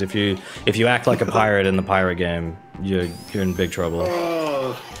people. Because if you act like a pirate in the pirate game, you're in big trouble.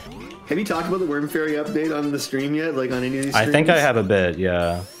 Oh. Have you talked about the Worm Fairy update on the stream yet? Like on any of these streams? I think I have a bit,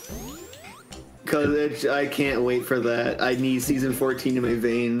 yeah. Because I can't wait for that. I need season 14 in my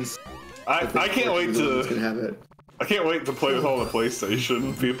veins. I can't wait to have it. I can't wait to play with all the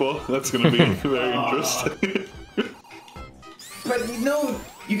PlayStation people. That's gonna be very interesting. But you know,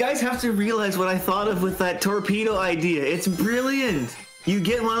 you guys have to realize what I thought of with that torpedo idea. It's brilliant. You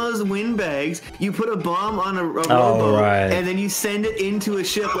get one of those windbags, you put a bomb on a rowboat, right. and then you send it into a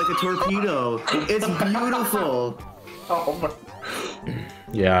ship like a torpedo. It's beautiful. Oh my.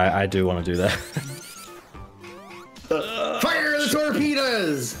 Yeah, I do want to do that. Fire the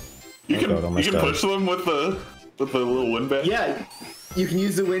torpedoes! You can push them with the little windbag? Yeah, you can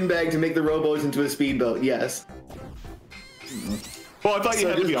use the windbag to make the rowboats into a speedboat, yes. Well, I thought you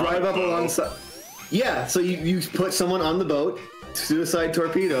had to be drive up alongside. Yeah, so you put someone on the boat, suicide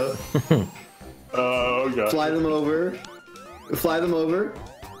torpedo. Oh god. Fly them over,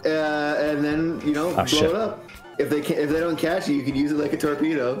 and then blow it up. If they don't catch you, you can use it like a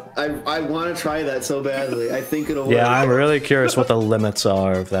torpedo. I want to try that so badly. I think it'll work. Yeah, I'm really curious what the limits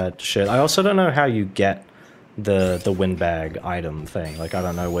are of that shit. I also don't know how you get the windbag item thing. Like, I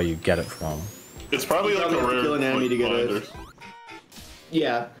don't know where you get it from. It's probably like a rare kill an enemy to get it.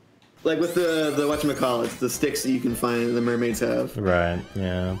 Yeah, like with the whatchamacallits, the sticks that you can find the mermaids have. Right.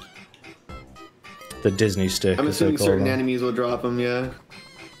 Yeah. The Disney stick. I'm assuming certain enemies will drop them. Yeah.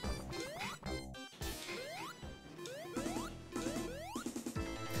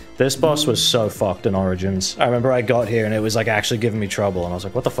 This boss was so fucked in Origins. I remember I got here and it was like actually giving me trouble, and I was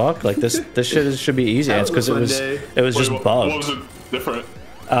like, "What the fuck? Like this shit should be easy." It's because it was just bugged. What was it different?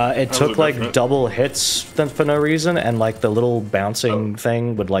 It took like double hits for no reason, and like the little bouncing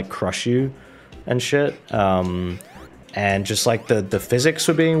thing would like crush you and shit. And just like the physics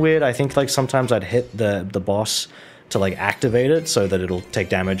were being weird. I think like sometimes I'd hit the boss to like activate it so that it'll take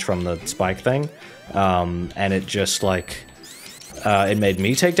damage from the spike thing, and it just like. It made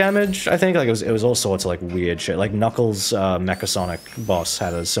me take damage, I think. Like it was all sorts of like weird shit. Like Knuckles' Mechasonic boss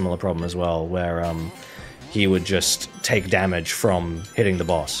had a similar problem as well, where he would just take damage from hitting the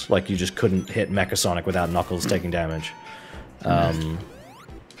boss. Like you just couldn't hit Mechasonic without Knuckles taking damage.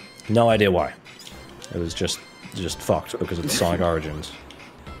 No idea why. It was just fucked because of the Sonic Origins.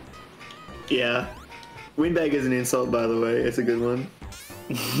 Yeah. Windbag is an insult, by the way. It's a good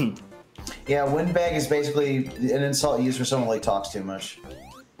one. Yeah, windbag is basically an insult used for someone who like talks too much.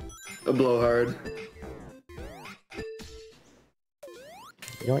 A blowhard.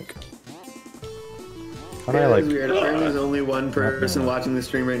 Yoink. Yeah, that's weird. Apparently there's only one person watching the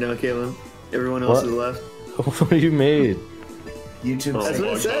stream right now, Caleb. Everyone else is left. What do you mean? YouTube. That's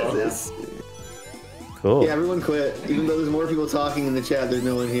what it says. Cool. Yeah, everyone quit. Even though there's more people talking in the chat, there's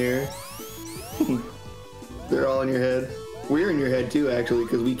no one here. They're all in your head. We're in your head too, actually,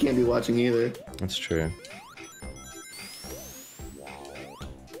 because we can't be watching either. That's true.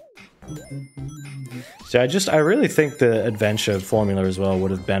 See, I really think the adventure formula as well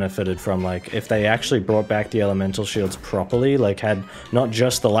would have benefited from, like, if they actually brought back the elemental shields properly, like had not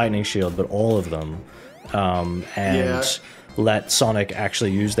just the lightning shield, but all of them, and let Sonic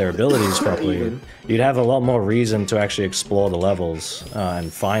actually use their abilities properly. You'd have a lot more reason to actually explore the levels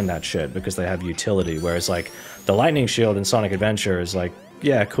and find that shit, because they have utility, whereas, like, the lightning shield in Sonic Adventure is like,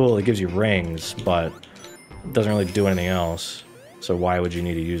 yeah, cool, it gives you rings, but it doesn't really do anything else. So why would you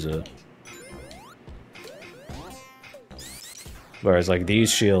need to use it? Whereas, like,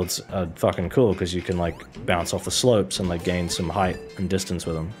 these shields are fucking cool because you can, like, bounce off the slopes and, like, gain some height and distance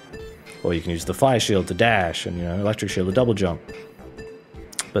with them. Or you can use the fire shield to dash and, you know, electric shield to double jump.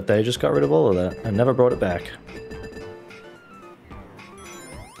 But they just got rid of all of that and never brought it back.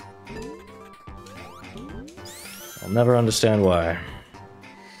 I'll never understand why.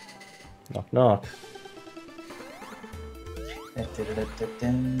 Knock, knock.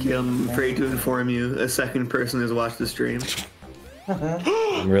 I'm afraid to inform you, a second person has watched the stream.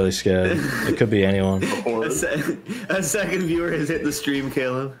 I'm really scared. It could be anyone. A second viewer has hit the stream,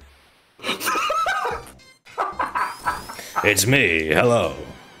 Caleb. It's me. Hello.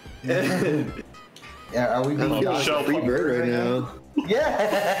 Yeah, are we being free bird right now?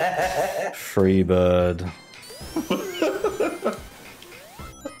 Yeah. Free bird.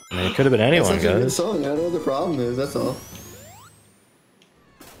 I mean, it could have been anyone, That's such a good guys. song. I don't know what the problem is. That's all.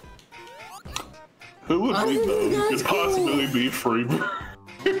 Who would be though? Could possibly be free.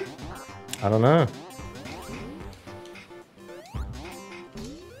 I don't know.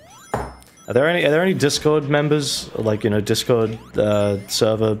 Are there any Discord members, like, you know, Discord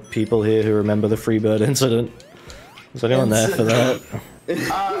server people here who remember the Freebird incident? Is anyone there for that?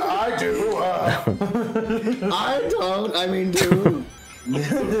 I do. I don't. I mean, do.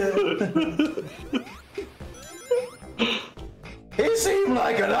 He seemed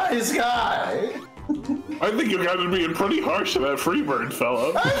like a nice guy. I think you guys are being pretty harsh to that Freebird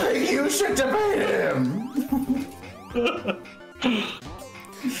fella. I think you should debate him.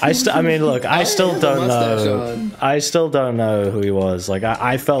 I mean, look, I still don't know. I still don't know who he was. Like,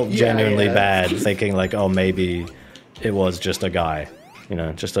 I felt genuinely bad thinking, like, oh, maybe it was just a guy. You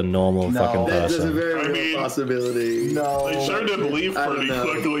know, just a normal fucking person. There's a very real possibility. No. They sure didn't leave pretty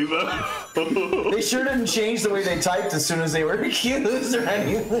quickly, though. They sure didn't change the way they typed as soon as they were accused or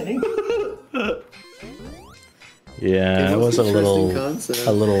anything. Yeah, it was a little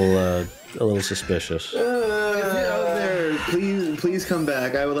suspicious. If you're out there, please come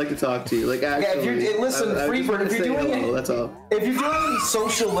back. I would like to talk to you. Like, actually, listen, Freebird, if you're doing hello, that's all. If you're doing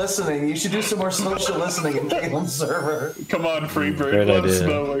social listening, you should do some more social listening in Caitlin's server. Come on, Freebird, Great let idea. us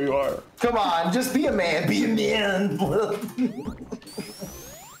know where you are. Come on, just be a man, be a man.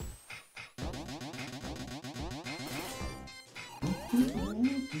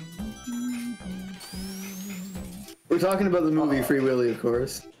 We're talking about the movie Free Willy, of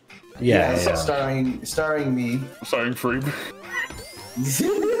course. Yeah. Starring me. Starring Freebird.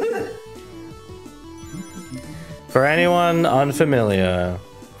 For anyone unfamiliar,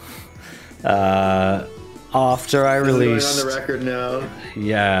 after I released... Going on the record now.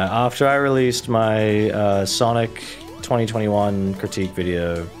 Yeah, after I released my Sonic 2021 critique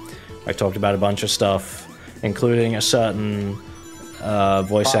video, I talked about a bunch of stuff, including a certain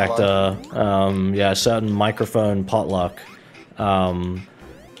voice actor, a certain microphone potluck.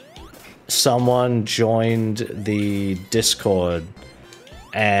 Someone joined the Discord,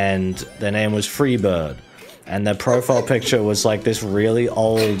 and their name was Freebird, and their profile picture was like this really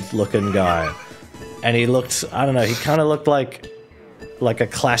old-looking guy, and he looked, I don't know, he kind of looked like a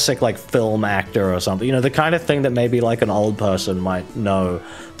classic like film actor or something, you know, the kind of thing that maybe like an old person might know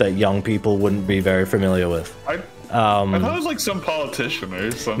that young people wouldn't be very familiar with. I thought it was like some politician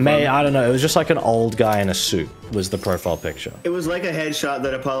or something. I don't know, it was just like an old guy in a suit was the profile picture. It was like a headshot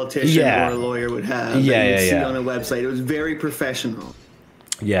that a politician or a lawyer would have. You'd see on a website. It was very professional.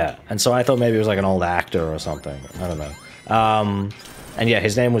 Yeah, and so I thought maybe it was like an old actor or something. I don't know. And yeah,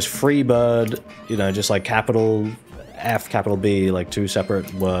 his name was Freebird, you know, just like capital F, capital B, like two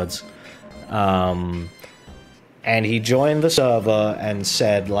separate words. And he joined the server and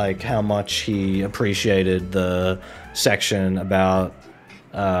said like how much he appreciated the section about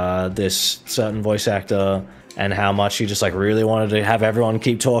this certain voice actor and how much he just like really wanted to have everyone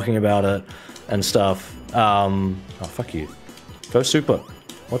keep talking about it and stuff. Oh, fuck you. Go super.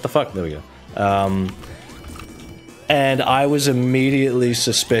 What the fuck? There we go. And I was immediately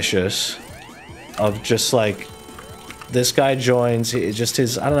suspicious of just like, this guy joins, just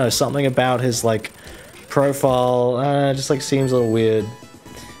his, I don't know, something about his like profile just like seems a little weird.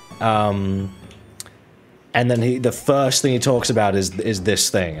 And then the first thing he talks about is this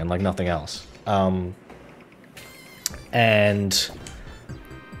thing and like nothing else. And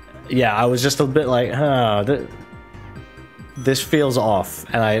yeah, I was just a bit like, this feels off.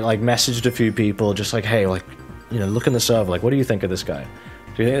 And I like messaged a few people just like, hey, like, you know, look in the server, like, what do you think of this guy?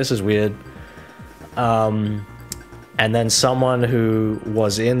 Do you think this is weird? And then someone who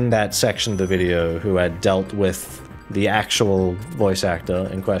was in that section of the video who had dealt with the actual voice actor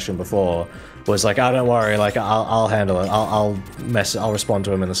in question before was like, oh, don't worry, like, I'll handle it. I'll respond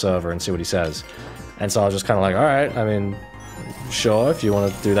to him in the server and see what he says. And so I was just kind of like, all right, I mean, sure, if you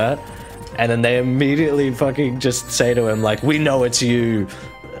want to do that. And then they immediately fucking just say to him, like, we know it's you,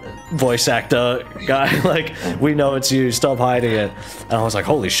 voice actor guy, like, we know it's you, stop hiding it. And I was like,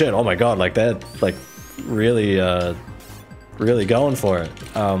 holy shit, oh my god, like, they're, like, really going for it,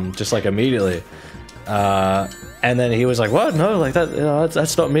 just, like, immediately. And then he was like, what, no, like, that, you know,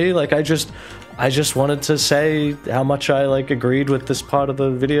 that's not me, like, I just wanted to say how much I, like, agreed with this part of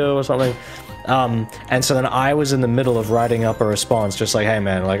the video or something. And so then I was in the middle of writing up a response, just like, hey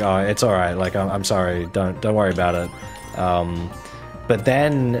man, like, oh, it's all right, like, I'm sorry, don't worry about it. But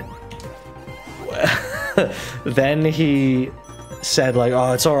then, then he said like,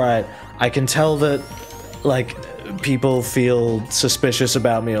 oh, it's all right. I can tell that, like, people feel suspicious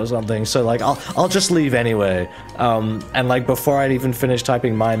about me or something, so like, I'll just leave anyway. And like, before I'd even finished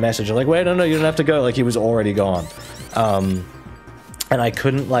typing my message, I'm like, wait, no, you don't have to go. Like, he was already gone. And I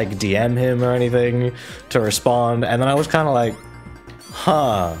couldn't, like, DM him or anything to respond. And then I was kind of like,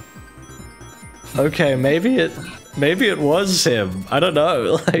 huh. Okay, maybe maybe it was him. I don't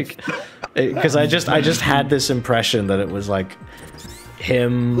know. Like, because I just had this impression that it was like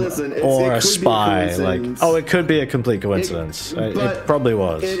him or a spy. Like, oh, it could be a complete coincidence. It probably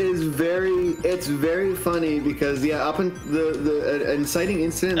was. It's very funny because up in the inciting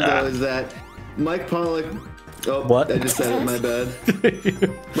incident though is that Mike Pollock. Oh, what? I just said it. My bad.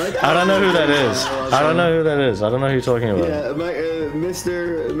 I don't know who that is. I don't know who that is. I don't know who you're talking about. Yeah,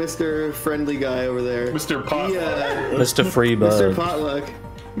 Mr. Friendly guy over there. Mr. Potluck. Mr. Freebird. Mr. Potluck.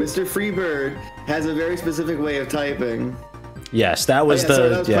 Mr. Freebird has a very specific way of typing. Yes, that was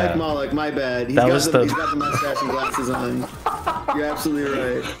that was Mike Pollock. My bad. He's got the mustache and glasses on. You're absolutely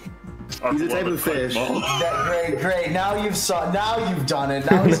right. He's a type of fish. Great. Now you've done it.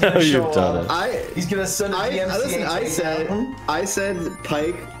 Now he's gonna show up. He's gonna send it to Listen, I said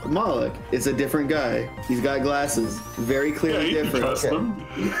Pike Moloch. It's a different guy. He's got glasses. Very clearly different.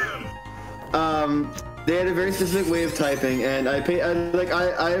 They had a very specific way of typing, and I've got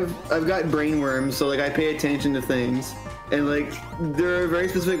brainworms, so like I pay attention to things. And like there are very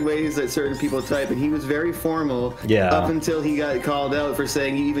specific ways that certain people type, and he was very formal up until he got called out for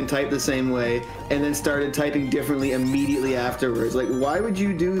saying he even typed the same way, and then started typing differently immediately afterwards. Like, why would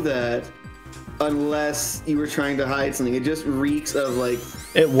you do that unless you were trying to hide something? It just reeks of like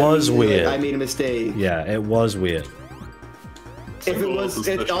it was weird. Like, I made a mistake. Yeah, it was weird. If it was,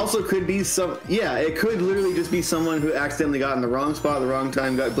 it also could be some. Yeah, it could literally just be someone who accidentally got in the wrong spot at the wrong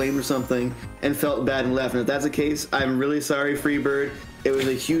time, got blamed for something, and felt bad and left. And if that's the case, I'm really sorry, Freebird. It was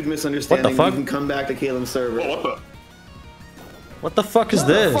a huge misunderstanding. What the fuck? You can come back to Calem's server. What the fuck is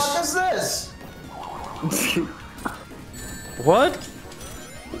this? What the fuck is this? What?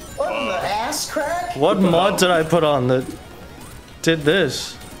 What in the ass crack? What mod did I put on that did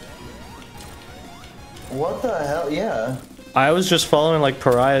this? What the hell? Yeah. I was just following like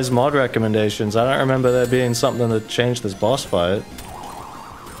Pariah's mod recommendations. I don't remember there being something that changed this boss fight.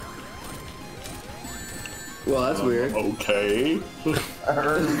 Well, that's weird. Okay.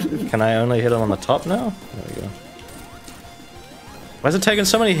 Can I only hit him on the top now? There we go. Why is it taking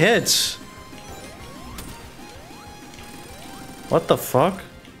so many hits? What the fuck?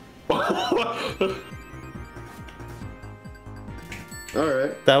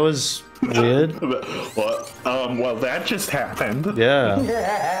 Alright. That was weird. What? Well, that just happened. Yeah.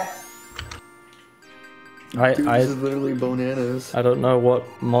 Dude, this is literally bananas. I don't know what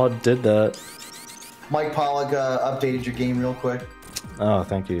mod did that. Mike Pollock updated your game real quick. Oh,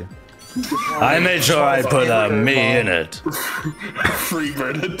 thank you. I made sure I put me in it.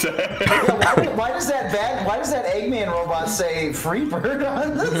 Freebird attack. Yeah, why does that Eggman robot say Freebird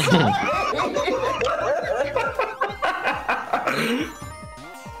on the side?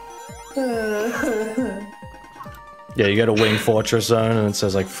 Yeah, you got a Wing Fortress zone and it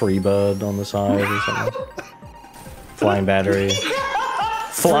says like Freebird on the side or something. Flying battery.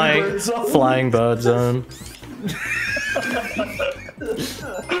 Flying bird zone.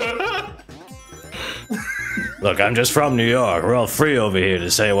 Look, I'm just from New York. We're all free over here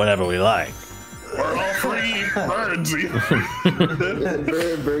to say whatever we like. We're all free birds.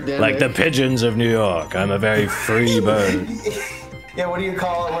 Like the pigeons of New York. I'm a very free bird. Yeah, what do you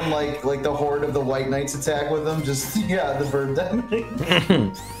call it when like the horde of the White Knights attack with them? Just the bird then.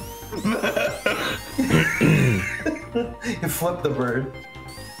 You flip the bird.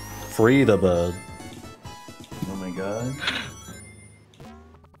 Free the bird. Oh my god.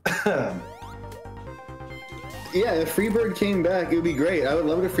 Yeah, if Freebird came back, it would be great. I would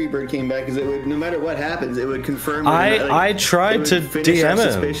love it if Freebird came back because it would, no matter what happens, it would confirm. I tried to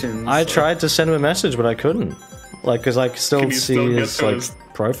DM him. I tried to send him a message, but I couldn't. Like, cause I could still see his like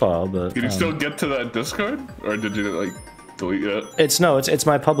profile, but. Can you still get to that Discord, or did you like delete it? It's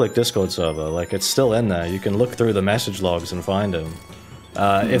my public Discord server. Like, it's still in there. You can look through the message logs and find him.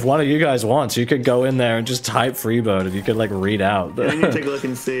 If one of you guys wants, you could go in there and just type Freebird, and you could like read out the, take a look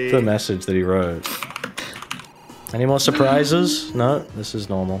and see the message that he wrote. Any more surprises? No, this is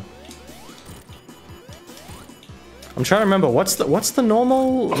normal. I'm trying to remember what's the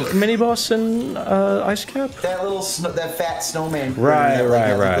normal mini boss in Ice Cap? That little that fat snowman. Right.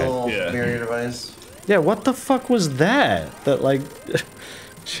 Yeah. Barrier device. Yeah, what the fuck was that? That like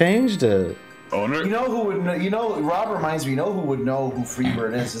changed it. Owner? You know who would know? You know, Rob reminds me. You know who would know who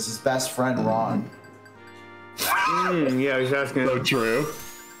Freebird is? It's his best friend Ron. Yeah, I was asking. So true.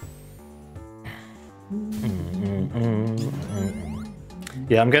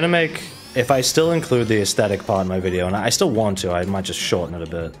 Yeah, I'm gonna make, if I still include the aesthetic part in my video, and I still want to, I might just shorten it a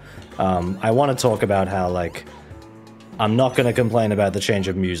bit. I want to talk about how, like, I'm not gonna complain about the change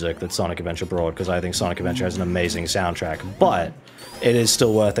of music that Sonic Adventure brought, because I think Sonic Adventure has an amazing soundtrack, but it is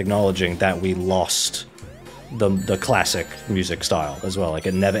still worth acknowledging that we lost the classic music style as well. Like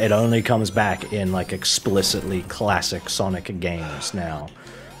it only comes back in like explicitly classic Sonic games now.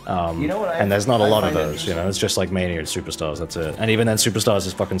 You know what? And there's not a lot of those. You know, it's just like Mania and Superstars. That's it. And even then, Superstars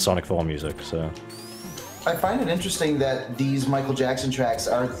is fucking Sonic 4 music. So. I find it interesting that these Michael Jackson tracks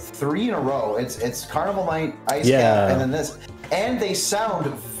are 3 in a row. It's Carnival Night, Ice Cap, and then this. And they sound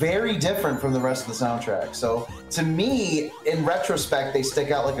very different from the rest of the soundtrack. So to me, in retrospect, they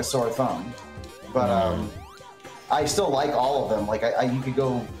stick out like a sore thumb. But I still like all of them. Like you could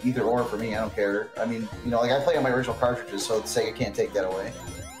go either or for me. I don't care. I mean, you know, like I play on my original cartridges, so Sega can't take that away.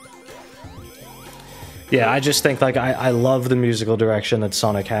 Yeah, I just think, like, I love the musical direction that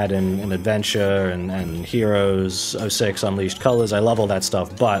Sonic had in Adventure and Heroes, 06, Unleashed Colors. I love all that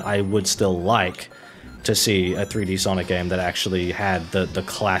stuff, but I would still like to see a 3D Sonic game that actually had the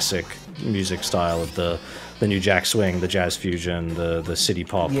classic music style of the new Jack Swing, the jazz fusion, the city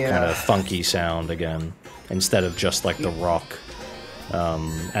pop kind of funky sound again, instead of just, like, the rock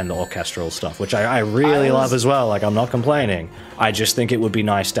and the orchestral stuff, which I really love as well. Like, I'm not complaining. I just think it would be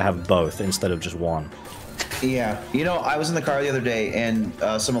nice to have both instead of just one. Yeah, you know, I was in the car the other day and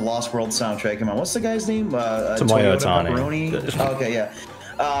some of Lost World soundtrack came on. What's the guy's name? Tomoyo Ohtani. Okay, yeah.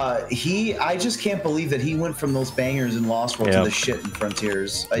 I just can't believe that he went from those bangers in Lost World to the shit in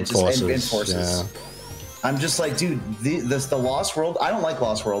Frontiers. And Forces. Yeah. I'm just like, dude, the Lost World. I don't like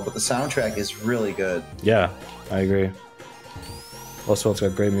Lost World, but the soundtrack is really good. Yeah, I agree. Lost World's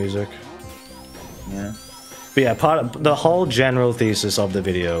got great music. Yeah. But yeah, part of the whole general thesis of the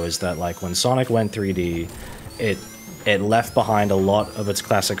video is that, like, when Sonic went 3D, it left behind a lot of its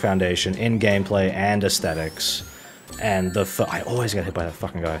classic foundation in gameplay and aesthetics, and I always get hit by that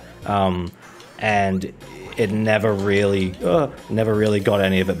fucking guy. And it never really got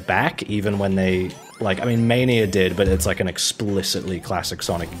any of it back, even when they, like, I mean, Mania did, but it's like an explicitly classic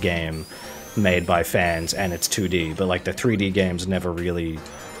Sonic game made by fans, and it's 2D. But like the 3D games never really.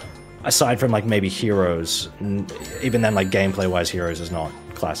 Aside from, like, maybe Heroes, even then, like, gameplay-wise, Heroes is not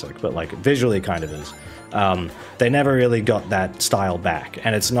classic, but, like, visually kind of is. They never really got that style back.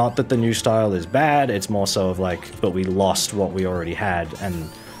 And it's not that the new style is bad, it's more so of, like, but we lost what we already had, and,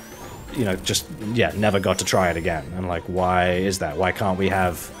 you know, just, yeah, never got to try it again. And, like, why is that? Why can't we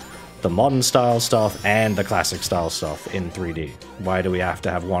have the modern style stuff and the classic style stuff in 3D? Why do we have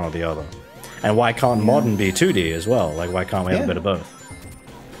to have one or the other? And why can't modern be 2D as well? Like, why can't we have a bit of both?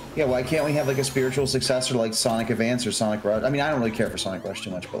 Yeah, why can't we have like a spiritual successor like Sonic Advance or Sonic Rush? I mean, I don't really care for Sonic Rush too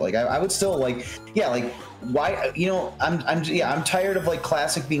much, but like I would still like, yeah, like why? You know, I'm tired of like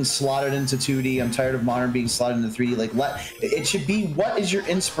classic being slotted into 2D. I'm tired of modern being slotted into 3D. Like, it should be, what is your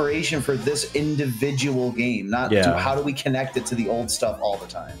inspiration for this individual game? Not how do we connect it to the old stuff all the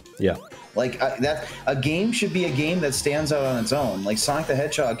time? Yeah. Like that, a game should be a game that stands out on its own. Like Sonic the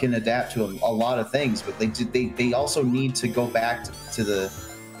Hedgehog can adapt to a lot of things, but they also need to go back to the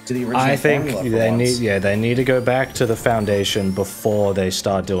original. I think they need to go back to the foundation before they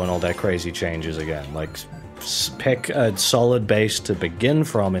start doing all their crazy changes again. Like, pick a solid base to begin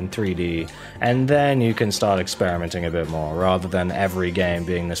from in 3D, and then you can start experimenting a bit more, rather than every game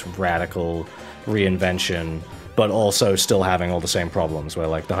being this radical reinvention, but also still having all the same problems, where,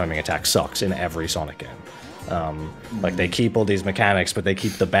 like, the homing attack sucks in every Sonic game. Like, they keep all these mechanics, but they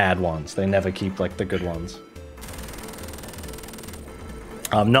keep the bad ones. They never keep, like, the good ones.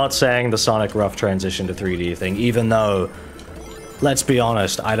 I'm not saying the Sonic rough transition to 3D thing, even though, let's be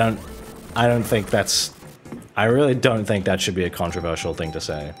honest, I really don't think that should be a controversial thing to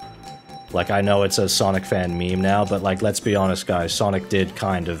say. Like, I know it's a Sonic fan meme now, but, like, let's be honest, guys, Sonic did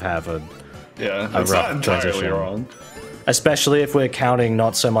kind of have a rough transition. Wrong. Especially if we're counting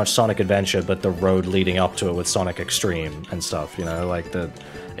not so much Sonic Adventure, but the road leading up to it with Sonic Extreme and stuff, you know? Like,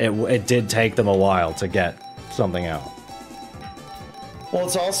 it did take them a while to get something out. Well,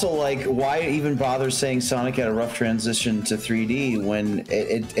 it's also like, why even bother saying Sonic had a rough transition to 3D when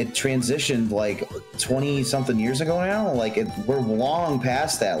it transitioned like 20-something years ago now? Like, we're long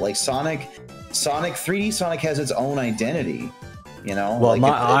past that. Like, 3D Sonic has its own identity, you know? Well,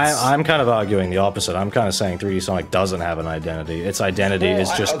 like I'm kind of arguing the opposite. I'm kind of saying 3D Sonic doesn't have an identity. Its identity is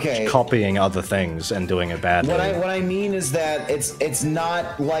just copying other things and doing it badly. What I mean is that it's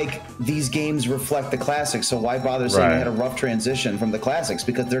not like these games reflect the classics, so why bother saying they had a rough transition from the classics?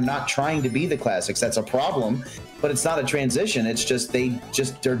 Because they're not trying to be the classics. That's a problem. But it's not a transition. It's just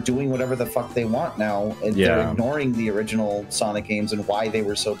they're doing whatever the fuck they want now, and they're ignoring the original Sonic games and why they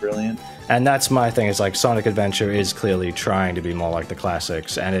were so brilliant. And that's my thing. Is like Sonic Adventure is clearly trying to be more like the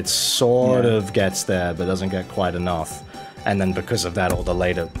classics, and it sort of gets there, but doesn't get quite enough. And then because of that, all the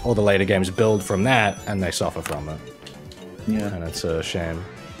later games build from that, and they suffer from it. Yeah, and it's a shame.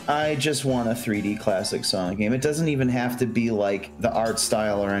 I just want a 3D classic Sonic game. It doesn't even have to be like the art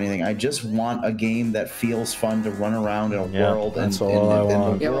style or anything. I just want a game that feels fun to run around in a world. That's all I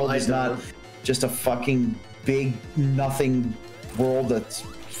want. The world is not just a fucking big nothing world that's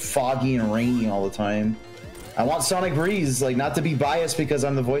foggy and rainy all the time. I want Sonic Breeze, like, not to be biased because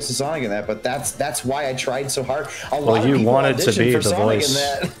I'm the voice of Sonic in that, but that's why I tried so hard. Well, you wanted to be the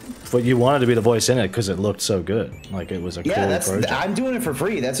voice. But you wanted to be the voice in it because it looked so good. Like, it was a cool project. I'm doing it for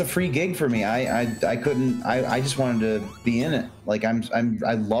free. That's a free gig for me. I couldn't. I just wanted to be in it. Like,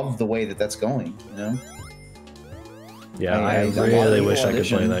 I love the way that's going. You know. Yeah, I really wish I could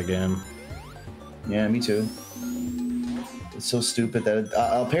play that game. Yeah, me too. It's so stupid that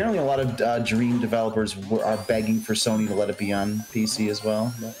apparently a lot of Dream developers are begging for Sony to let it be on PC as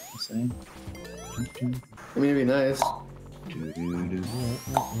well. But we'll see. I mean, it'd be nice.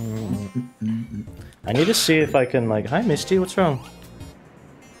 I need to see if I can, like, hi Misty, what's wrong?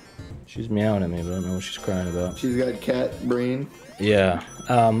 She's meowing at me, but I don't know what she's crying about. She's got cat brain. Yeah.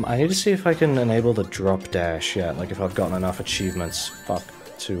 I need to see if I can enable the drop dash yet, like if I've gotten enough achievements,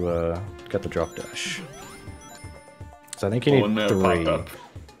 to get the drop dash. So I think you need 3.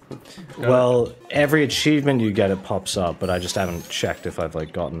 Well, every achievement you get, it pops up, but I just haven't checked if I've,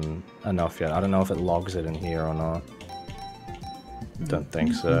 like, gotten enough yet. I don't know if it logs it in here or not. Don't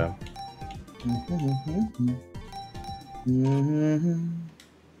think so.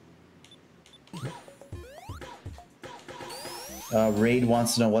 Raid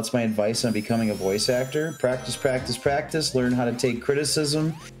wants to know, what's my advice on becoming a voice actor? Practice, practice, practice. Learn how to take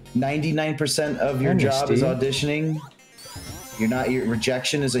criticism. 99% of your job is auditioning. Your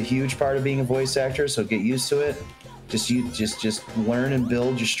rejection is a huge part of being a voice actor, so get used to it. Just learn and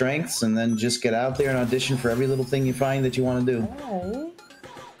build your strengths, and then just get out there and audition for every little thing you find that you want to do.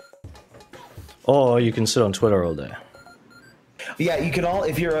 Or you can sit on Twitter all day. Yeah, you can all.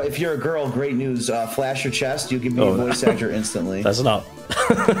 If you're a girl, great news. Flash your chest. You can be a voice actor instantly. That's not.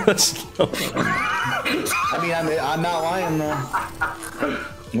 I mean, I'm not lying though.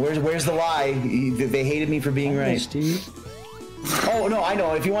 Where's the lie? They hated me for being right. Steve. Oh no, I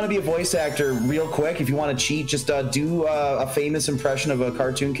know. If you want to be a voice actor, real quick, if you want to cheat, just do a famous impression of a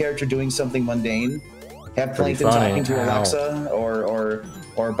cartoon character doing something mundane. Have Plankton talking to Alexa, or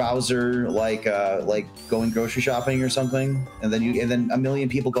Bowser like going grocery shopping or something, and then a million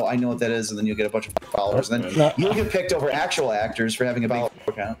people go, I know what that is, and then you'll get a bunch of followers, and then you'll get picked over actual actors for having a follower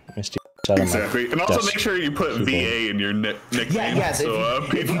account. Exactly, and also make sure you put VA in your nickname. Yeah, yes. So,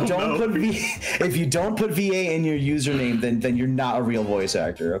 if you don't put VA in your username, then you're not a real voice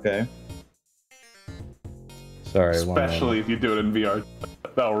actor. Okay. Sorry. Especially if you do it in VR,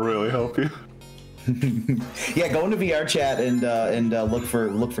 that'll really help you. Yeah, go into VR chat and look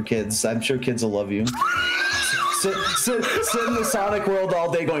for kids. I'm sure kids will love you. Sit in the Sonic world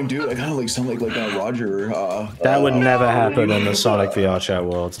all day going, dude, I kind of like sound like Roger. That would never happen in the Sonic VR chat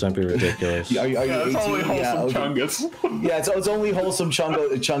worlds. Don't be ridiculous. Are you 18? It's only wholesome Chungus. Yeah, it's only wholesome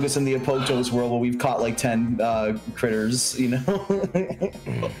Chungus in the Apotos world where we've caught like 10 critters, you know?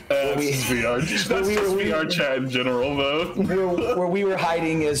 That's VR chat in general, though. Where we were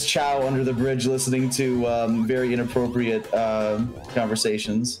hiding as Chow under the bridge listening to very inappropriate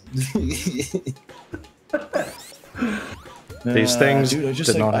conversations. These things, dude, I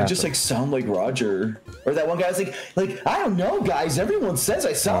just like sound like Roger, or that one guy's like I don't know, guys. Everyone says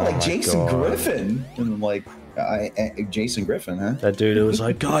I sound like Jason Griffin, and I'm like, Jason Griffin, huh? That dude, it was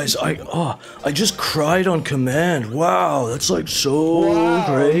like, guys, I just cried on command. Wow, that's like so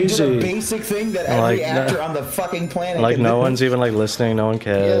crazy. You did a basic thing that every actor on the fucking planet. Like no one's even like listening. No one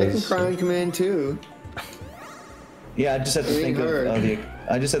cares. Yeah, I can cry on command too. Yeah, I just have to think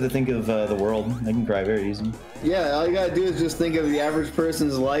of the world. I can cry very easy. Yeah, all you gotta do is just think of the average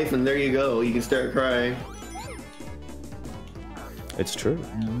person's life, and there you go. You can start crying. It's true.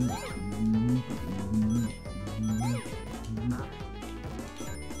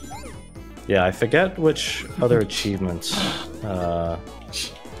 Yeah, I forget which other achievements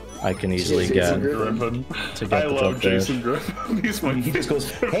I can easily get to get I love Jason Griffin. He just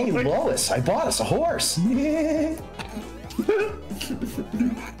goes, "Hey Lois, I bought us a horse."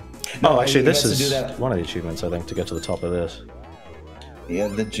 Actually, this is one of the achievements, I think, to get to the top of this. Yeah,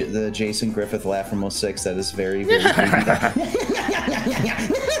 the Jason Griffith laugh from 06, that is very, very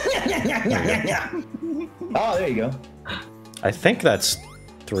Oh, there you go. I think that's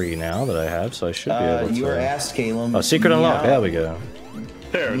 3 now that I have, so I should be able to... You were asked, Caleb. Oh, secret unlock, there we go.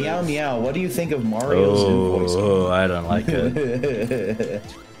 There meow, meow, what do you think of Mario's new voice? Oh, I don't like it.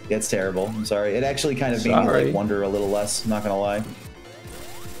 It's terrible, I'm sorry. It actually kind of made me like wonder a little less, I'm not gonna lie.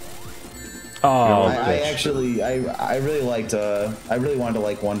 Oh, I really liked. I really wanted to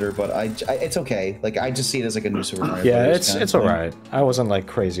like Wonder, but it's okay. Like I just see it as like a new Super Mario. Yeah, it's alright. I wasn't like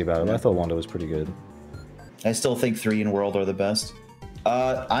crazy about it. I thought Wonder was pretty good. I still think 3 and World are the best.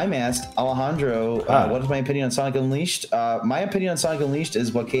 I'm asked Alejandro, what is my opinion on Sonic Unleashed? My opinion on Sonic Unleashed is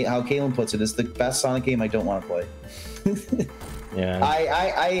how Kalen puts it. It's the best Sonic game I don't want to play.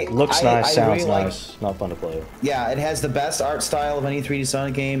 Yeah. Looks nice, sounds nice. Not fun to play. Yeah, it has the best art style of any 3D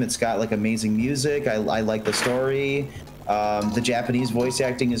Sonic game. It's got like amazing music. I like the story. The Japanese voice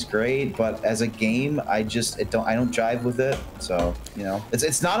acting is great, but as a game, I don't jive with it. So you know,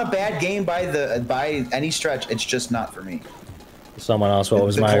 it's not a bad game by any stretch. It's just not for me. Someone asked what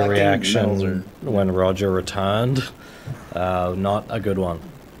was my reaction when Roger returned. Not a good one.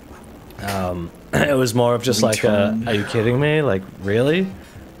 It was more of just like, are you kidding me? Like, really?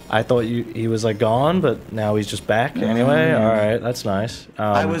 I thought he was like gone, but now he's just back anyway. All right, that's nice.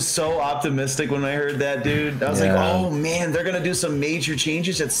 I was so optimistic when I heard that, dude. I was like, oh man, they're gonna do some major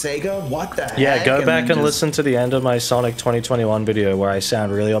changes at Sega. What the heck? Yeah, go back and listen to the end of my Sonic 2021 video where I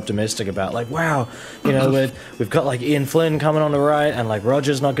sound really optimistic about like, wow, you know, we've got like Ian Flynn coming on the right, and like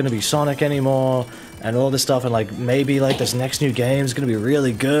Roger's not gonna be Sonic anymore, and all this stuff, and like maybe like this next new game is gonna be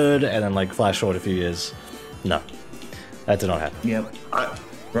really good, and then like flash forward a few years, no, that did not happen. Yep.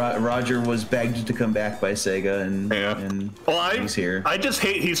 Roger was begged to come back by Sega, and he's here. I just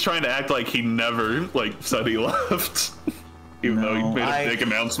hate he's trying to act like he never like said he left, even though he made a big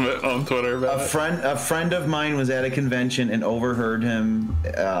announcement on Twitter about A friend of mine was at a convention and overheard him,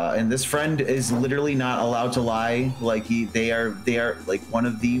 and this friend is literally not allowed to lie. Like they are like one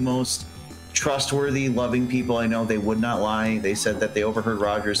of the most trustworthy, loving people I know. They would not lie. They said that they overheard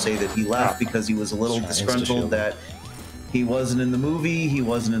Roger say that he left because he was a little disgruntled that he wasn't in the movie, he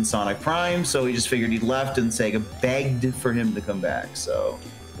wasn't in Sonic Prime, so he just figured he'd left, and Sega begged for him to come back. So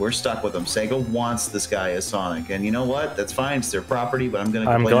we're stuck with him. Sega wants this guy as Sonic, and you know what? That's fine. It's their property, but I'm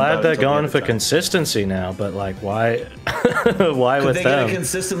glad they're going for consistency now. But like, why? Why with them? Could they get a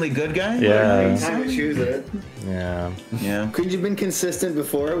consistently good guy? Yeah. Choose it. Yeah. Couldn't you have been consistent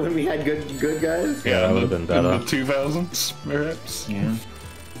before when we had good guys? Yeah, that would have been better. In the 2000s, perhaps. Yeah.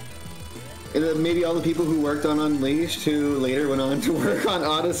 And maybe all the people who worked on Unleashed who later went on to work on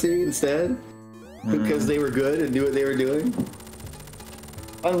Odyssey instead because they were good and knew what they were doing.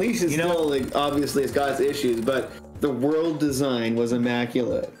 Unleashed is still, like, obviously it's got its issues, but the world design was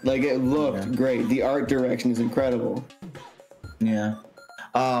immaculate. Like, it looked great. The art direction is incredible. Yeah.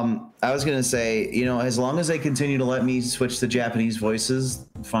 I was gonna say, you know, as long as they continue to let me switch to Japanese voices,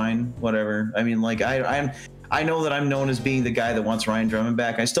 fine, whatever. I mean, like, I know that I'm known as being the guy that wants Ryan Drummond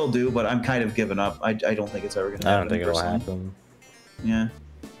back. I still do, but I'm kind of giving up. I don't think it's ever going to happen. I don't think it'll happen. Yeah.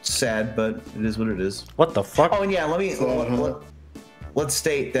 Sad, but it is what it is. What the fuck? Oh, and yeah, let's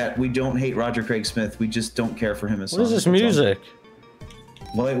state that we don't hate Roger Craig Smith. We just don't care for him as Sonic. What is this music?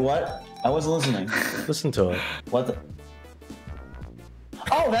 Wait, what? I wasn't listening. Listen to it. What the...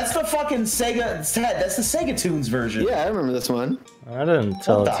 Oh, that's the fucking Sega... That's the Sega Tunes version. Yeah, I remember this one. I didn't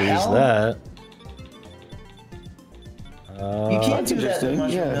tell it to use that. You can't do that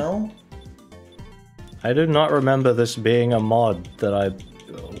much, no? I do not remember this being a mod that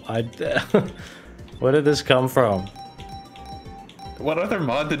Where did this come from? What other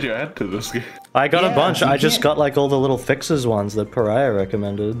mod did you add to this game? I got a bunch. I just got like all the little fixes ones that Pariah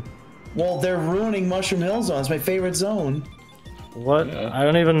recommended. Well, they're ruining Mushroom Hill Zone. It's my favorite zone. What? Yeah. I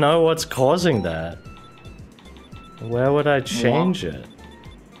don't even know what's causing that. Where would I change it?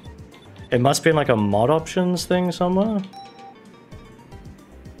 It must be in like a mod options thing somewhere.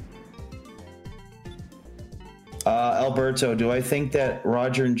 Alberto, do I think that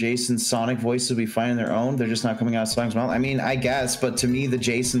Roger and Jason's Sonic voices will be fine on their own? They're just not coming out of Sonic's mouth? I mean, I guess, but to me, the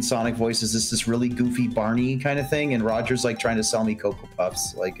Jason Sonic voice is just this really goofy Barney kind of thing, and Roger's like trying to sell me Cocoa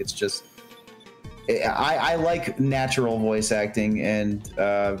Puffs. Like, it's just... I like natural voice acting, and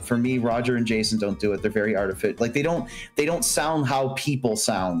for me, Roger and Jason don't do it. They're very artificial. Like, they don't sound how people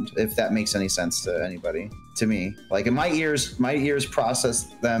sound, if that makes any sense to anybody. To me, like, in my ears process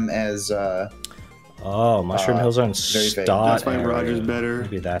them as oh, Mushroom Hill Zone start. That's why Roger's better.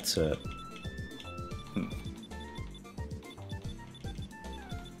 Maybe that's it.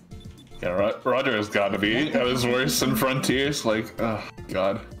 Yeah, Roger has got to be at his worst in Frontiers. Like, oh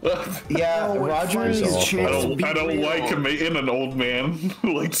god. Yeah, Roger is. I don't like him in an old man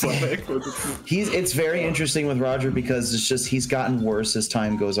like Sonic. It's very interesting with Roger because it's just he's gotten worse as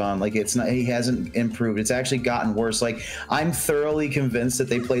time goes on. Like, it's not, he hasn't improved. It's actually gotten worse. Like, I'm thoroughly convinced that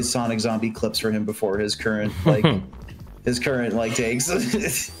they played Sonic Zombie clips for him before his current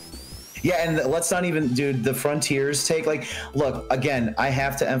takes. Yeah, and let's not even, dude, the Frontiers take, like, look, again, I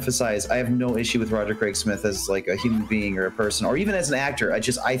have to emphasize, I have no issue with Roger Craig Smith as, like, a human being or a person, or even as an actor.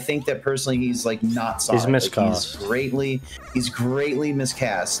 I think that personally he's, like, not Sonic. He's miscast. Like, he's greatly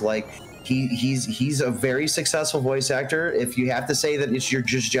miscast. Like, he's a very successful voice actor. If you have to say that you're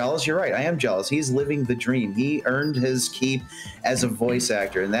just jealous, you're right. I am jealous. He's living the dream. He earned his keep as a voice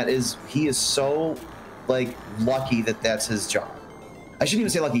actor, and he is so, like, lucky that that's his job. I shouldn't even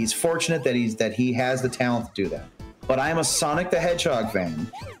say lucky. He's fortunate that he has the talent to do that. But I am a Sonic the Hedgehog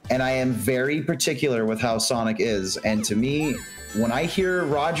fan, and I am very particular with how Sonic is. And to me, when I hear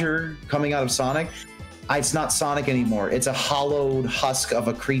Roger coming out of Sonic, it's not Sonic anymore. It's a hollowed husk of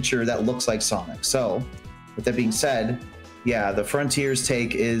a creature that looks like Sonic. So, with that being said, yeah, the Frontiers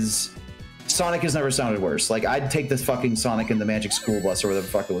take is... Sonic has never sounded worse. Like, I'd take this fucking Sonic in the Magic School Bus or whatever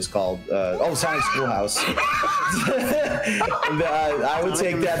the fuck it was called. Sonic Schoolhouse. I would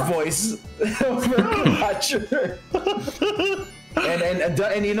take that voice over Roger.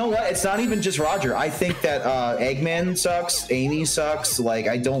 And you know what? It's not even just Roger. I think that Eggman sucks. Amy sucks. Like,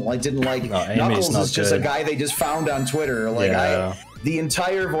 I didn't like Knuckles is just a guy they just found on Twitter. Like, yeah. The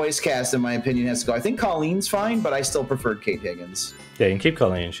entire voice cast, in my opinion, has to go. I think Colleen's fine, but I still preferred Kate Higgins. Yeah, you can keep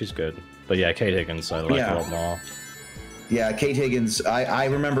Colleen. She's good. But yeah, Kate Higgins, I like a lot more. Yeah, Kate Higgins. I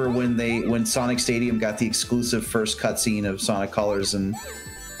remember when Sonic Stadium got the exclusive first cutscene of Sonic Colors, and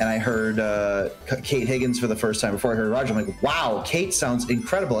I heard Kate Higgins for the first time before I heard Roger. I'm like, wow, Kate sounds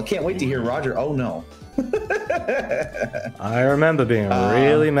incredible. I can't wait to hear Roger. Oh no. I remember being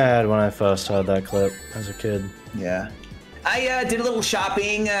really mad when I first heard that clip as a kid. Yeah. I did a little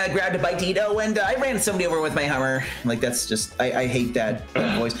shopping, grabbed a Bitito, and I ran somebody over with my Hummer. Like, that's just, I hate that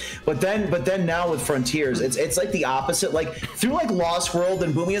voice. But then now with Frontiers, it's like the opposite. Like, through like Lost World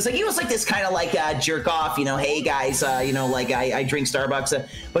and Boomy, he was like this kind of like jerk off, you know, hey guys, you know, like I drink Starbucks.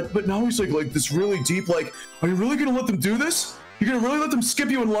 But now he's like this really deep, like, are you really gonna let them do this? You're gonna really let them skip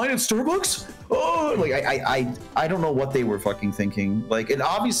you in line at Starbucks? Oh, like I don't know what they were fucking thinking. Like, and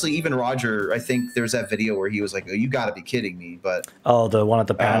obviously even Roger, I think there's that video where he was like, "Oh, you gotta be kidding me!" But the one at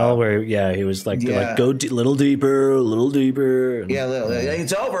the panel where he was like, go little deeper, little deeper. Yeah,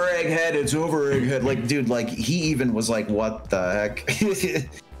 it's over, Egghead. It's over, Egghead. Like, dude, like he even was like, "What the heck?"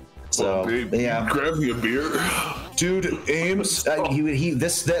 So yeah, grab me a beer, dude. Ames,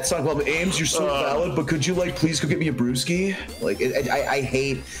 that song called Ames. You're so valid, but could you like please go get me a brewski? Like, I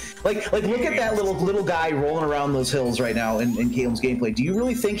hate. Like look at that little guy rolling around those hills right now in Caleb's gameplay. Do you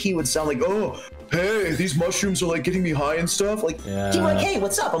really think he would sound like, oh, hey, these mushrooms are like getting me high and stuff? Like, he'd be like, hey,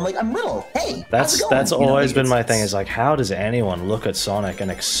 what's up? I'm like, I'm little. Hey, how's it going? That's always been my thing. Is like, how does anyone look at Sonic and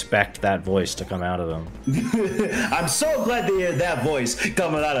expect that voice to come out of him? I'm so glad to hear that voice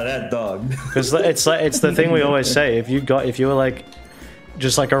coming out of that dog. Because it's the thing we always say. If you were like,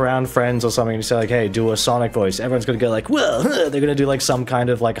 just like around friends or something, and you say like, hey, do a Sonic voice, everyone's gonna go like, well, they're gonna do like some kind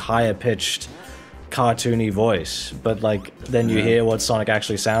of like higher pitched cartoony voice, but like then you hear what Sonic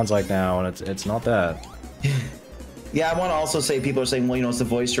actually sounds like now, and it's not that. Yeah, I want to also say, people are saying, well, you know, it's the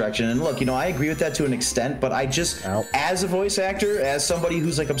voice direction, and look, you know, I agree with that to an extent, but I just, as a voice actor, as somebody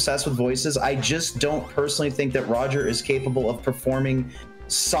who's like obsessed with voices, I just don't personally think that Roger is capable of performing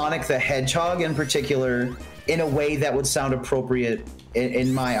Sonic the Hedgehog in particular in a way that would sound appropriate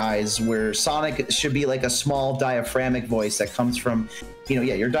in my eyes, where Sonic should be like a small diaphragmatic voice that comes from, you know,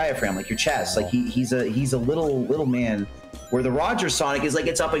 your diaphragm, like your chest. Like he's a little man, where the Roger Sonic is like,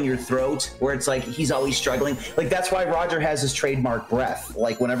 it's up in your throat, where it's like he's always struggling. Like, that's why Roger has his trademark breath.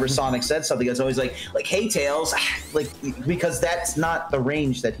 Like, whenever Sonic said something, it's always like hey Tails, like, because that's not the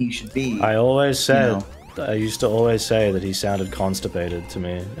range that he should be. I always said, you know, I used to always say that he sounded constipated to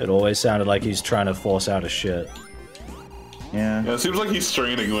me. It always sounded like he's trying to force out a shit. Yeah, it seems like he's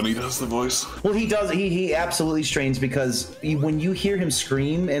straining when he does the voice. Well, he does. He absolutely strains, because when you hear him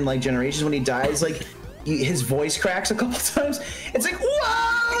scream in like Generations, when he dies, like his voice cracks a couple times. It's like,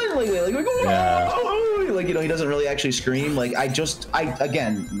 whoa, like whoa! Yeah. Like, you know, he doesn't really actually scream. Like,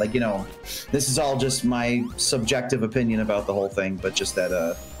 again, like, you know, this is all just my subjective opinion about the whole thing, but just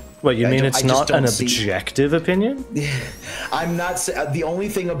that What, you mean it's not an objective opinion? I'm not. The only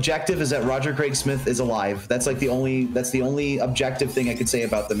thing objective is that Roger Craig Smith is alive. That's like the only objective thing I could say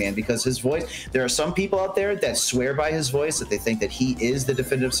about the man, because his voice. There are some people out there that swear by his voice, that they think that he is the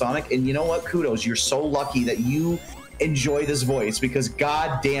definitive Sonic. And you know what? Kudos. You're so lucky that you enjoy this voice, because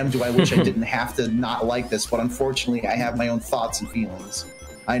goddamn, do I wish I didn't have to not like this. But unfortunately, I have my own thoughts and feelings.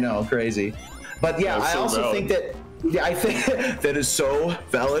 I know, crazy. But yeah, I also think that. Yeah, I think that is so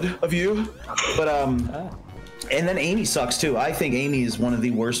valid of you. But And then Amy sucks too. I think Amy is one of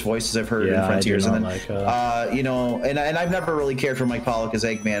the worst voices I've heard in Frontiers. And then, you know, and I've never really cared for Mike Pollock as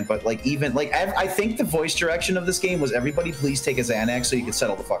Eggman, but like even like I think the voice direction of this game was everybody please take a Xanax so you can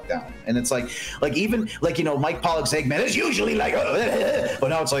settle the fuck down. And it's like even like, you know, Mike Pollock's Eggman is usually like, but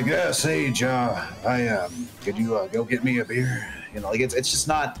now it's like, yeah, Sage, could you go get me a beer? You know, like it's just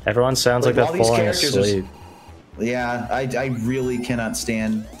not. Everyone sounds like they're falling asleep. Yeah, I really cannot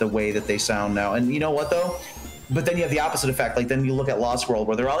stand the way that they sound now. And you know what though? But then you have the opposite effect. Like then you look at Lost World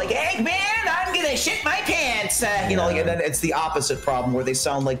where they're all like, Eggman, I'm gonna shit my pants. You know, like, and then it's the opposite problem where they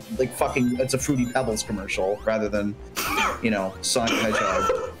sound like fucking, it's a Fruity Pebbles commercial rather than, you know, Sonic the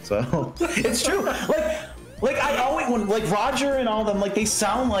Hedgehog. So it's true. Like I always, when like Roger and all them, like they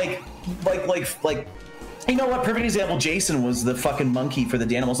sound like, you know what? Perfect example. Jason was the fucking monkey for the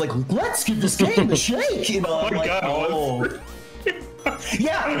Danimals. Like, let's give this game a shake. You know, I'm like, oh.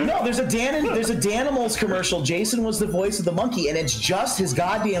 Yeah, no, there's a Danimals commercial. Jason was the voice of the monkey, and it's just his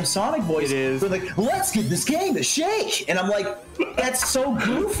goddamn Sonic voice. It is. They're like, let's give this game a shake, and I'm like, that's so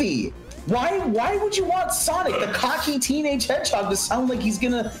goofy. Why would you want Sonic, the cocky teenage hedgehog, to sound like he's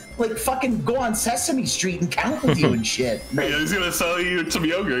gonna like fucking go on Sesame Street and count with you and shit? Like, yeah, he's gonna sell you some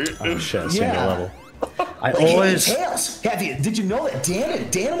yogurt. Oh shit, single level. I like, always. Hey, did you know that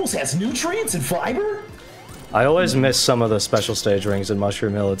Danimals has nutrients and fiber? I always miss some of the special stage rings in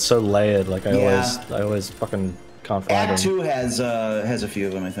Mushroom Hill. It's so layered. Like I always fucking can't find them. Act 2 has a few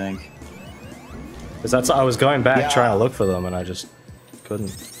of them, I think. Because that's I was going back trying to look for them and I just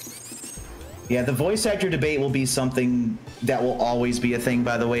couldn't. Yeah, the voice actor debate will be something that will always be a thing.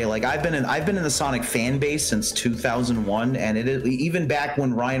 By the way, like I've been in the Sonic fan base since 2001, and it is, even back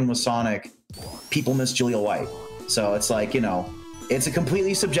when Ryan was Sonic, people miss Julia White. So it's like, you know. It's a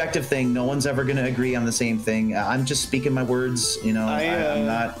completely subjective thing. No one's ever going to agree on the same thing. I'm just speaking my words, you know.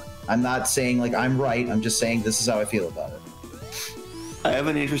 I'm not saying like I'm right. I'm just saying this is how I feel about it. I have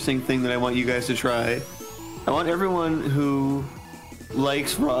an interesting thing that I want you guys to try. I want everyone who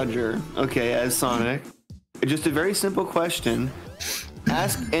likes Roger, okay, as Sonic, just a very simple question.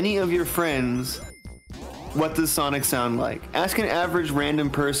 Ask any of your friends, what does Sonic sound like? Ask an average random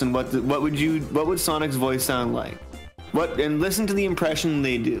person what would Sonic's voice sound like? And listen to the impression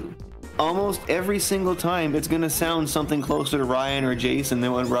they do. Almost every single time, it's gonna sound something closer to Ryan or Jason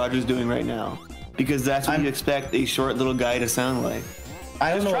than what Roger's doing right now, because that's what you expect a short little guy to sound like.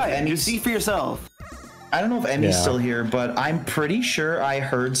 I don't know if Emmy's, just see for yourself. I don't know if Emmy's still here, but I'm pretty sure I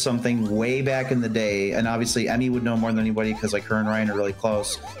heard something way back in the day, and obviously Emmy would know more than anybody because like her and Ryan are really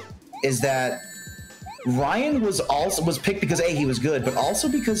close. Is that Ryan was picked because A, he was good, but also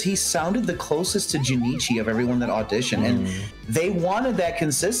because he sounded the closest to Junichi of everyone that auditioned, and they wanted that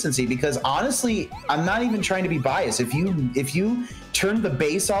consistency. Because honestly, I'm not even trying to be biased. If you turn the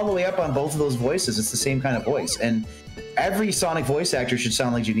bass all the way up on both of those voices, it's the same kind of voice, and every Sonic voice actor should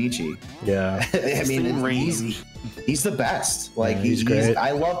sound like Junichi. Yeah, I mean, he's the best. Like he's great. I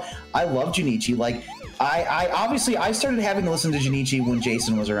love Junichi. Like. I obviously started having to listen to Junichi when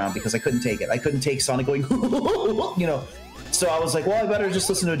Jason was around because I couldn't take it. I couldn't take Sonic going, you know. So I was like, well, I better just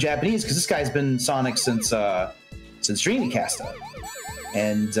listen to a Japanese because this guy's been Sonic since Dreamcast out.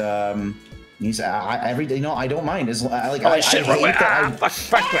 And he's every day. You know, I don't mind. As like I hate that.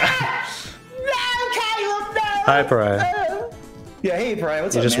 Hi, Pariah. Yeah, hey, Pariah.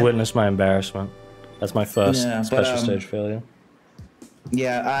 What's up, man? You just man? Witnessed my embarrassment. That's my first special stage failure.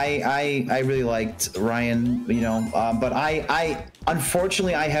 Yeah, I really liked Ryan, you know, but I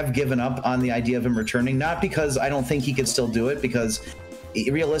unfortunately I have given up on the idea of him returning, not because I don't think he could still do it, because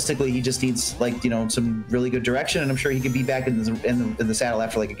realistically he just needs like, you know, some really good direction, and I'm sure he could be back in the saddle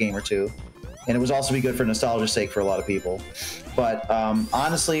after like a game or two, and it was also be good for nostalgia's sake for a lot of people. But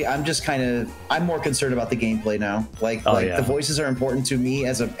honestly, I'm more concerned about the gameplay now. Like the voices are important to me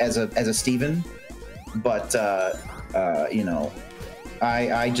as a Steven, but you know.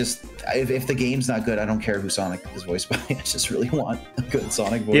 I just, if the game's not good, I don't care who Sonic is voiced by. I just really want a good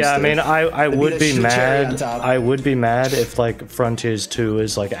Sonic voice. Yeah, I mean, I would be mad. I would be mad if like Frontiers 2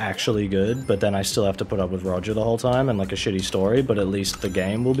 is like actually good, but then I still have to put up with Roger the whole time and like a shitty story. But at least the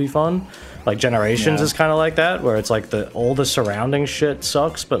game will be fun. Like Generations is kind of like that, where it's like all the surrounding shit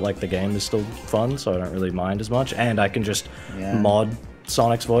sucks, but like the game is still fun, so I don't really mind as much, and I can just mod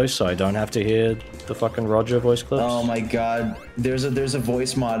Sonic's voice, so I don't have to hear the fucking Roger voice clips. Oh my god, there's a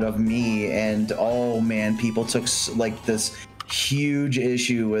voice mod of me, and oh man, people took like this huge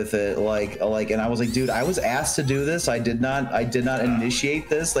issue with it, like, and I was like, dude, I was asked to do this. I did not initiate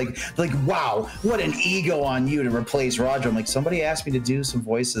this. Like, wow, what an ego on you to replace Roger. I'm like, somebody asked me to do some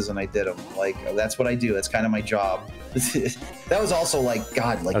voices, and I did them. Like, that's what I do. That's kind of my job. That was also like,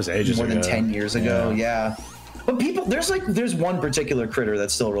 God, like more than 10 years ago. Yeah. But people, there's one particular critter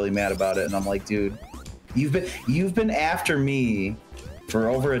that's still really mad about it, and I'm like, dude, you've been after me for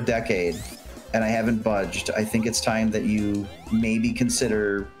over a decade, and I haven't budged. I think it's time that you maybe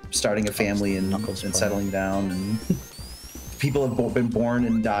consider starting a family and settling down. And people have been born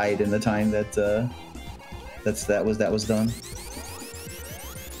and died in the time that that was done.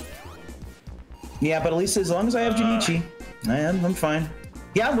 Yeah, but at least as long as I have Junichi, I'm fine.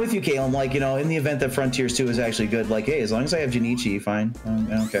 Yeah, I'm with you, Kalen. Like, you know, in the event that Frontiers 2 is actually good, like, hey, as long as I have Junichi, fine. I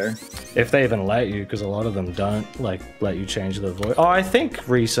don't care. If they even let you, because a lot of them don't, like, let you change the voice. Oh, I think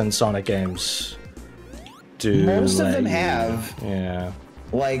recent Sonic games do. Most of them have. Yeah.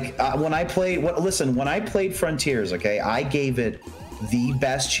 Like, when I played Frontiers, okay, I gave it the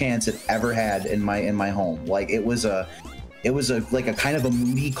best chance it ever had in my home. Like, it was like a kind of a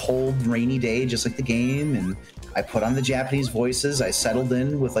moody, cold, rainy day, just like the game, and I put on the Japanese voices. I settled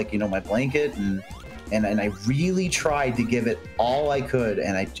in with, like, you know, my blanket, and I really tried to give it all I could,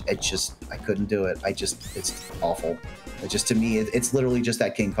 and I couldn't do it. It's awful. To me, it's literally just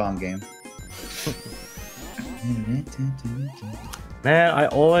that King Kong game. Man, I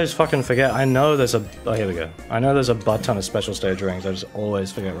always fucking forget. I know there's a... Oh, here we go. I know there's a butt ton of special stage rings. I just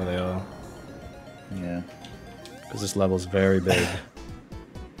always forget where they are. Yeah. Because this level's very big.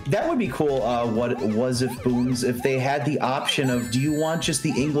 That would be cool. What was if Booms, if they had the option of, do you want just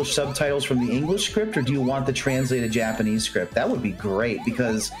the English subtitles from the English script, or do you want the translated Japanese script? That would be great,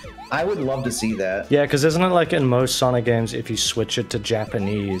 because I would love to see that. Yeah, because isn't it like in most Sonic games, if you switch it to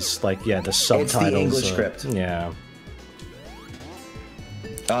Japanese, like, yeah, the subtitles... It's the English script. Yeah.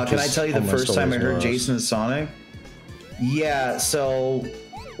 Can I tell you the first time I heard Jason as Sonic? Yeah, so...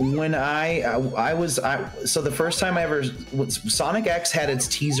 When so the first time I ever, Sonic X had its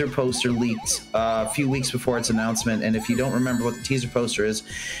teaser poster leaked a few weeks before its announcement, and if you don't remember what the teaser poster is,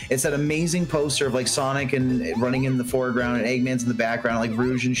 it's that amazing poster of, like, Sonic and running in the foreground and Eggman's in the background, like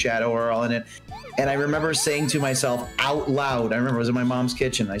Rouge and Shadow are all in it. And I remember saying to myself out loud, I remember I was in my mom's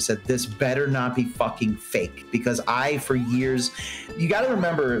kitchen, I said, this better not be fucking fake, because for years, you got to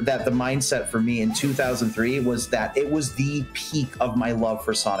remember that the mindset for me in 2003 was that it was the peak of my love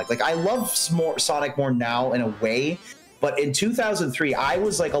for Sonic. Like, I love Sonic more now in a way, but in 2003, I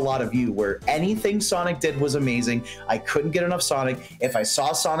was like a lot of you, where anything Sonic did was amazing. I couldn't get enough Sonic. If I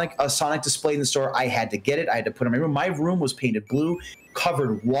saw a Sonic display in the store, I had to get it. I had to put it in my room. My room was painted blue,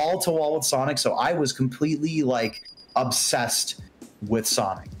 covered wall to wall with Sonic, so I was completely, like, obsessed with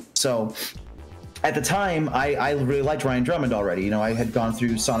Sonic. So at the time, I really liked Ryan Drummond already. You know, I had gone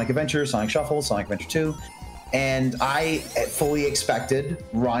through Sonic Adventure, Sonic Shuffle, Sonic Adventure 2, and I fully expected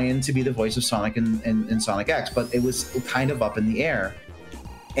Ryan to be the voice of Sonic in Sonic X, but it was kind of up in the air.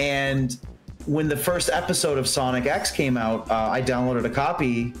 And when the first episode of Sonic X came out, I downloaded a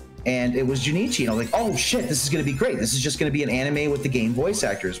copy, and it was Junichi, and I was like, oh shit, this is going to be great. This is just going to be an anime with the game voice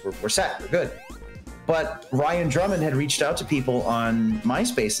actors. We're set, we're good. But Ryan Drummond had reached out to people on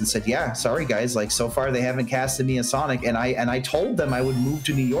MySpace and said, yeah, sorry guys, like, so far they haven't casted me as Sonic, and I told them I would move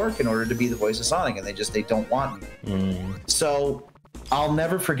to New York in order to be the voice of Sonic, and they don't want me. So I'll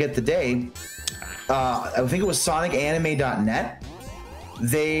never forget the day. I think it was SonicAnime.net.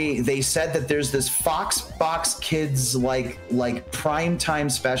 They said that there's this Foxbox Kids like prime time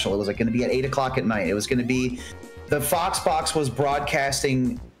special. It was like going to be at 8 o'clock at night. It was going to be, the Foxbox was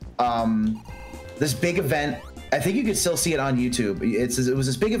broadcasting this big event. I think you could still see it on YouTube. It was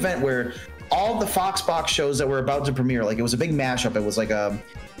this big event where all the Foxbox shows that were about to premiere, like, it was a big mashup. It was like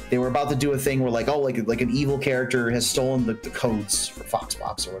they were about to do a thing where, like, oh, like an evil character has stolen the codes for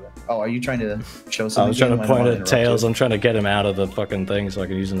Foxbox or whatever. Oh, are you trying to show something? I was trying to point at Tails. I'm trying to get him out of the fucking thing so I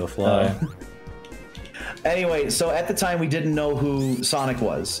can use him to fly. Anyway, so at the time we didn't know who Sonic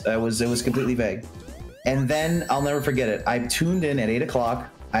was. It was completely vague. And then I'll never forget it. I tuned in at 8 o'clock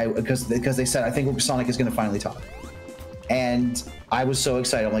because they said, I think Sonic is going to finally talk. And I was so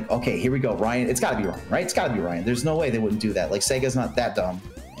excited. I'm like, okay, here we go. Ryan, it's got to be Ryan, right? It's got to be Ryan. There's no way they wouldn't do that. Like, Sega's not that dumb.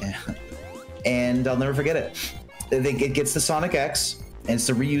 Yeah. And I'll never forget it. It gets to Sonic X, and it's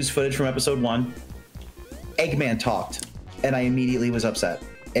the reused footage from episode 1. Eggman talked, and I immediately was upset.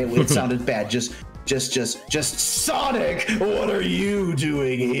 It sounded bad. Just Sonic, what are you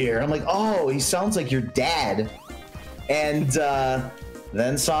doing here? I'm like, oh, he sounds like your dad. And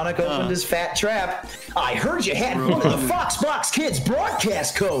then Sonic opened his fat trap. I heard you had one of the Foxbox Kids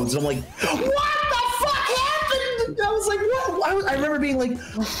broadcast codes. And I'm like, what the fuck happened? I was like, what? I remember being like,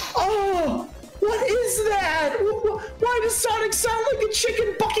 oh, what is that? Why does Sonic sound like a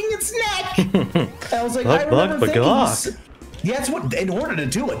chicken bucking its neck? I was like, I remember thinking, that's what, in order to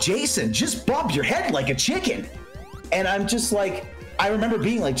do it, Jason, just bump your head like a chicken. And I'm just like, I remember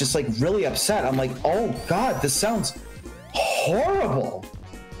being like, just like really upset. I'm like, oh God, this sounds horrible.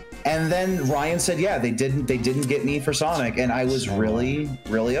 And then Ryan said, yeah, they didn't get me for Sonic. And I was really,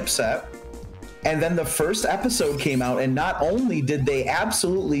 really upset. And then the first episode came out, and not only did they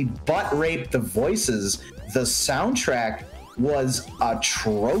absolutely butt rape the voices, the soundtrack was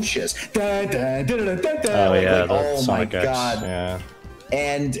atrocious. Oh yeah, oh my Sonic X, God. yeah.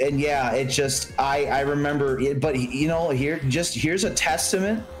 And yeah, it just, I remember it, but you know, here's a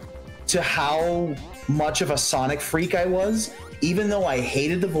testament to how much of a Sonic freak I was. Even though I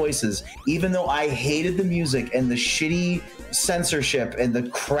hated the voices, even though I hated the music and the shitty censorship and the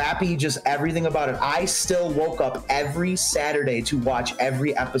crappy just everything about it, I still woke up every Saturday to watch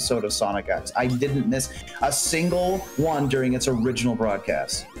every episode of Sonic X. I didn't miss a single one during its original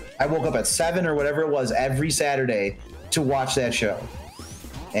broadcast. I woke up at 7 or whatever it was every Saturday to watch that show.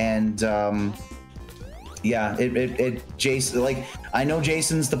 And yeah, Jason, like, I know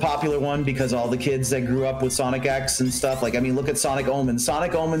Jason's the popular one because all the kids that grew up with Sonic X and stuff, like, I mean, look at Sonic Omens.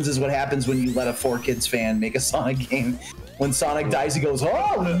 Sonic Omens is what happens when you let a 4Kids fan make a Sonic game. When Sonic dies, he goes,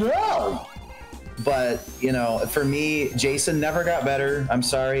 oh no! But, you know, for me, Jason never got better. I'm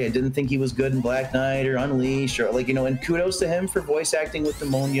sorry, I didn't think he was good in Black Knight or Unleashed, or, like, you know, and kudos to him for voice acting with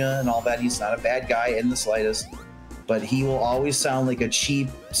pneumonia and all that. He's not a bad guy in the slightest. But he will always sound like a cheap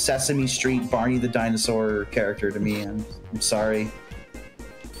Sesame Street Barney the Dinosaur character to me. I'm sorry.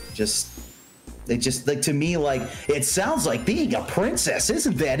 It just like, to me, like, it sounds like being a princess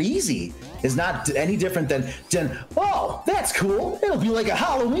isn't that easy. It's not any different than oh, that's cool. It'll be like a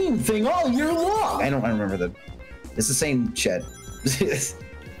Halloween thing all year long. I remember it's the same shit.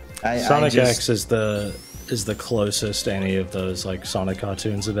 Sonic X is the closest any of those like Sonic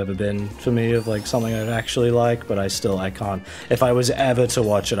cartoons have ever been for me of like something I'd actually like, but I can't. If I was ever to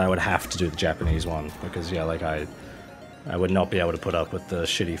watch it, I would have to do the Japanese one because yeah, like I would not be able to put up with the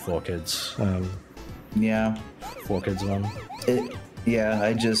shitty 4Kids. Yeah, 4Kids one. Yeah,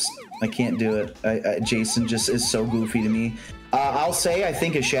 I can't do it. Jason just is so goofy to me. I'll say I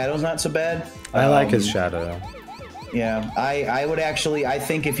think his shadow's not so bad. I like his shadow. Yeah, I would actually, I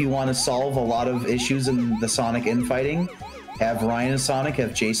think if you want to solve a lot of issues in the Sonic infighting, have Ryan as Sonic,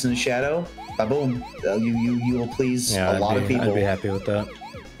 have Jason as Shadow, boom, you will please a lot of people. I'd be happy with that.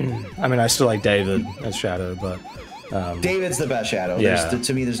 I mean, I still like David as Shadow, but David's the best Shadow. Yeah.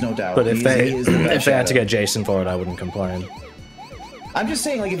 To me, there's no doubt. But if they had to get Jason for it, I wouldn't complain. I'm just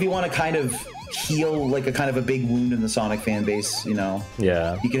saying, like, if you want to kind of heal like a kind of a big wound in the Sonic fan base, you know.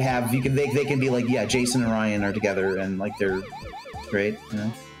 Yeah. They can be like, yeah, Jason and Ryan are together and like they're great, you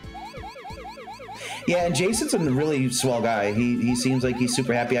know. Yeah, and Jason's a really swell guy. He seems like he's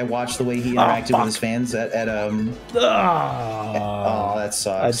super happy. I watched the way he interacted with his fans at oh, that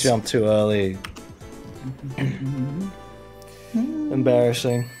sucks. I jumped too early.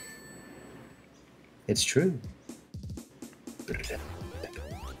 Embarrassing. It's true.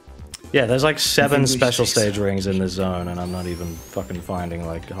 Yeah, there's like 7 special stage rings in this zone, and I'm not even fucking finding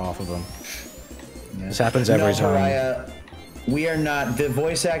like half of them. Yeah. This happens every time. Mariah, we are not the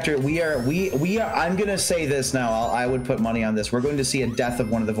voice actor. We are. I'm gonna say this now. I would put money on this. We're going to see a death of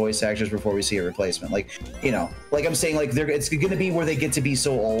one of the voice actors before we see a replacement. Like, you know, like I'm saying, like it's gonna be where they get to be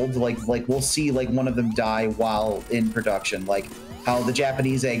so old. Like we'll see like one of them die while in production. Like how the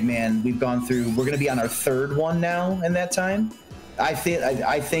Japanese Eggman we've gone through. We're gonna be on our 3rd one now in that time. I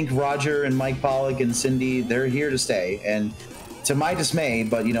think Roger and Mike Pollock and Cindy, they're here to stay, and to my dismay,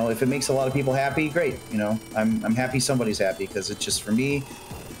 but you know, if it makes a lot of people happy, great. You know, I'm happy somebody's happy, because it's just, for me,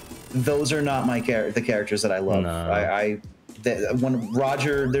 those are not the characters that I love. No. When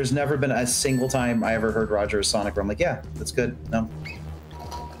Roger, there's never been a single time I ever heard Roger as Sonic where I'm like, yeah, that's good. No.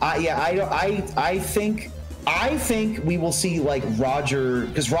 I think we will see like Roger,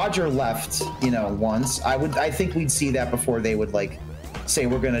 because Roger left, you know, once. I think we'd see that before they would like say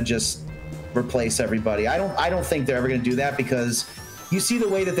we're gonna just replace everybody. I don't think they're ever gonna do that, because you see the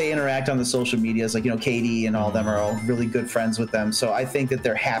way that they interact on the social medias, like, you know, Katie and all of them are all really good friends with them. So I think that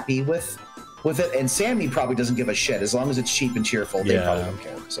they're happy with it, and Sammy probably doesn't give a shit as long as it's cheap and cheerful. They probably don't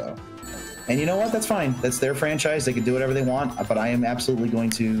care. So. And you know what? That's fine. That's their franchise. They can do whatever they want. But I am absolutely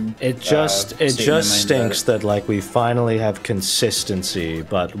going to. It just stinks that like we finally have consistency,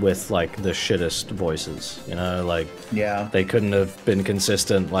 but with like the shittest voices. You know, like they couldn't have been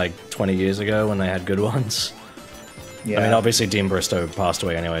consistent like 20 years ago when they had good ones. Yeah. I mean, obviously Dean Bristow passed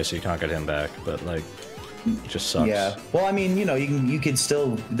away anyway, so you can't get him back. But like, It just sucks. Yeah. Well, I mean, you know, you could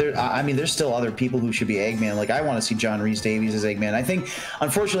still I mean, there's still other people who should be Eggman. Like, I want to see John Rhys Davies as Eggman. I think,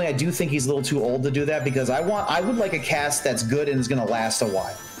 unfortunately, I do think he's a little too old to do that, because I would like a cast that's good and is going to last a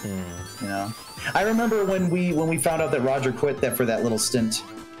while. You know, I remember when we found out that Roger quit that for that little stint.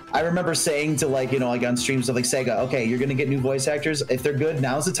 I remember saying to, like, you know, like on streams of like Sega, okay, you're gonna get new voice actors. If they're good,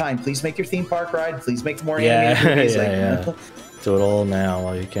 now's the time. Please make your theme park ride. Please make more animated movies. Yeah. Do it all now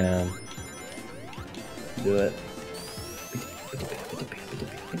while you can. Do it.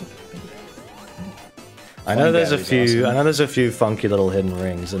 I know there's a few. Awesome. I know there's a few funky little hidden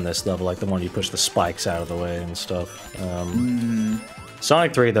rings in this level, like the one you push the spikes out of the way and stuff.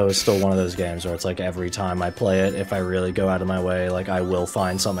 Sonic 3 though is still one of those games where it's like every time I play it, if I really go out of my way, like I will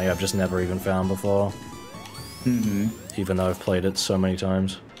find something I've just never even found before. Even though I've played it so many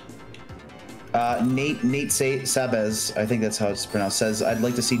times. Nate Sabez, I think that's how it's pronounced, says, I'd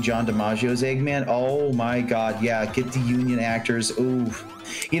like to see John DiMaggio's Eggman. Oh my god, yeah, get the union actors. Ooh.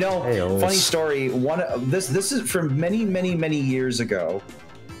 You know, funny story, this is from many years ago.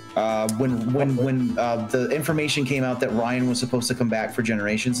 When the information came out that Ryan was supposed to come back for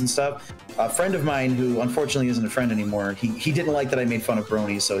Generations and stuff, a friend of mine who unfortunately isn't a friend anymore, he didn't like that I made fun of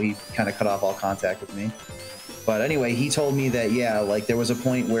Brony, so he kind of cut off all contact with me. But anyway, he told me that, yeah, like there was a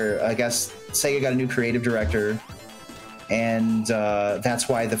point where I guess Sega got a new creative director, and that's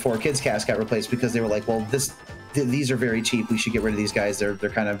why the 4Kids cast got replaced, because they were like, well, these are very cheap. We should get rid of these guys. They're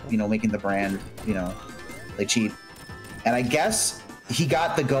kind of, you know, making the brand, you know, like cheap. And I guess he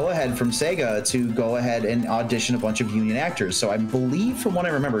got the go-ahead from Sega to go ahead and audition a bunch of union actors. So I believe, from what I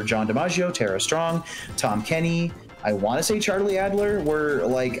remember, John DiMaggio, Tara Strong, Tom Kenny, I want to say Charlie Adler were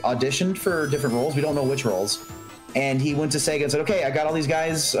like auditioned for different roles. We don't know which roles. And he went to Sega and said, okay, I got all these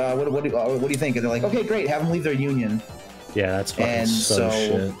guys. What do you think? And they're like, okay, great. Have them leave their union. Yeah, that's fucking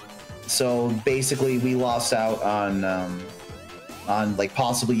shit. So basically we lost out on like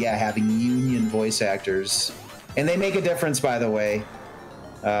possibly, yeah, having union voice actors. And they make a difference, by the way.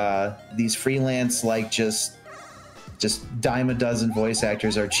 These freelance, like just dime a dozen voice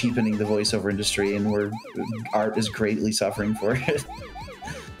actors are cheapening the voiceover industry, and art is greatly suffering for it.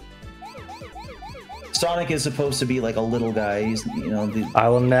 Sonic is supposed to be like a little guy. He's, you know, I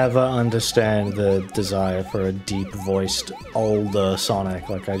will never understand the desire for a deep-voiced, older Sonic.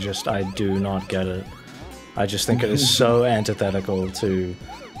 Like, I do not get it. I just think it is so antithetical to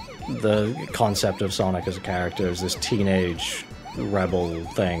the concept of Sonic as a character, as this teenage rebel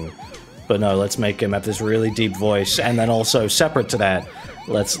thing. But no, let's make him have this really deep voice, and then also separate to that,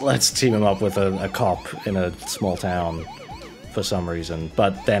 let's team him up with a cop in a small town for some reason,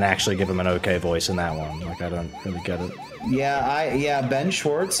 but then actually give him an okay voice in that one. Like, I don't really get it. Yeah, Ben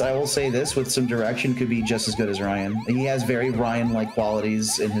Schwartz, I will say this, with some direction, could be just as good as Ryan. He has very Ryan-like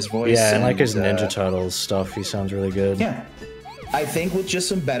qualities in his voice. Yeah, and like his Ninja Turtles stuff, he sounds really good. Yeah. I think with just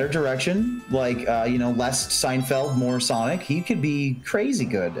some better direction, like, you know, less Seinfeld, more Sonic, he could be crazy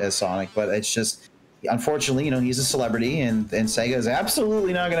good as Sonic, but it's just, unfortunately, you know, he's a celebrity, and Sega is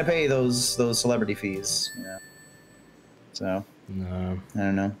absolutely not going to pay those celebrity fees, you know. So, no. I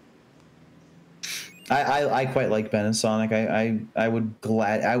don't know. I quite like Ben as Sonic. I would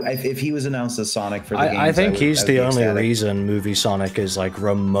if he was announced as Sonic for the games. I think he's the only reason movie Sonic is like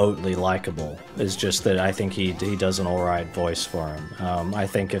remotely likable. Is just that I think he does an alright voice for him. I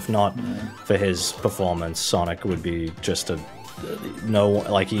think if not for his performance, Sonic would be just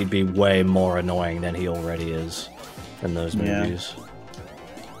like he'd be way more annoying than he already is in those movies.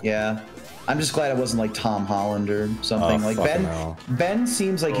 Yeah. I'm just glad it wasn't like Tom Holland or something. Like Ben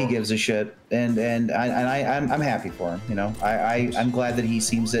seems like he gives a shit, and I'm happy for him. You know, I'm glad that he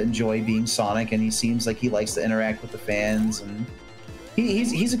seems to enjoy being Sonic, and he seems like he likes to interact with the fans, and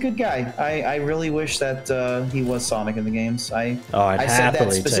he's a good guy. I really wish that he was Sonic in the games. I'd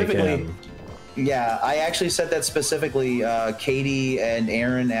happily take him. Yeah, I actually said that specifically. Katie and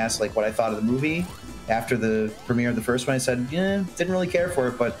Aaron asked like what I thought of the movie. After the premiere of the first one, I said, yeah, didn't really care for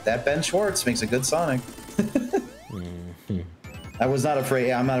it, but that Ben Schwartz makes a good Sonic. I was not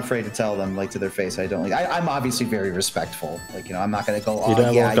afraid. I'm not afraid to tell them, like, to their face, I don't like. I'm obviously very respectful. Like, you know, I'm not going to go, you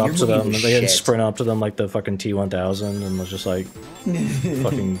don't walk up to them, they can sprint up to them like the fucking T-1000 and just, like,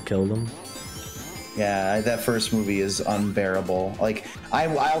 fucking kill them. Yeah, that first movie is unbearable. Like,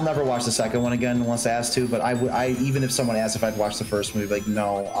 I'll never watch the second one again unless asked to, but I even if someone asked if I'd watch the first movie, like,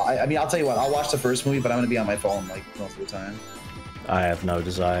 no. I mean, I'll tell you what, I'll watch the first movie, but I'm going to be on my phone, like, most of the time. I have no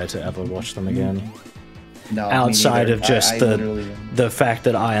desire to ever watch them again. No, outside of just the fact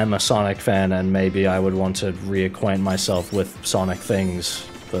that I am a Sonic fan, and maybe I would want to reacquaint myself with Sonic things,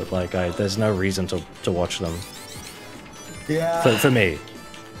 but, like, there's no reason to watch them. Yeah. For me.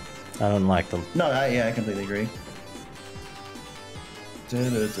 I don't like them. No, yeah, I completely agree.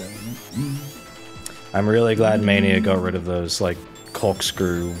 I'm really glad Mania got rid of those like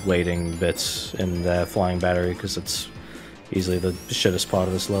corkscrew weighting bits in their flying battery, because it's easily the shittest part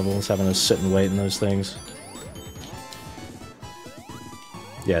of this level, is having to sit and wait in those things.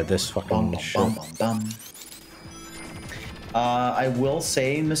 Yeah, this fucking shit. I will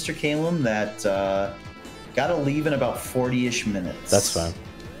say, Mr. Kalem, that gotta leave in about 40-ish minutes. That's fine.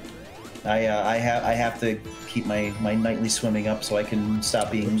 I have to keep my nightly swimming up so I can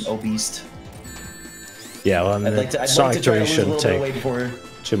stop being obese. Yeah, well, I mean, Sonic 3 shouldn't take before,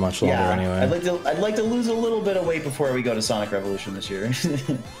 too much longer anyway. I'd like to lose a little bit of weight before we go to Sonic Revolution this year.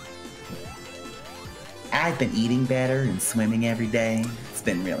 I've been eating better and swimming every day. It's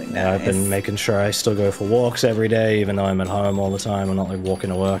been really nice. Yeah, I've been making sure I still go for walks every day, even though I'm at home all the time. I'm not like walking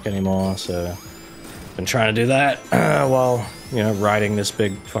to work anymore, so been trying to do that while, you know, writing this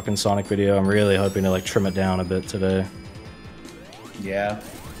big fucking Sonic video. I'm really hoping to like trim it down a bit today. Yeah.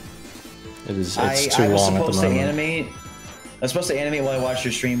 It's too long at the moment. I was supposed to animate while I watched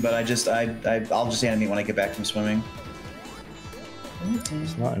your stream, but I'll just animate when I get back from swimming.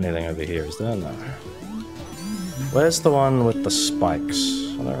 There's not anything over here, is there? No. Where's the one with the spikes?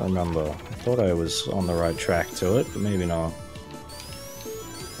 I don't remember. I thought I was on the right track to it, but maybe not.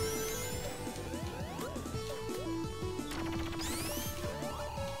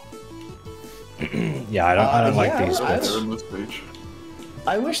 Yeah, I don't like these bits.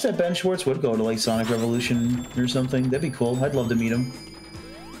 I wish that Ben Schwartz would go to like Sonic Revolution or something. That'd be cool. I'd love to meet him.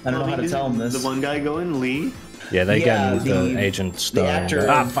 I don't know how to tell him this. The one guy going, Lee? Yeah, they get the Agent Stone. The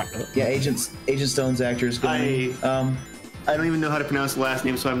actor. Fuck. Yeah, Agent Stone's actor is going. I don't even know how to pronounce the last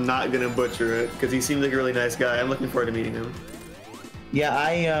name, so I'm not gonna butcher it because he seems like a really nice guy. I'm looking forward to meeting him.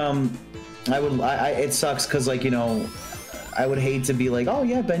 Yeah, it sucks because, like, you know, I would hate to be like, oh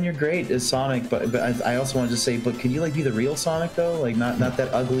yeah, Ben, you're great as Sonic, but I also wanted to say, but can you like be the real Sonic though? Like not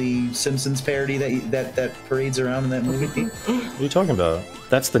that ugly Simpsons parody that parades around in that movie. What are you talking about?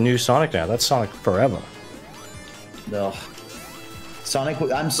 That's the new Sonic now. That's Sonic Forever. No. Sonic,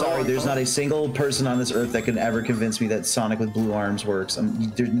 I'm sorry, there's not a single person on this earth that can ever convince me that Sonic with blue arms works.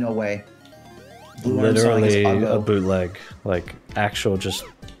 There's no way. Literally a bootleg, like actual just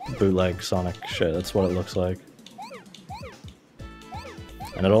bootleg Sonic shit. That's what it looks like.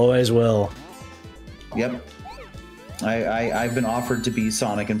 And it always will. Yep. I've been offered to be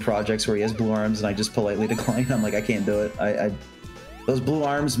Sonic in projects where he has blue arms, and I just politely decline. I'm like, I can't do it. Those blue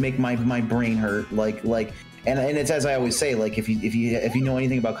arms make my brain hurt. And it's as I always say, like if you know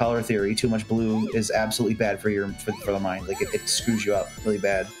anything about color theory, too much blue is absolutely bad for the mind. Like it screws you up really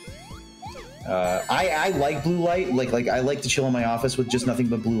bad. I like blue light. Like I like to chill in my office with just nothing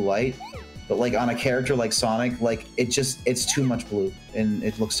but blue light. But like on a character like Sonic, like it's too much blue and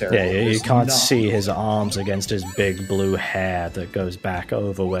it looks terrible. Yeah, you can't see his arms against his big blue hair that goes back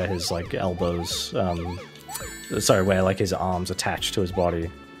over where his like elbows, where like his arms attach to his body.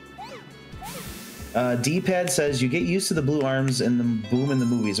 D-Pad says you get used to the blue arms and the Boom in the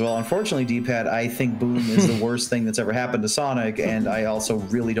movies. Well, unfortunately, D-Pad, I think Boom is the worst thing that's ever happened to Sonic, and I also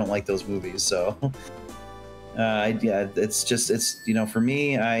really don't like those movies. So, yeah, it's you know, for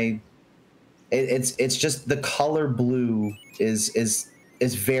me, it's just the color blue is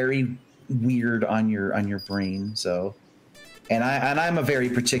very weird on your brain. So, and I'm a very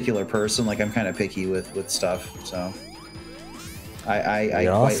particular person. Like I'm kind of picky with stuff. So, I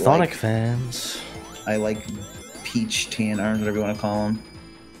quite Sonic like, fans. I like peach, tan, orange, whatever you want to call them.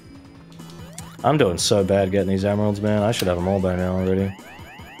 I'm doing so bad getting these emeralds, man. I should have them all by now already.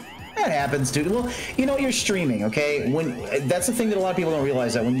 That happens, dude. Well, you know, you're streaming, okay? That's the thing that a lot of people don't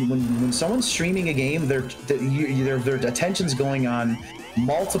realize, that when someone's streaming a game, their attention's going on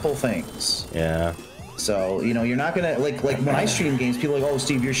multiple things. Yeah. So, you know, you're not gonna like when I stream games, people are like, oh,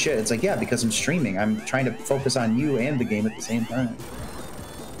 Steve, you're shit. It's like, yeah, because I'm streaming. I'm trying to focus on you and the game at the same time.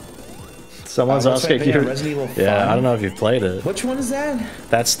 Someone's asking you. Resident Evil 5. Yeah, I don't know if you've played it. Which one is that?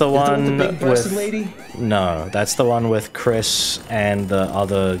 That's the one with the big-breasted with lady? No, that's the one with Chris and the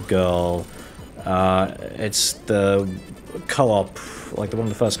other girl. It's the co-op, like one of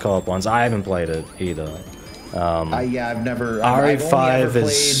the first co-op ones. I haven't played it either. Yeah, I've never. RE5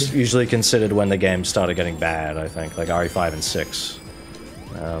 is usually considered when the game started getting bad. I think like RE5 and 6.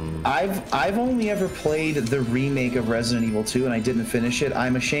 I've only ever played the remake of Resident Evil 2, and I didn't finish it.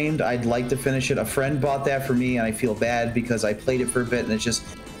 I'm ashamed. I'd like to finish it. A friend bought that for me, and I feel bad because I played it for a bit, and it's just,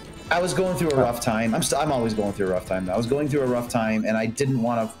 I was going through a rough time. I'm always going through a rough time. I was going through a rough time, and I didn't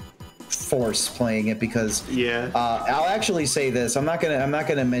want to force playing it because. Yeah. I'll actually say this. I'm not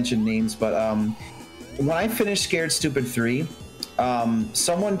gonna mention names, but when I finished Scared Stupid 3.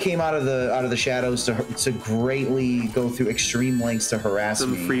 someone came out of the shadows to greatly go through extreme lengths to harass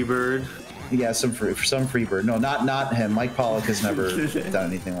me. Some free bird. Yeah, some free bird. No, not him. Mike Pollock has never done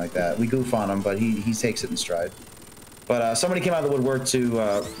anything like that. We goof on him, but he takes it in stride. But somebody came out of the woodwork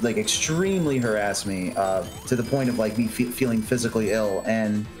to like extremely harass me to the point of like me feeling physically ill.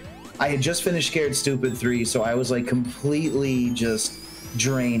 And I had just finished Scared Stupid 3, so I was like completely just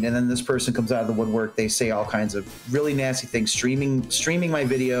drained. And then this person comes out of the woodwork. They say all kinds of really nasty things, streaming my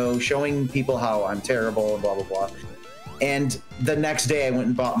video, showing people how I'm terrible and blah blah blah. And the next day I went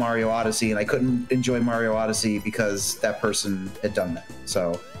and bought Mario Odyssey, and I couldn't enjoy Mario Odyssey because that person had done that.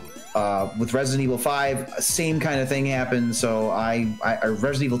 So with Resident Evil 5, same kind of thing happened. So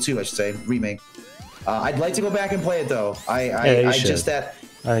Resident Evil 2, I should say, remake. I'd like to go back and play it though.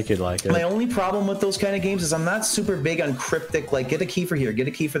 I think you'd like it. My only problem with those kind of games is I'm not super big on cryptic, like get a key for here, get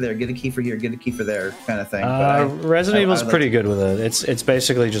a key for there, get a key for here, get a key for there kind of thing. Resident Evil's pretty good with it. It's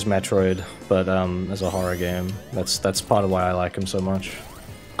basically just Metroid, but as a horror game. That's part of why I like him so much.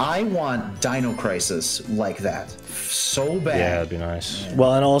 I want Dino Crisis like that so bad. Yeah, that'd be nice. Yeah.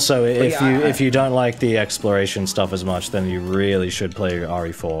 Well, and also if you don't like the exploration stuff as much, then you really should play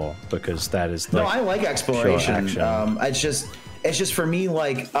RE4 because that is no, I like exploration. It's just for me,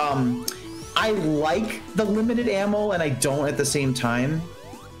 like, I like the limited ammo and I don't at the same time.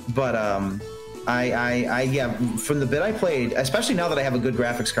 But, yeah, from the bit I played, especially now that I have a good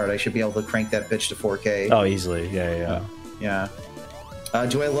graphics card, I should be able to crank that bitch to 4K. Oh, easily. Yeah.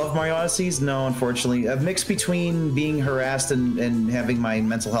 Do I love Mario Odysseys? No, unfortunately. A mix between being harassed and having my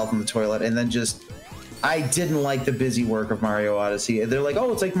mental health in the toilet, and then just, I didn't like the busy work of Mario Odyssey. They're like,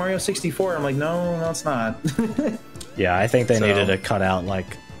 oh, it's like Mario 64. I'm like, no, it's not. Yeah, I think they needed to cut out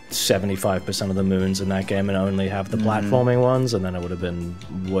like 75% of the moons in that game and only have the platforming ones, and then it would have been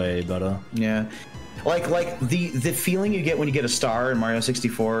way better. Yeah. Like the feeling you get when you get a star in Mario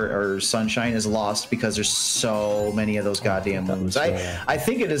 64 or Sunshine is lost because there's so many of those goddamn moons. I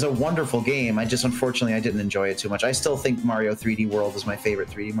think it is a wonderful game. Unfortunately I didn't enjoy it too much. I still think Mario 3D World is my favorite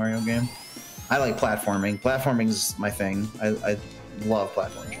 3D Mario game. I like platforming. Platforming is my thing. I love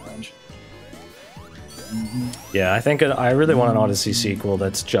platforming challenge. Yeah, I think I really want an Odyssey sequel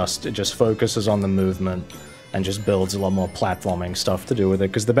that's just focuses on the movement and just builds a lot more platforming stuff to do with it,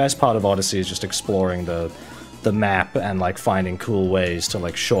 because the best part of Odyssey is just exploring the map and like finding cool ways to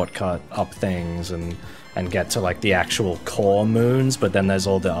like shortcut up things and get to like the actual core moons, but then there's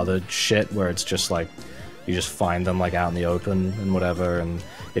all the other shit where it's just like you just find them like out in the open and whatever, and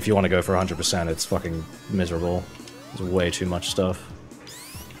if you want to go for 100% it's fucking miserable. There's way too much stuff.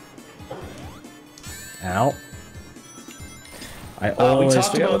 Ow. I always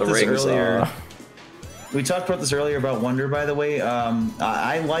forget where the rings are. We talked about this earlier about Wonder, by the way.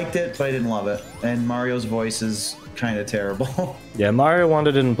 I liked it, but I didn't love it. And Mario's voice is kind of terrible. Yeah, Mario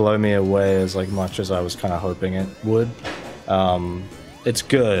Wonder didn't blow me away as like much as I was kind of hoping it would. It's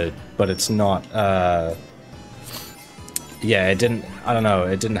good, but it's not. Yeah, it didn't. I don't know.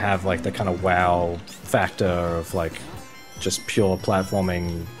 It didn't have like the kind of wow factor of like just pure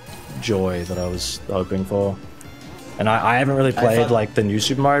platforming joy that I was hoping for. And I haven't really played like the new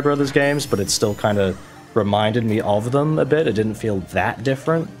Super Mario Brothers games, but it still kind of reminded me of them a bit. It didn't feel that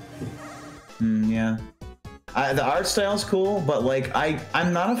different. Yeah. The art style's cool, but like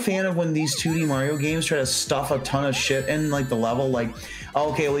I'm not a fan of when these 2D Mario games try to stuff a ton of shit in like the level. Like,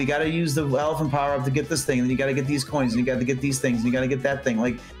 oh, okay, well you got to use the elephant power up to get this thing, and then you got to get these coins, and you got to get these things, and you got to get that thing.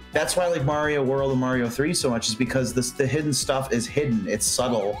 Like that's why I like Mario World and Mario 3 so much, is because the hidden stuff is hidden. It's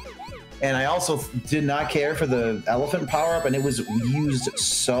subtle. And I also did not care for the elephant power-up, and it was used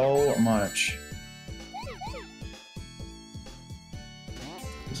so much.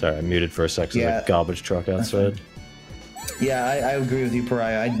 Sorry, I muted for a sec. There's a garbage truck outside. Yeah, I agree with you,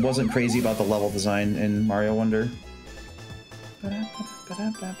 Pariah. I wasn't crazy about the level design in Mario Wonder.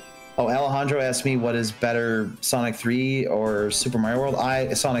 Oh, Alejandro asked me what is better, Sonic 3 or Super Mario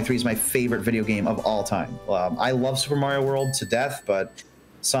World. Sonic 3 is my favorite video game of all time. I love Super Mario World to death, but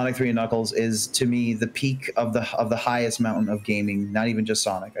Sonic 3 and Knuckles is, to me, the peak of the highest mountain of gaming. Not even just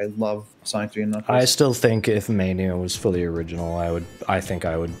Sonic. I love Sonic 3 and Knuckles. I still think if Mania was fully original, I think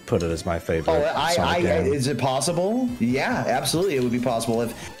I would put it as my favorite. Sonic game. Is it possible? Yeah, absolutely, it would be possible.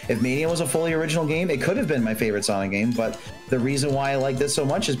 If Mania was a fully original game, it could have been my favorite Sonic game. But the reason why I like this so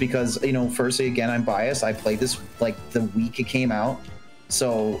much is because, you know, firstly, again, I'm biased. I played this like the week it came out,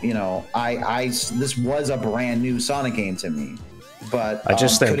 so you know, this was a brand new Sonic game to me. But I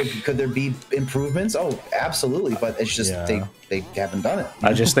just think could there be improvements? Oh, absolutely. But it's just they haven't done it.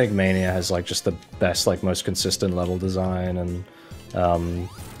 I just think Mania has like just the best, like most consistent level design, and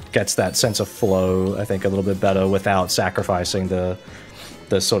gets that sense of flow, I think, a little bit better without sacrificing the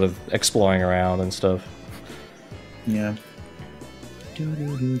sort of exploring around and stuff. Yeah.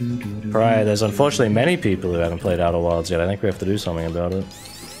 Right, there's unfortunately many people who haven't played Outer Wilds yet. I think we have to do something about it.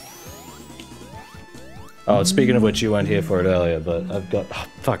 Oh, speaking of which, you weren't here for it earlier, but I've got... Oh,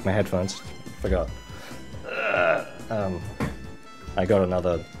 fuck, my headphones. Forgot. I got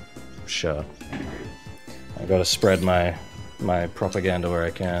another shirt. I gotta spread my propaganda where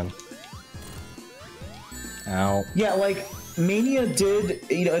I can. Ow. Yeah, like, Mania did,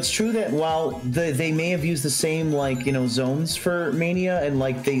 you know, it's true that while they may have used the same, like, you know, zones for Mania, and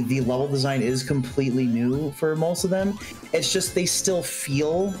like the level design is completely new for most of them, it's just they still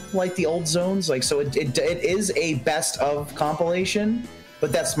feel like the old zones, like, so it is a best of compilation,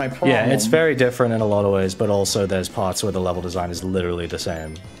 but that's my problem. Yeah, it's very different in a lot of ways, but also there's parts where the level design is literally the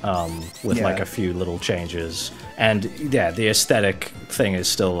same, with like a few little changes, and yeah, the aesthetic thing is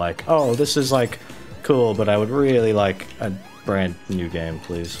still like, oh, this is like cool, but I would really like a brand new game,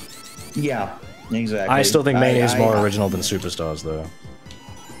 please. Yeah, exactly. I still think Mania is more original than Superstars, though.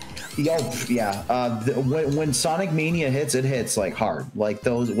 Oh, yeah. When Sonic Mania hits, it hits like hard. Like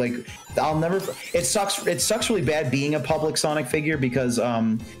those, like I'll never. It sucks. It sucks really bad being a public Sonic figure because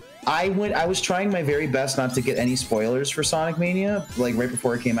I was trying my very best not to get any spoilers for Sonic Mania, like right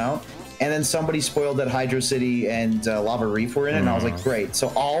before it came out. And then somebody spoiled that Hydro City and Lava Reef were in it, and I was like, great.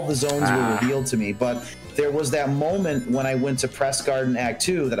 So all the zones were revealed to me. But there was that moment when I went to Press Garden Act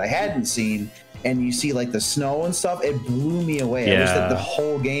 2 that I hadn't seen, and you see like the snow and stuff. It blew me away. Yeah. I wish that the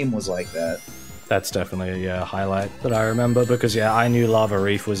whole game was like that. That's definitely a highlight that I remember, because yeah, I knew Lava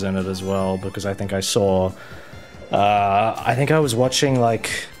Reef was in it as well, because I think I saw... I think I was watching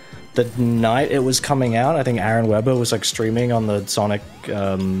like the night it was coming out. I think Aaron Weber was like streaming on the Sonic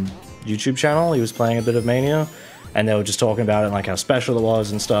YouTube channel. He was playing a bit of Mania, and they were just talking about it and like how special it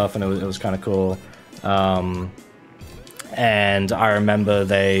was and stuff, and it was kind of cool. And I remember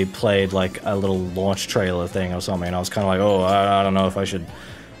they played like a little launch trailer thing or something, and I was kind of like, oh, I don't know if I should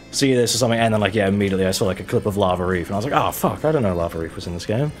see this or something. And then like, yeah, immediately I saw like a clip of Lava Reef, and I was like, oh fuck, I didn't know Lava Reef was in this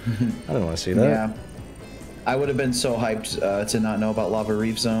game. I didn't want to see that. Yeah. I would have been so hyped to not know about Lava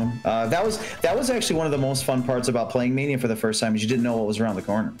Reef Zone. That was actually one of the most fun parts about playing Mania for the first time, is you didn't know what was around the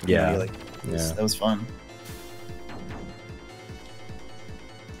corner. Yeah. You know, that was fun.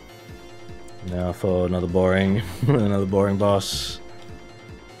 Now for another boring boss.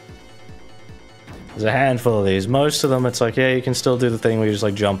 There's a handful of these. Most of them, it's like, yeah, you can still do the thing where you just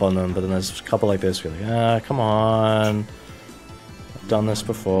like jump on them, but then there's a couple like this where you're like, ah, come on. I've done this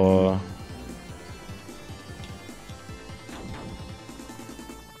before.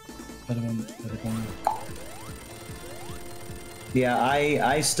 Yeah,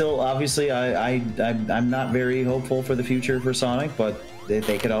 I still, obviously, I'm not very hopeful for the future for Sonic, but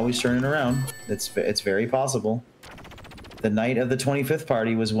they could always turn it around. It's very possible. The night of the 25th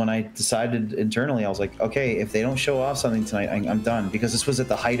party was when I decided internally, I was like, okay, if they don't show off something tonight, I'm done. Because this was at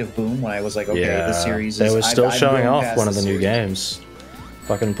the height of Boom, when I was like, okay, this series is... They were still showing off one of the new games.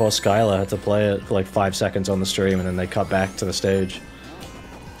 Fucking poor Skylar had to play it for like 5 seconds on the stream, and then they cut back to the stage.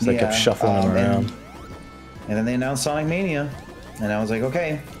 So they kept shuffling them around. And then they announced Sonic Mania. And I was like,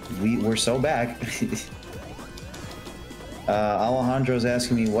 okay, we're so back. Alejandro's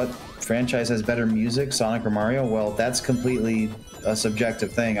asking me what franchise has better music, Sonic or Mario? Well, that's completely a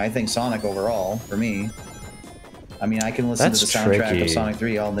subjective thing. I think Sonic overall, for me. I mean, I can listen to the soundtrack of Sonic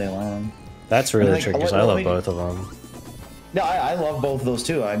 3 all day long. That's really tricky, because I love both of them. No, I love both of those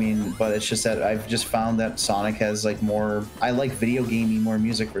too. I mean, but it's just that I've just found that Sonic has like more... I like video gamey more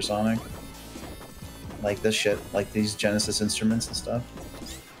music for Sonic. Like this shit, like these Genesis instruments and stuff.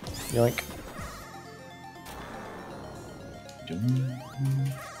 Yoink.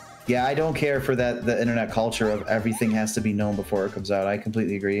 Yeah, I don't care for that, the internet culture of everything has to be known before it comes out. I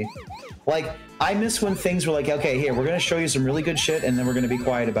completely agree. Like, I miss when things were like, okay, here, we're going to show you some really good shit, and then we're going to be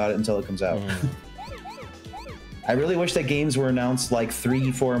quiet about it until it comes out. I really wish that games were announced like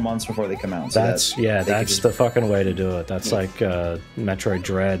 3-4 months before they come out. So that's the fucking way to do it. That's like Metroid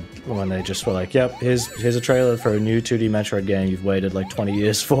Dread, when they just were like, yep, here's a trailer for a new 2D Metroid game you've waited like 20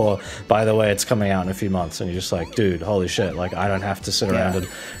 years for. By the way, it's coming out in a few months. And you're just like, dude, holy shit, like I don't have to sit around and...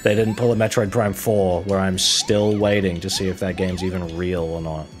 They didn't pull a Metroid Prime 4 where I'm still waiting to see if that game's even real or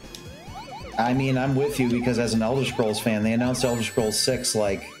not. I mean, I'm with you, because as an Elder Scrolls fan, they announced Elder Scrolls 6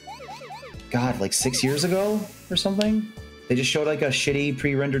 like... God, like 6 years ago or something? They just showed like a shitty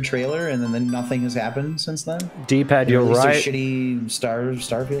pre-rendered trailer, and then nothing has happened since then. D-pad, you're right. Shitty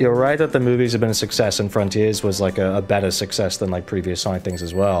Starfield. You're right that the movies have been a success, and Frontiers was like a better success than like previous Sonic things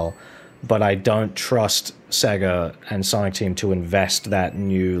as well. but I don't trust Sega and Sonic Team to invest that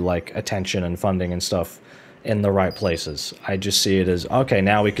new like attention and funding and stuff in the right places. I just see it as, okay,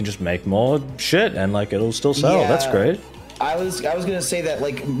 now we can just make more shit and like it'll still sell. Yeah, that's great. I was gonna say that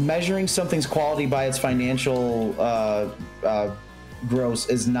like measuring something's quality by its financial gross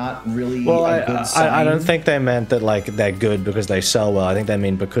is not really a good sign. I don't think they meant that like they're good because they sell well. I think they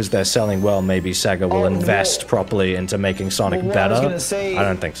mean because they're selling well, maybe Sega will invest properly into making Sonic better. I was gonna say, I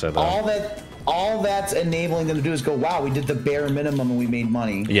don't think so though. All that's enabling them to do is go, wow, we did the bare minimum and we made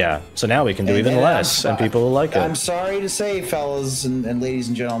money. Yeah, so now we can do even less and people will like it. I'm sorry to say, fellas and ladies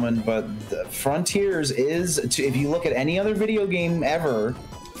and gentlemen, but Frontiers is, if you look at any other video game ever,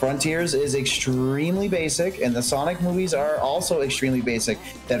 Frontiers is extremely basic, and the Sonic movies are also extremely basic.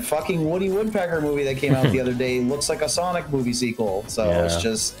 That fucking Woody Woodpecker movie that came out the other day looks like a Sonic movie sequel, so it's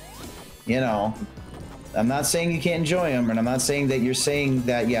just, you know... I'm not saying you can't enjoy them, and I'm not saying that you're saying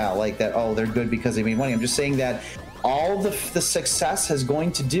that, yeah, like that, oh, they're good because they made money. I'm just saying that all the success is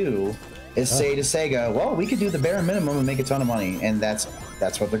going to do is say to Sega, well, we could do the bare minimum and make a ton of money, and that's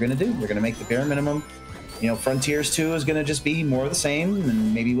what they're going to do. They're going to make the bare minimum. You know, Frontiers 2 is going to just be more of the same,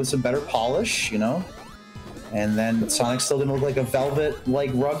 and maybe with some better polish, you know? And then Sonic's still going to look like a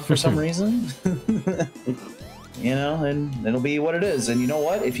velvet-like rug for some reason. You know, and it'll be what it is. And you know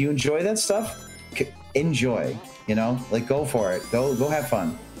what? If you enjoy that stuff... enjoy, you know, like go for it, go have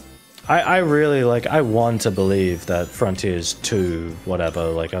fun. I really like, I want to believe that Frontiers 2 whatever,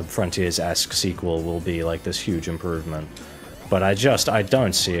 like a Frontiers-esque sequel will be like this huge improvement, but I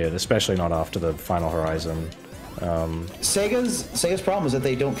don't see it, especially not after the Final Horizon. Sega's problem is that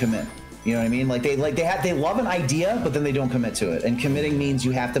they don't commit. You know what I mean? Like they love an idea, but then they don't commit to it, and committing means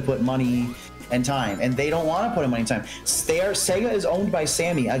you have to put money and time, and they don't want to put in money and time. Sega is owned by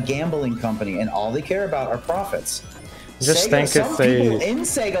Sammy, a gambling company, and all they care about are profits. Just think some people in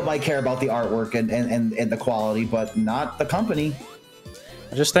Sega might care about the artwork and the quality, but not the company.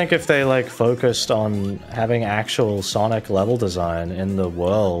 Just think if they like focused on having actual Sonic level design in the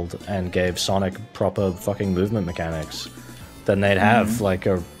world and gave Sonic proper fucking movement mechanics, then they'd have like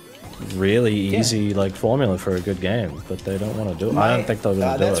a really easy like formula for a good game. But they don't want to do it. I don't think they're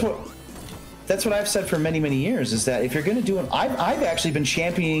going to do it. That's what I've said for many, many years, is that if you're going to do it, I've actually been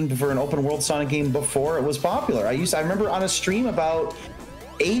championing for an open world Sonic game before it was popular. I remember on a stream about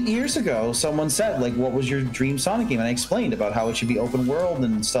 8 years ago, someone said, like, what was your dream Sonic game? And I explained about how it should be open world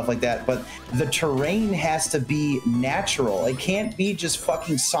and stuff like that. But the terrain has to be natural. It can't be just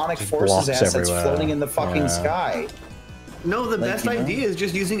fucking Sonic Forces assets floating in the fucking sky. No, the best idea is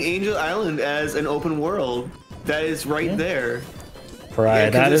just using Angel Island as an open world that is right there. Right,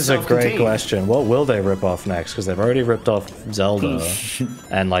 that is a great question. What will they rip off next? Because they've already ripped off Zelda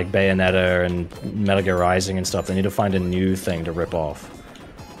and like Bayonetta and Metal Gear Rising and stuff. They need to find a new thing to rip off.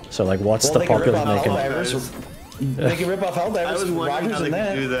 So like, what's the popular making? They can rip off Helldivers. Rogers in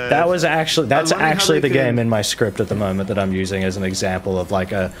that. That's actually the game in my script at the moment that I'm using as an example of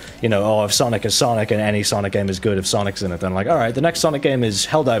like a, you know, oh, if Sonic is Sonic and any Sonic game is good if Sonic's in it, then I'm like, all right, the next Sonic game is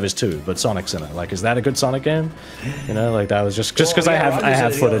Helldivers 2, but Sonic's in it. Like, is that a good Sonic game? You know, like that was just because I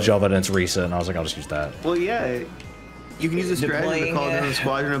have footage of it and it's recent, and I was like, I'll just use that. Well, yeah, you can use a strategy to call down a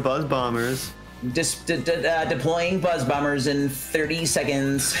squadron of buzz bombers. Deploying buzz bombers in 30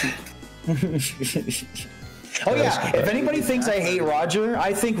 seconds. Oh yeah, if anybody thinks I hate Roger,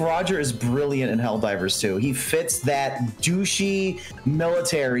 I think Roger is brilliant in Helldivers 2. He fits that douchey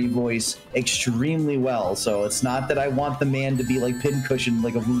military voice extremely well. So it's not that I want the man to be like pincushioned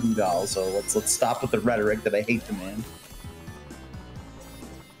like a voodoo doll. So let's stop with the rhetoric that I hate the man.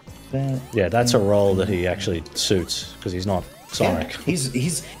 Yeah, that's a role that he actually suits because he's not Sonic.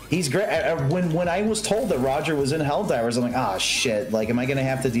 Yeah, he's great. When I was told that Roger was in Helldivers, I'm like, ah, shit. Like, am I gonna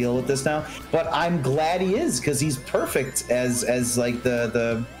have to deal with this now? But I'm glad he is, because he's perfect as like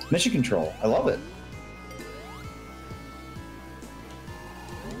the mission control. I love it.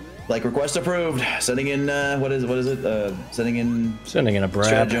 Like, request approved. Sending in what is it? Sending in a brab.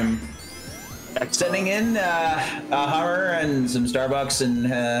 Stratagem. Sending in a Hummer and some Starbucks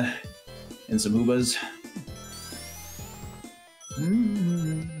and some Ubas.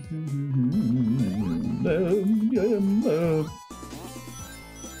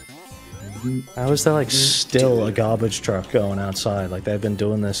 How is there like still a garbage truck going outside? Like they've been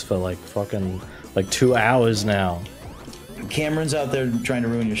doing this for like fucking like 2 hours now. Cameron's out there trying to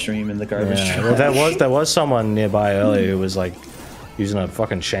ruin your stream in the garbage truck. Well, there was someone nearby earlier who was like using a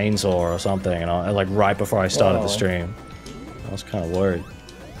fucking chainsaw or something, and like right before I started the stream, I was kind of worried.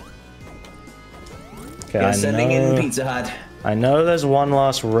 Okay, sending in Pizza Hut. I know there's one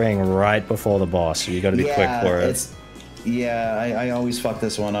last ring right before the boss, so you got to be quick for it. Yeah, I always fuck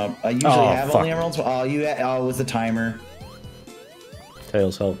this one up. I usually have all the emeralds. Oh, with the timer.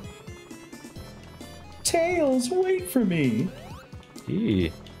 Tails, help. Tails, wait for me.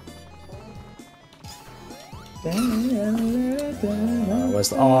 Eee. Where's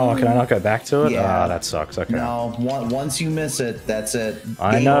the, can I not go back to it? Yeah. That sucks. Okay. No, once you miss it, that's it.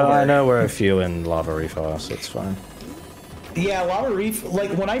 I know where a few in Lava Reef are, so it's fine. Yeah, Lava Reef,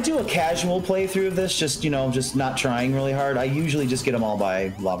 like when I do a casual playthrough of this, just not trying really hard, I usually just get them all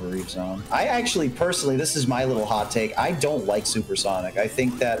by Lava Reef Zone. I actually, personally, this is my little hot take, I don't like Supersonic. I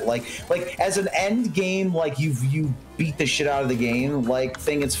think that, like as an end game, like you beat the shit out of the game, like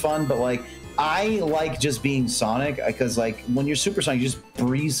thing, it's fun, but like, I like just being Sonic, because like when you're Supersonic, you just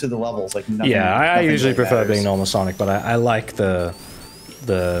breeze through the levels, like nothing. Yeah, I usually prefer matters. being normal Sonic, but I like the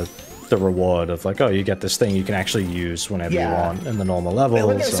reward of like, oh, you get this thing you can actually use whenever you want in the normal levels.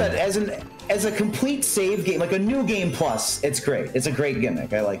 Like I said, as a complete save game, like a new game plus, it's great. It's a great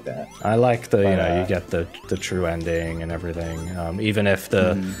gimmick. I like that. I like the you get the true ending and everything. Even if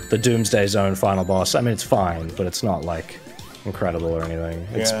the Doomsday Zone final boss, I mean, it's fine, but it's not like incredible or anything.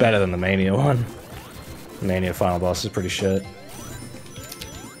 It's better than the Mania one. The Mania final boss is pretty shit.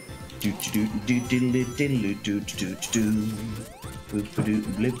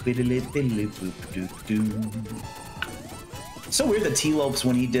 So weird that T-Lopes,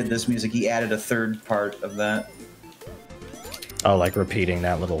 when he did this music, he added a third part of that. Oh, like repeating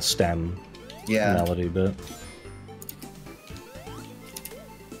that little stem melody bit.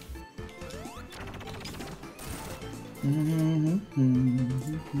 Those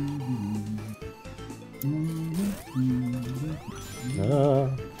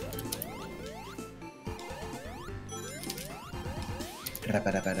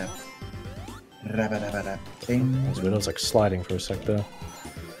windows like sliding for a sec there.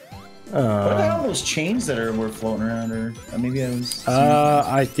 What about all those chains that were floating around, or maybe I was?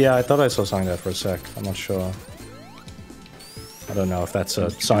 I thought I saw something there for a sec. I'm not sure. I don't know if that's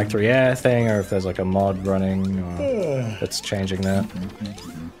a Sonic 3 Air thing or if there's like a mod running that's changing that.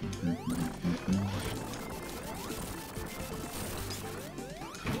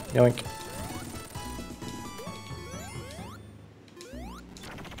 Yoink.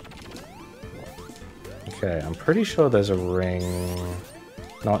 Okay, I'm pretty sure there's a ring.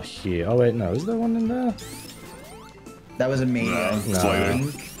 Not here. Oh wait, no, is there one in there? That was a Mania. No.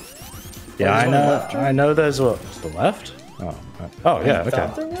 Yeah, I know. I know there's a. To the left? Oh yeah. Okay.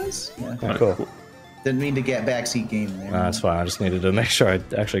 There was? Yeah, cool. Didn't mean to get backseat game there. That's fine. I just needed to make sure I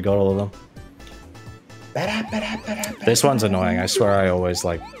actually got all of them. This one's annoying. I swear I always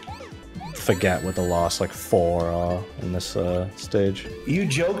like forget what the last like 4 are in this stage. You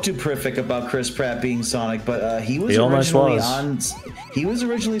joke to Prific about Chris Pratt being Sonic, but he was he was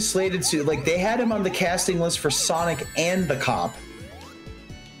originally slated to, like, they had him on the casting list for Sonic and the Cop.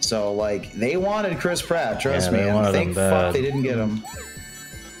 So like they wanted Chris Pratt, trust me. And thank fuck they didn't get him.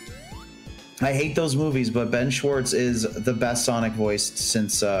 I hate those movies, but Ben Schwartz is the best Sonic voice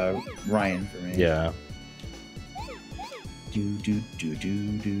since Ryan for me. Yeah.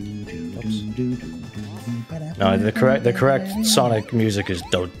 No, the correct Sonic music is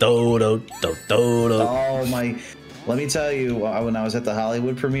do do do do do do. Oh my! Let me tell you, when I was at the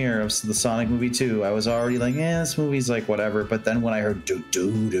Hollywood premiere of the Sonic movie 2, I was already like, this movie's like whatever. But then when I heard do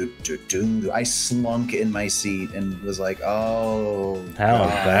do do do do, I slunk in my seat and was like, oh, how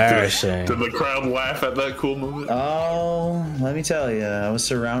embarrassing! Did the crowd laugh at that cool moment? Oh, let me tell you, I was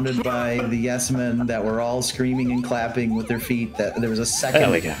surrounded by the yes men that were all screaming and clapping with their feet. That there was a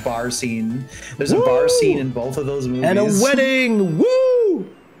second bar scene. There's a bar scene in both of those movies. And a wedding. Woo!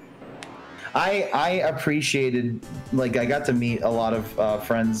 I appreciated, like, I got to meet a lot of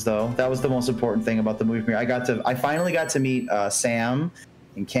friends, though. That was the most important thing about the movie premiere. I finally got to meet Sam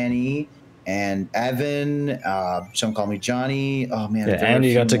and Kenny and Evan. Some call me Johnny. Oh man! Yeah, and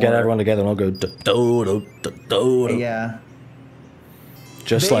you got to get everyone together and all go do do do do. Yeah.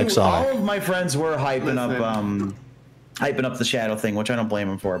 Just like Sonic. All of my friends were hyping up the Shadow thing, which I don't blame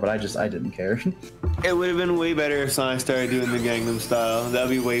them for, but I didn't care. It would have been way better if Sonic started doing the Gangnam Style. That'd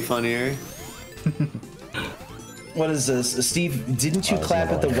be way funnier. What is this, Steve? Didn't you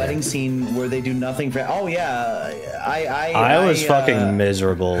clap at the wedding scene where they do nothing for? Oh yeah, I was fucking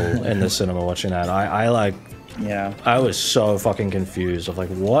miserable in the cinema watching that. I was so fucking confused of like,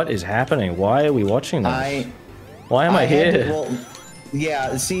 what is happening? Why are we watching this? Why am I here?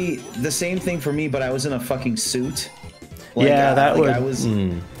 Yeah, see, the same thing for me, but I was in a fucking suit. Like, yeah, that would.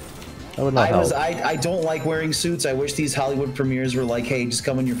 That would not help. I don't like wearing suits. I wish these Hollywood premieres were like, hey, just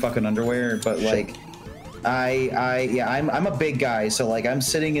come in your fucking underwear. But like, I'm a big guy, so like I'm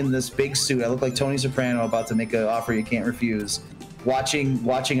sitting in this big suit. I look like Tony Soprano about to make an offer you can't refuse. Watching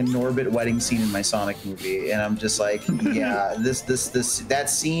a Norbit wedding scene in my Sonic movie, and I'm just like, yeah, that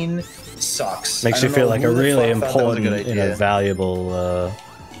scene sucks. Makes you feel like a really important, valuable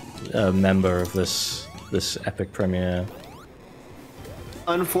member of this epic premiere.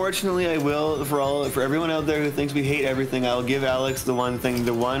 Unfortunately, I will, for everyone out there who thinks we hate everything, I'll give Alex the one thing.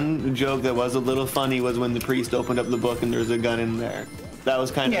 The one joke that was a little funny was when the priest opened up the book and there's a gun in there. That was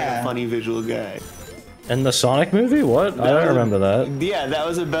kind of a funny visual gag. In the Sonic movie? What? I don't remember that. Yeah, that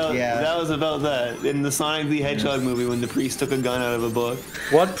was about that. In the Sonic the Hedgehog movie when the priest took a gun out of a book.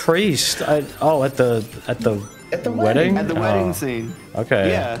 What priest? At the wedding? At the wedding scene. Okay.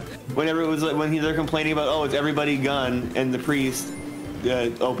 Yeah. Whenever it was like when they're complaining about, oh, it's everybody gun, and the priest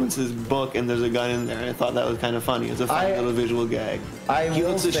opens his book and there's a gun in there, and I thought that was kind of funny. It's a fun little visual gag. He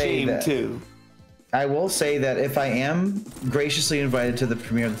looks ashamed too. I will say that if I am graciously invited to the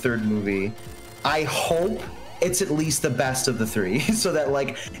premiere of the third movie, I hope it's at least the best of the three, so that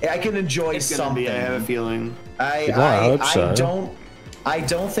like I can enjoy something. I have a feeling. I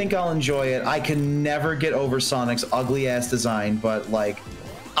don't think I'll enjoy it. I can never get over Sonic's ugly ass design, but like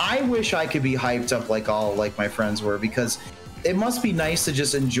I wish I could be hyped up like all like my friends were, because it must be nice to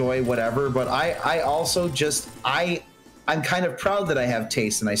just enjoy whatever, but I also just I'm kind of proud that I have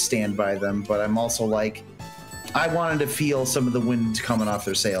taste and I stand by them, but I'm also like I wanted to feel some of the wind coming off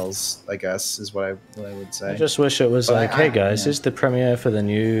their sails, I guess, is what I would say. I just wish it was like, hey guys, here's the premiere for the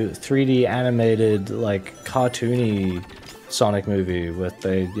new 3D animated, like, cartoony Sonic movie with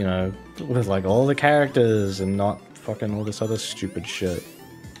with like all the characters and not fucking all this other stupid shit.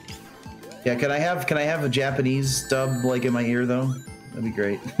 Yeah, can I have a Japanese dub like in my ear though? That'd be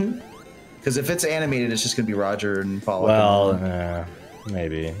great. Because if it's animated, it's just gonna be Roger and Paul. Well,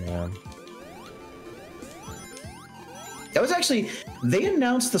 maybe, yeah. That was actually, they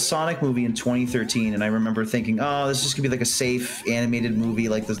announced the Sonic movie in 2013, and I remember thinking, oh, this is just gonna be like a safe animated movie,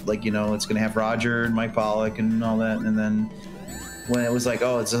 like this, like, you know, it's gonna have Roger and Mike Pollock and all that. And then when it was like,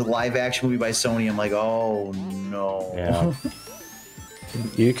 oh, it's a live action movie by Sony, I'm like, oh no. Yeah.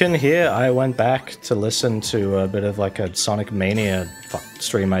 You can hear, I went back to listen to a bit of like a Sonic Mania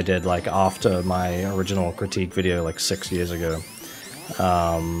stream I did like after my original critique video like 6 years ago.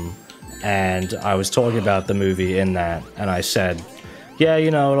 And I was talking about the movie in that, and I said, yeah, you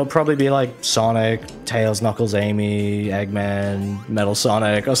know, it'll probably be like Sonic, Tails, Knuckles, Amy, Eggman, Metal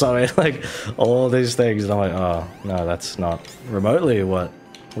Sonic, or something, like all these things. And I'm like, oh, no, that's not remotely what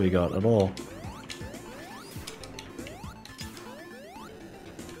we got at all.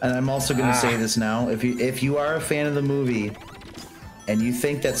 And I'm also going to say this now, if you are a fan of the movie, and you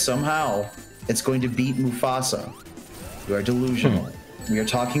think that somehow it's going to beat Mufasa, you are delusional. We are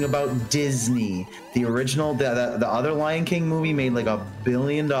talking about Disney. The original, the other Lion King movie made like $1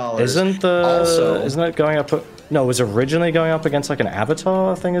 billion. Isn't it going up? No, it was originally going up against like an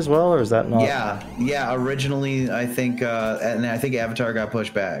Avatar thing as well, or is that not? Yeah. Originally, I think, and I think Avatar got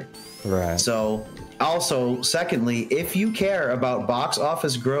pushed back. Right. So, also, secondly, if you care about box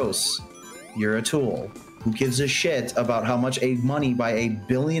office gross, you're a tool. Who gives a shit about how much money by a $1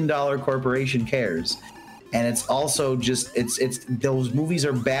 billion corporation cares? And it's also just, it's those movies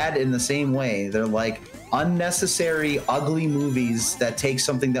are bad in the same way. They're like unnecessary, ugly movies that take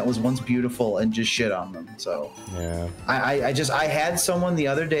something that was once beautiful and just shit on them. So yeah, I had someone the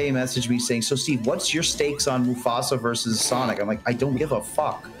other day message me saying, so Steve, what's your stakes on Mufasa versus Sonic? I'm like, I don't give a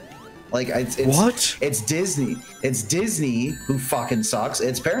fuck. Like what? It's Disney. It's Disney who fucking sucks.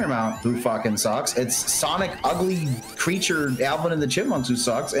 It's Paramount who fucking sucks. It's Sonic ugly creature Alvin and the Chipmunks who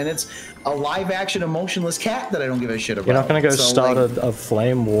sucks, and it's a live action emotionless cat that I don't give a shit about. You're not gonna go start a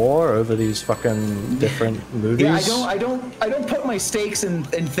flame war over these fucking different movies? Yeah, I don't put my stakes in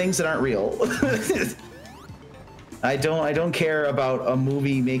things that aren't real. I don't care about a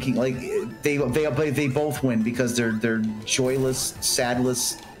movie making like they both win because they're joyless,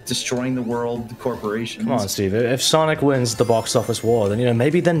 sadless, destroying the world corporations. Come on, Steve. If Sonic wins the box office war, then, you know,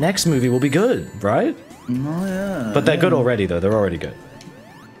 maybe the next movie will be good, right? Oh, yeah. But they're good already, though. They're already good.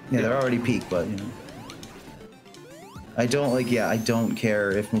 Yeah, they're already peaked, but, you know. I don't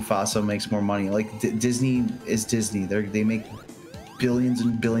care if Mufasa makes more money. Like, Disney is Disney. They make billions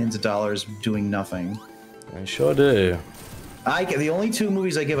and billions of dollars doing nothing. They sure do. The only two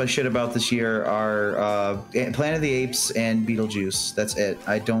movies I give a shit about this year are Planet of the Apes and Beetlejuice. That's it.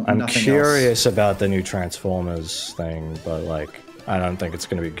 I'm curious about the new Transformers thing, but like, I don't think it's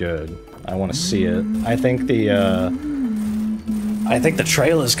gonna be good. I want to see it. I think the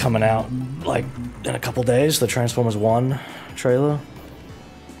trailer's coming out like in a couple days. The Transformers 1 trailer.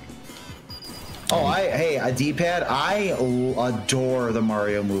 Oh, hey, a D-pad. I adore the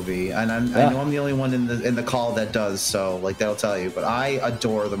Mario movie, and I know I'm the only one in the call that does. So, like, that'll tell you. But I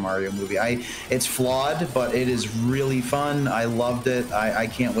adore the Mario movie. It's flawed, but it is really fun. I loved it. I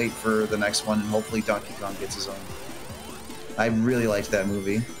can't wait for the next one, and hopefully Donkey Kong gets his own. I really liked that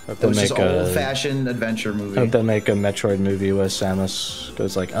movie. It was just an old-fashioned adventure movie. Hope they make a Metroid movie where Samus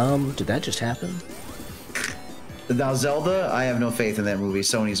goes like, did that just happen? Now, Zelda, I have no faith in that movie.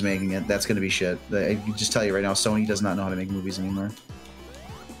 Sony's making it. That's going to be shit. I can just tell you right now, Sony does not know how to make movies anymore.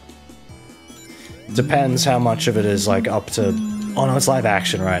 Depends how much of it is, like, up to... Oh, no, it's live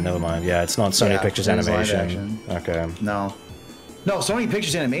action, right? Never mind. Yeah, it's not Sony Pictures Animation. Okay. No, Sony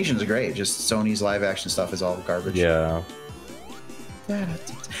Pictures Animation is great. Just Sony's live action stuff is all garbage. Yeah.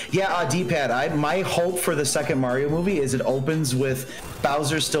 Yeah, D-pad. My hope for the second Mario movie is it opens with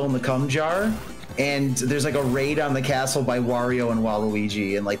Bowser still in the cum jar, and there's like a raid on the castle by Wario and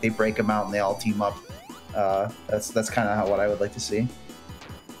Waluigi, and like they break them out and they all team up. That's kind of what I would like to see.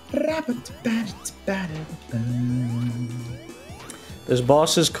 This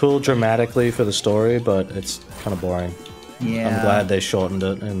boss is cool dramatically for the story, but it's kind of boring. Yeah. I'm glad they shortened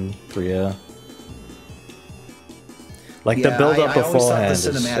it in 3A. Like the build up beforehand. I always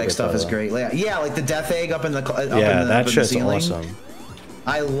thought the cinematic stuff is great. Yeah, like the death egg up in the that shit's awesome.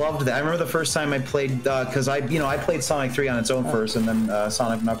 I loved that. I remember the first time I played because I played Sonic 3 on its own first, and then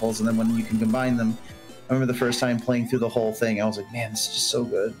Sonic Knuckles, and then when you can combine them, I remember the first time playing through the whole thing. I was like, man, this is just so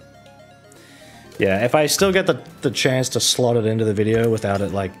good. Yeah, if I still get the chance to slot it into the video without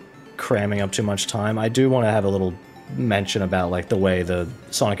it like cramming up too much time, I do want to have a little mention about like the way the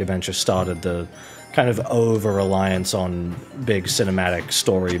Sonic Adventure started, the kind of over-reliance on big cinematic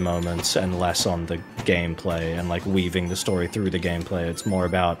story moments and less on the gameplay and like weaving the story through the gameplay. It's more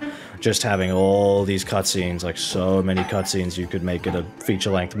about just having all these cutscenes, like so many cutscenes you could make it a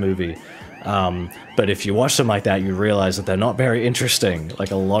feature-length movie. But if you watch them like that, you realize that they're not very interesting.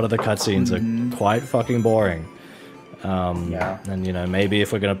 Like a lot of the cutscenes are quite fucking boring. And you know, maybe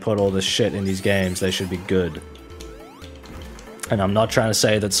if we're gonna put all this shit in these games, they should be good. And I'm not trying to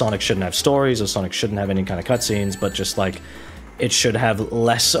say that Sonic shouldn't have stories or Sonic shouldn't have any kind of cutscenes, but just like, it should have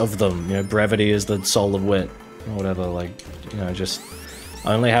less of them. You know, brevity is the soul of wit, or whatever. Like, you know, just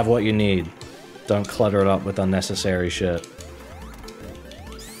only have what you need. Don't clutter it up with unnecessary shit.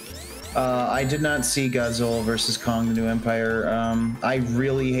 I did not see Godzilla vs. Kong: The New Empire. I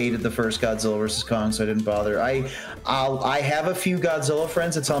really hated the first Godzilla vs. Kong, so I didn't bother. I have a few Godzilla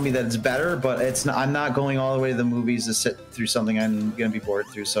friends that tell me that it's better, but it's not, I'm not going all the way to the movies to sit through something I'm going to be bored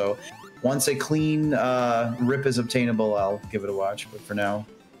through. So once a clean rip is obtainable, I'll give it a watch. But for now...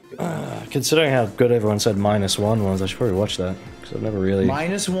 Considering how good everyone said -1 was, I should probably watch that, because I've never really...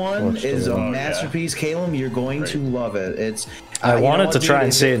 -1 is a masterpiece, Caleb. You're going to love it. It's... I wanted to try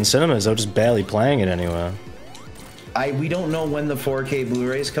and see it in cinemas. They're just barely playing it anywhere. We don't know when the 4K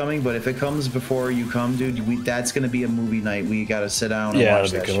Blu-ray is coming, but if it comes before you come, dude, that's going to be a movie night. We got to sit down and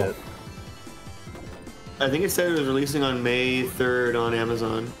watch that shit. I think it said it was releasing on May 3rd on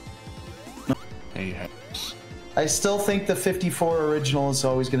Amazon. Hey. I still think the 54 original is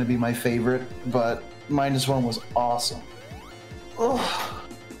always going to be my favorite, but -1 was awesome. Oh.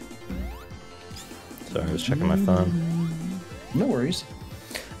 Sorry, I was checking my phone. No worries.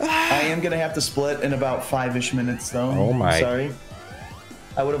 I am going to have to split in about 5-ish minutes, though. Oh my. Sorry.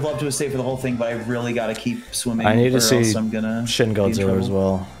 I would have loved to have stayed for the whole thing, but I really got to keep swimming. I need to see Shin Godzilla as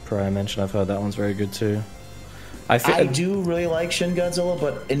well. Prior mention, I've heard that one's very good too. I do really like Shin Godzilla,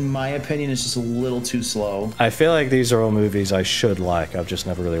 but in my opinion, it's just a little too slow. I feel like these are all movies I should like. I've just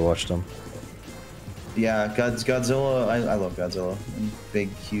never really watched them. Yeah, Godzilla. I love Godzilla. I'm a big,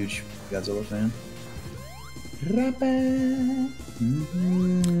 huge Godzilla fan.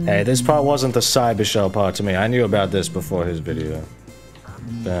 Hey, this part wasn't the Cyber Shell part to me. I knew about this before his video.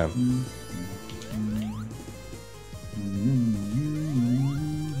 Damn.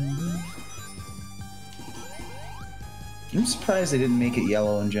 I'm surprised they didn't make it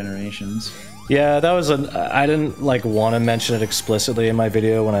yellow in Generations. Yeah, that was I didn't like want to mention it explicitly in my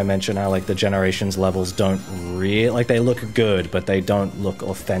video when I mentioned how like the Generations levels don't really like, they look good, but they don't look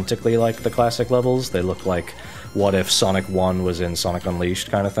authentically like the classic levels. They look like what if Sonic 1 was in Sonic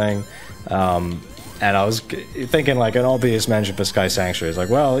Unleashed kind of thing. And I was thinking like an obvious mention for Sky Sanctuary is like,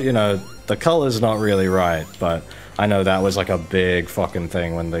 well, you know, the color's not really right, but I know that was like a big fucking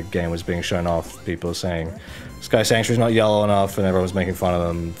thing when the game was being shown off. People saying Sky Sanctuary's not yellow enough, and everyone was making fun of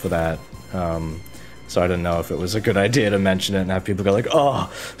them for that. So I didn't know if it was a good idea to mention it and have people go like, oh,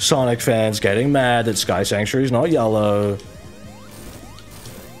 Sonic fans getting mad that Sky Sanctuary's not yellow.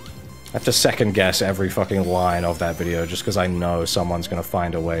 I have to second guess every fucking line of that video just because I know someone's gonna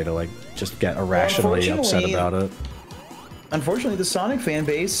find a way to like just get irrationally upset about it. Unfortunately, the Sonic fan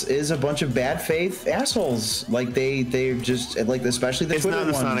base is a bunch of bad faith assholes. Like they're just like, especially the Twitter ones.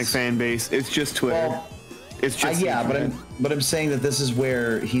 It's not the Sonic fan base. It's just Twitter. Well, it's just yeah, but I'm saying that this is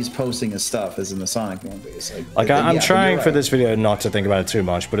where he's posting his stuff, is in the Sonic fan base. I'm trying for this video not to think about it too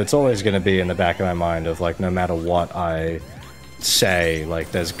much, but it's always going to be in the back of my mind of like, no matter what I say,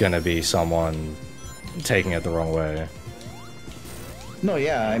 like there's going to be someone taking it the wrong way. No,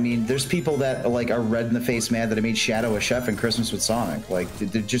 yeah, I mean, there's people that like are red in the face mad that I made Shadow a chef in Christmas with Sonic. Like,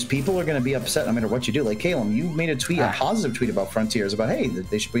 just people are going to be upset no matter what you do. Like, Caleb, you made a tweet, a positive tweet about Frontiers, about, hey,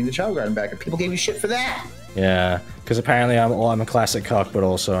 they should bring the Child Garden back, and people gave you shit for that. Yeah, because apparently I'm a classic cuck, but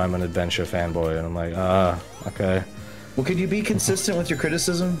also I'm an adventure fanboy, and I'm like, okay. Well, could you be consistent with your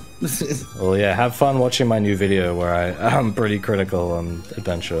criticism? Well, yeah, have fun watching my new video where I'm pretty critical on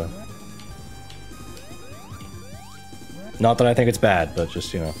adventure. Not that I think it's bad, but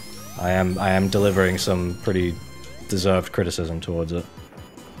just, you know, I am delivering some pretty deserved criticism towards it.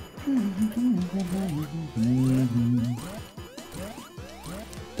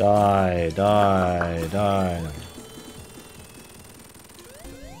 Die, die, die.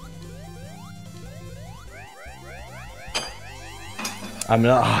 I'm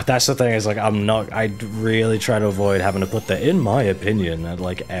not, that's the thing, is like, I really try to avoid having to put the "in my opinion" at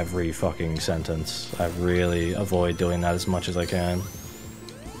like every fucking sentence. I really avoid doing that as much as I can.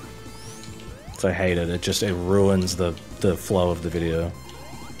 So I hate it. It ruins the flow of the video.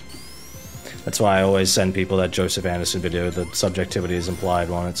 That's why I always send people that Joseph Anderson video, the subjectivity is implied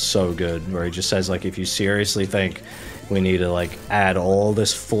one. It's so good, where he just says like, if you seriously think we need to like add all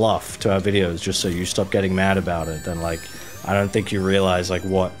this fluff to our videos just so you stop getting mad about it, then like, I don't think you realize like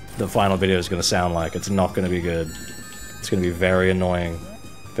what the final video is going to sound like. It's not going to be good. It's going to be very annoying,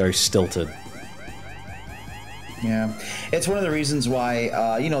 very stilted. Yeah, it's one of the reasons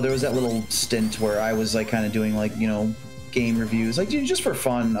why, you know, there was that little stint where I was like kind of doing like, you know, game reviews, like just for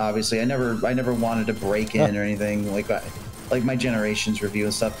fun. Obviously, I never wanted to break in or anything like my Generations review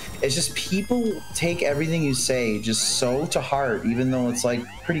and stuff. It's just people take everything you say just so to heart, even though it's like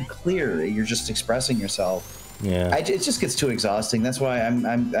pretty clear you're just expressing yourself. Yeah, it just gets too exhausting. That's why I'm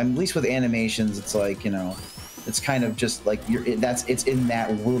at least with animations, it's like, you know, it's kind of just like it's in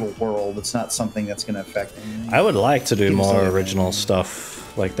that little world. It's not something that's going to affect me. I would like to do more original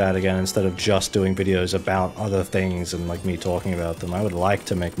stuff like that again, instead of just doing videos about other things and like me talking about them. I would like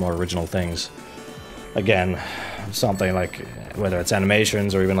to make more original things. Again, something like whether it's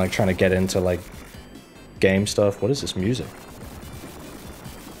animations or even like trying to get into like game stuff. What is this music?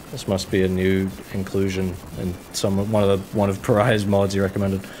 This must be a new inclusion in one of Pariah's mods you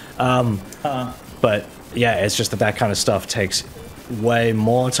recommended. But yeah, it's just that kind of stuff takes way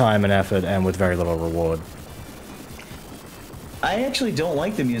more time and effort and with very little reward. I actually don't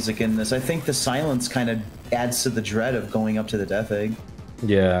like the music in this. I think the silence kind of adds to the dread of going up to the death egg.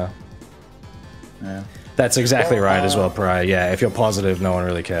 Yeah. Yeah. That's exactly right as well, Pariah. Yeah, if you're positive, no one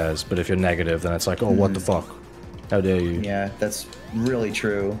really cares. But if you're negative, then it's like, oh, what the fuck? How dare you? Yeah, that's really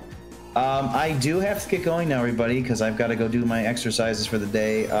true. I do have to get going now, everybody, because I've got to go do my exercises for the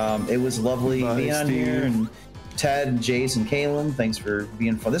day. It was lovely being on here, and Ted, Jace, and Kalen, thanks for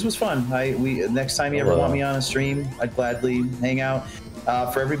being fun. This was fun. Next time you ever want me on a stream, I'd gladly hang out.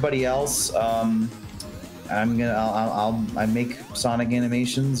 For everybody else, I make Sonic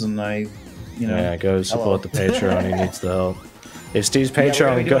animations, and yeah, go support the Patreon. He needs the help. If Steve's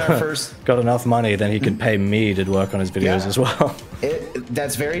Patreon got enough money, then he could pay me to work on his videos as well.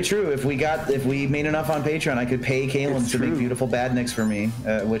 That's very true. If we made enough on Patreon, I could pay Kalen to make beautiful badniks for me,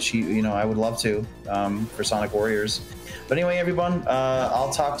 which I would love to, for Sonic Warriors. But anyway, everyone,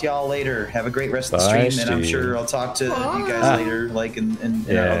 I'll talk to y'all later. Have a great rest of the stream, Steve. And I'm sure I'll talk to you guys later, like in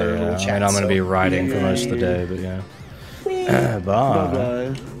our other little chats. I mean, I'm going to be riding for most of the day, but yeah.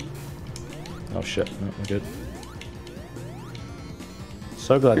 Bye. Oh shit, no, we're good.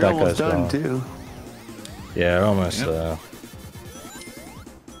 So glad that guy's done too. Yeah, we're almost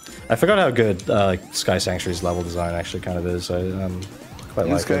I forgot how good Sky Sanctuary's level design actually kind of is. I quite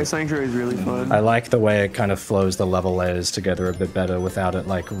like it. Sky Sanctuary is really fun. I like the way it kind of flows the level layers together a bit better without it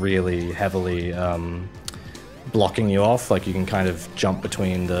like really heavily blocking you off. Like you can kind of jump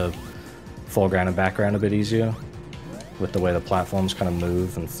between the foreground and background a bit easier with the way the platforms kind of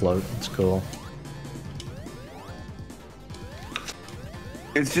move and float. It's cool.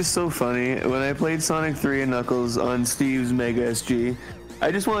 It's just so funny. When I played Sonic 3 and Knuckles on Steve's Mega SG, I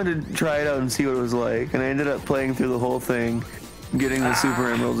just wanted to try it out and see what it was like, and I ended up playing through the whole thing, getting the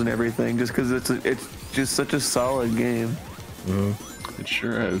Super Emeralds and everything, just because it's just such a solid game. It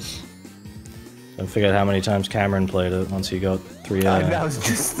sure is. Don't forget how many times Cameron played it once he got 3 I was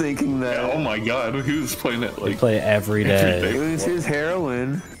just thinking that. Yeah, oh my god, who's playing it? Like, he play every day. It was his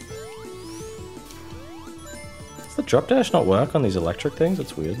heroin. Does the drop dash not work on these electric things?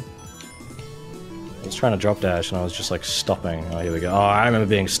 It's weird. I was trying to drop dash and I was just like stopping. Oh, here we go. Oh, I remember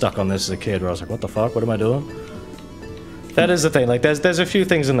being stuck on this as a kid where I was like, what the fuck? What am I doing? That is the thing. Like, there's a few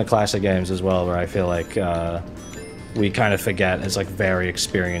things in the classic games as well where I feel like we kind of forget as like very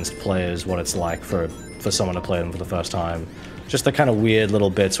experienced players what it's like for someone to play them for the first time. Just the kind of weird little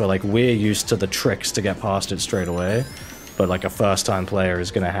bits where like we're used to the tricks to get past it straight away, but like a first-time player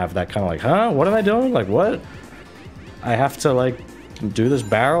is gonna have that kind of like, huh? What am I doing? Like, what? I have to like do this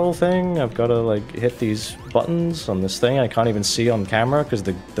barrel thing. I've got to like hit these buttons on this thing I can't even see on camera because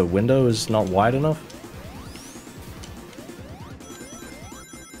the window is not wide enough.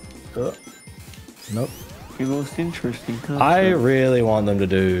 Nope. The most interesting concept. I really want them to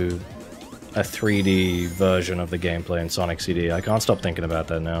do a 3D version of the gameplay in Sonic CD. I can't stop thinking about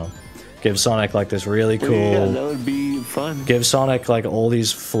that now. Give Sonic like this really cool... Yeah, that would be fun. Give Sonic like all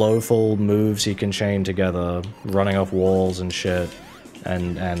these flowful moves he can chain together, running off walls and shit,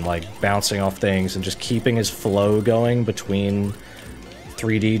 and like bouncing off things, and just keeping his flow going between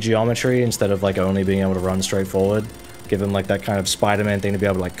 3D geometry instead of like only being able to run straight forward. Give him like that kind of Spider-Man thing to be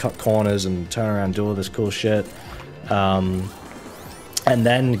able to like cut corners and turn around and do all this cool shit. And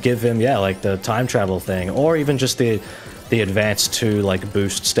then give him, yeah, like the time travel thing, or even just the advance to like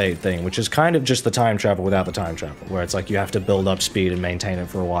boost state thing, which is kind of just the time travel without the time travel, where it's like you have to build up speed and maintain it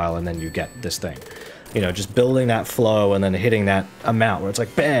for a while and then you get this thing. You know, just building that flow and then hitting that amount where it's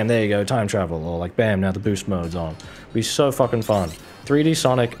like, bam, there you go, time travel, or like, bam, now the boost mode's on. It'd be so fucking fun. 3D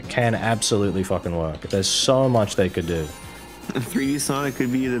Sonic can absolutely fucking work. There's so much they could do. 3D Sonic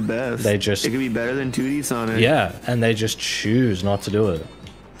could be the best. They just... It could be better than 2D Sonic. Yeah, and they just choose not to do it.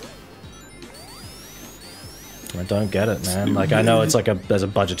 I don't get it, man. Like, I know it's like there's a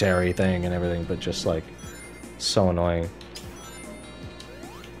budgetary thing and everything, but just like, so annoying.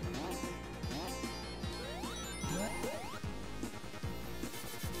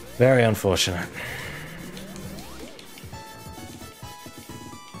 Very unfortunate.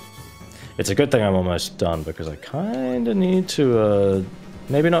 It's a good thing I'm almost done because I kind of need to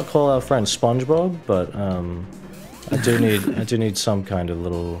maybe not call our friend SpongeBob, but I do need some kind of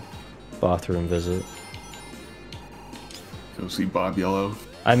little bathroom visit. Go see Bob Yellow.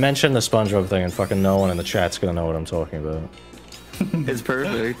 I mentioned the SpongeBob thing and fucking no one in the chat's gonna know what I'm talking about. It's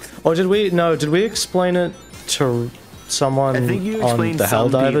perfect. Or did we explain it to someone on the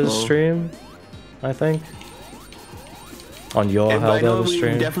Helldivers stream? I think. On your Helldivers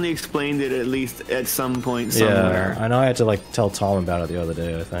stream? We definitely explained it at least at some point somewhere. Yeah, I know I had to like tell Tom about it the other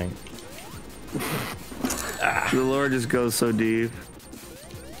day, I think. The lore just goes so deep.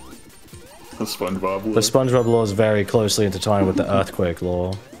 The SpongeBob lore. The SpongeBob lore is very closely intertwined with the Earthquake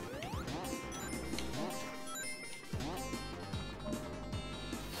lore.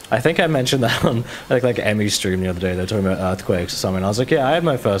 I think I mentioned that on like Emmy's stream the other day. They were talking about earthquakes or something. I was like, yeah, I had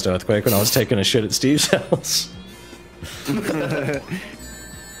my first earthquake when I was taking a shit at Steve's house.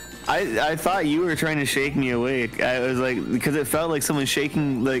 I thought you were trying to shake me awake. I was like, because it felt like someone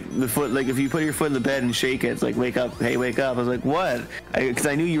shaking like the foot, like if you put your foot in the bed and shake it, it's like, wake up, hey, wake up. I was like, what? Because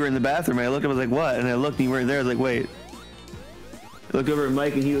I knew you were in the bathroom. I looked up, I was like, what? And I looked and you weren't there. I was like, wait. I looked over at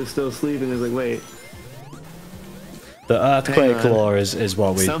Mike and he was still sleeping. I was like, wait. The earthquake lore is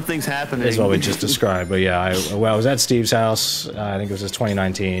what we... Something's happening. Is what we just described. But yeah, I was at Steve's house. I think it was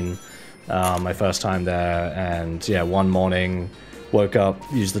 2019. My first time there. And yeah, one morning, woke up,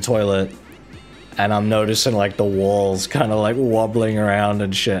 used the toilet, and I'm noticing like the walls kind of like wobbling around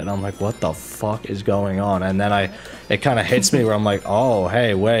and shit. And I'm like, what the fuck is going on? And then it kind of hits me where I'm like, oh,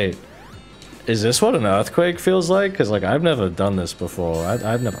 hey, wait. Is this what an earthquake feels like? Because like I've never done this before.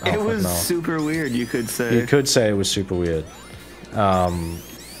 I've never. It was super weird. You could say. You could say it was super weird.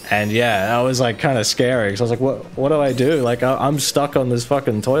 And yeah, that was like kind of scary. Because I was like, what do I do? Like I'm stuck on this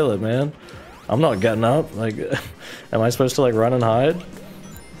fucking toilet, man. I'm not getting up. Like, am I supposed to like run and hide?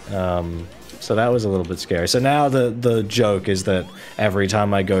 So that was a little bit scary. So now the joke is that every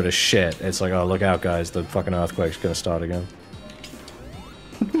time I go to shit, it's like, oh, look out, guys, the fucking earthquake's gonna start again.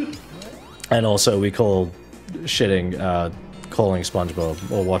 And also, we call shitting calling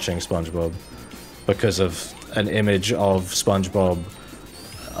SpongeBob or watching SpongeBob because of an image of SpongeBob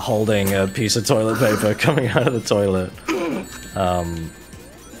holding a piece of toilet paper coming out of the toilet.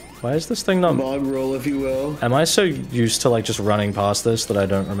 Why is this thing not... Bog roll, if you will. Am I so used to like just running past this that I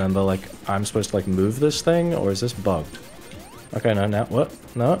don't remember like I'm supposed to like move this thing, or is this bugged? Okay, no, now what?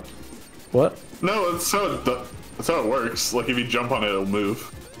 No, what? No, that's how it works. Like if you jump on it, it'll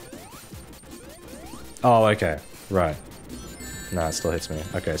move. Oh, okay. Right. Nah, it still hits me.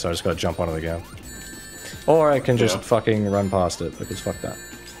 Okay, so I just gotta jump on it again. Or I can just fucking run past it, because fuck that.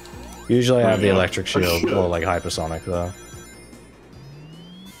 Usually I have the electric shield, or like hypersonic, though.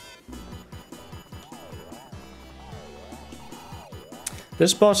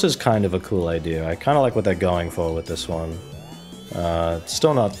 This boss is kind of a cool idea. I kind of like what they're going for with this one. It's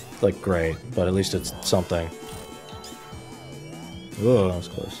still not, like, great, but at least it's something. Whoa, that was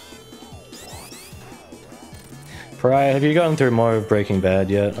close. Pariah, have you gotten through more of Breaking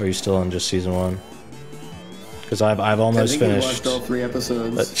Bad yet? Or are you still on just season 1? Because I've almost finished. I watched all 3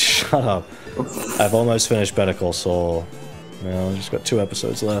 episodes. Shut up. I've almost finished Better Call Saul. Well, I've just got 2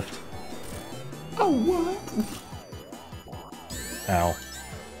 episodes left. Oh, what? Ow.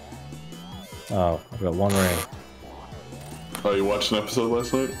 Oh, I've got 1 ring. Oh, you watched an episode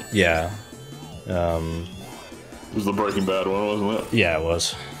last night? Yeah. It was the Breaking Bad one, wasn't it? Yeah, it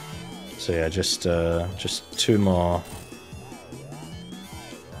was. So yeah, just 2 more.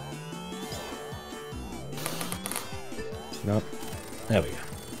 Nope. There we go.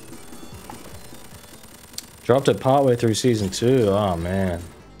 Dropped it partway through season 2. Oh man.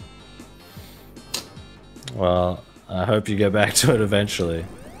 Well, I hope you get back to it eventually.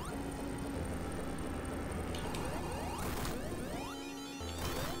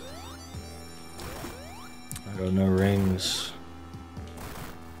 I got no rings.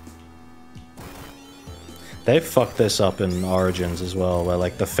 They fucked this up in Origins as well, where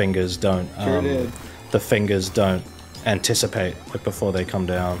like the fingers don't the fingers don't anticipate like before they come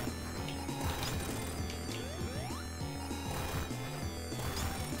down.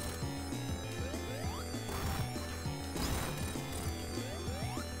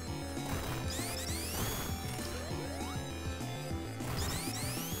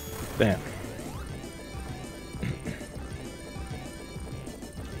 Bam.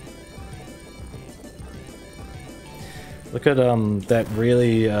 Look at that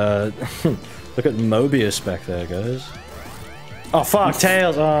really look at Mobius back there, guys. Oh fuck,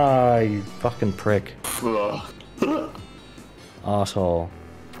 Tails! Ah, oh, you fucking prick. Asshole.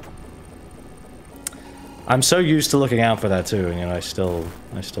 I'm so used to looking out for that too, and you know, I still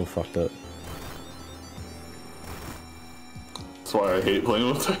fucked up. That's why I hate playing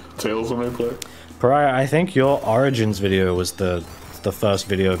with Tails when I play. Pariah, I think your Origins video was the first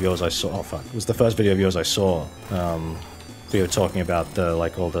video of yours I saw. Oh fuck, it was the first video of yours I saw. We were talking about the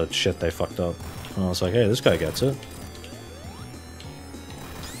like all the shit they fucked up, and I was like, hey, this guy gets it.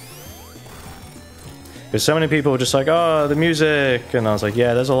 Because so many people were just like, oh, the music, and I was like,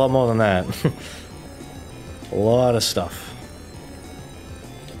 yeah, there's a lot more than that. A lot of stuff.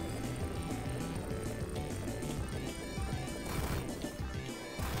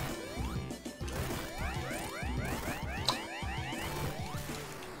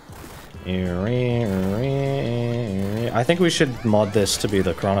 I think we should mod this to be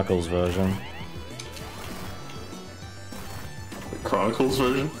the Chronicles version. The Chronicles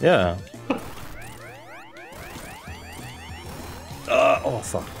version? Yeah. Oh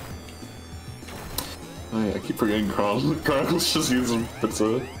fuck. Oh, yeah, I keep forgetting Chronicles. Chronicles just uses bits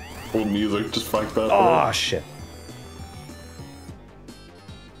of old music, just like that. Oh shit.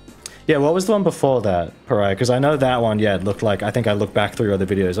 Yeah, what was the one before that, Pariah? Because I know that one, yeah, it looked like, I think I looked back through other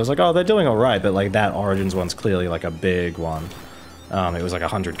videos, I was like, oh, they're doing alright, but like that Origins one's clearly like a big one. It was like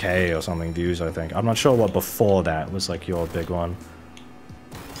 100k or something views, I think. I'm not sure what before that was like your big one.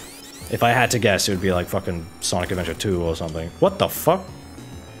 If I had to guess, it would be like fucking Sonic Adventure 2 or something. What the fuck?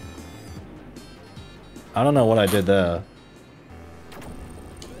 I don't know what I did there.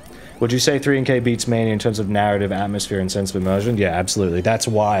 Would you say 3NK beats Mania in terms of narrative, atmosphere, and sense of immersion? Yeah, absolutely. That's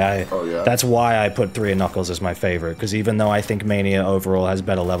why that's why I put 3 and Knuckles as my favorite. Because even though I think Mania overall has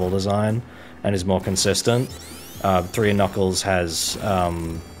better level design and is more consistent, 3 and Knuckles has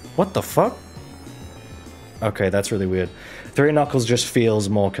what the fuck? Okay, that's really weird. 3 and Knuckles just feels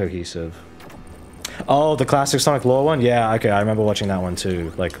more cohesive. Oh, the classic Sonic lore one? Yeah, okay, I remember watching that one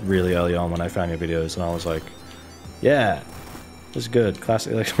too, like really early on when I found your videos, and I was like, yeah. This is good.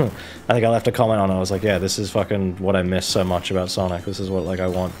 Classic. Like, I think I left a comment on it. I was like, yeah, this is fucking what I miss so much about Sonic. This is what like I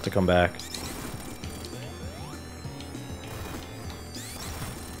want to come back.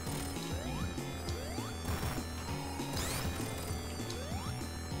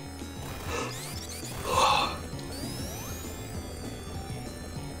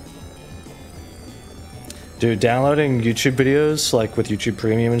 Dude, downloading YouTube videos, like with YouTube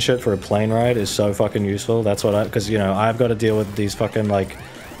Premium and shit for a plane ride is so fucking useful. That's what because, you know, I've got to deal with these fucking, like,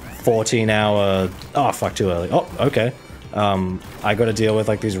 14-hour... Oh, fuck, too early. Oh, okay. I got to deal with,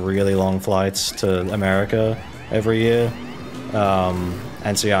 like, these really long flights to America every year.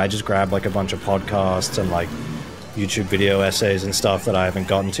 And so yeah, I just grabbed like a bunch of podcasts and like YouTube video essays and stuff that I haven't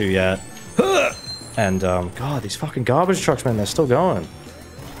gotten to yet. And God, these fucking garbage trucks, man, they're still going.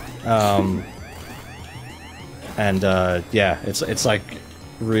 Yeah, it's like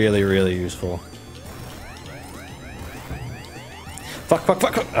really, really useful. Fuck.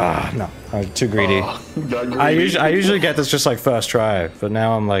 Ah, no, I'm too greedy. I usually get this just like first try, but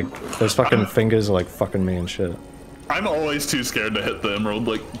now I'm like, those fucking fingers are like fucking me and shit. I'm always too scared to hit the emerald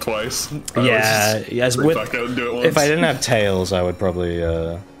like twice. Yeah, yes. If I didn't have tails, I would probably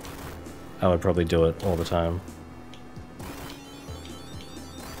do it all the time.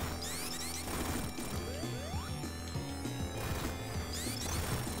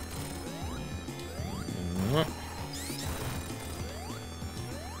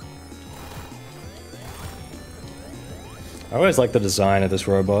 I always like the design of this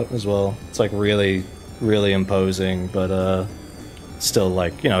robot as well. It's like really, really imposing, but still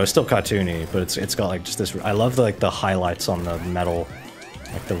like, you know, it's still cartoony, but it's got like just this. I love like the highlights on the metal,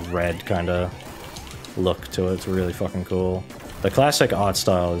 like the red kind of look to it. It's really fucking cool. The classic art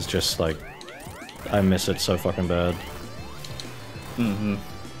style is just like, I miss it so fucking bad. Mm-hmm.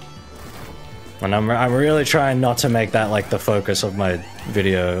 And I'm really trying not to make that like the focus of my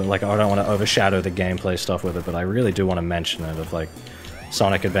video. Like, I don't want to overshadow the gameplay stuff with it, but I really do want to mention it. Of like,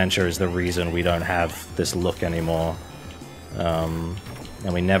 Sonic Adventure is the reason we don't have this look anymore, and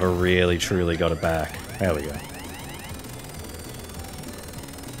we never really truly got it back. There we go.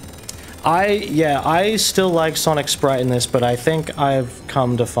 I still like Sonic Sprite in this, but I think I've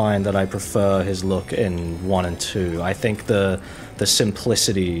come to find that I prefer his look in 1 and 2. I think the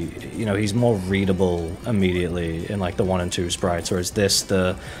simplicity, you know, he's more readable immediately in like the 1 and 2 sprites, whereas this,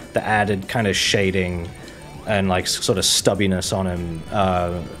 the added kind of shading and like sort of stubbiness on him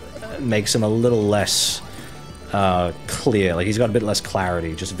makes him a little less clear. Like, he's got a bit less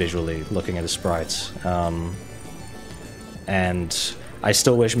clarity just visually looking at his sprites. And I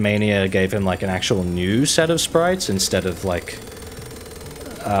still wish Mania gave him like an actual new set of sprites instead of like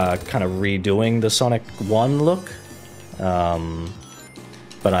kind of redoing the Sonic 1 look.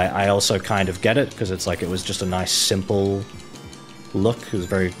 But I also kind of get it, because it's like, it was just a nice simple look. It was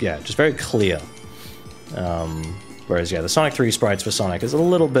very, yeah, just very clear. Whereas, yeah, the Sonic 3 sprites for Sonic is a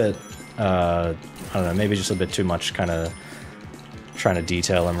little bit, I don't know, maybe just a bit too much kind of trying to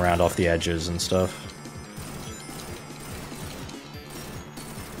detail him around off the edges and stuff.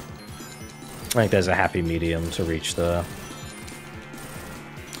 I think there's a happy medium to reach there.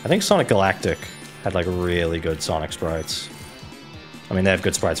 I think Sonic Galactic had like really good Sonic sprites. I mean, they have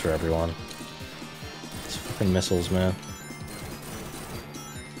good sprites for everyone. It's fucking missiles, man.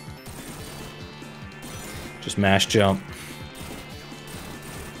 Just mash jump.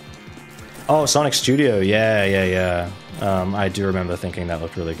 Oh, Sonic Studio, yeah. I do remember thinking that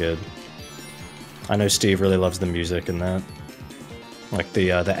looked really good. I know Steve really loves the music in that. Like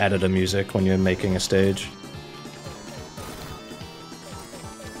the editor music when you're making a stage.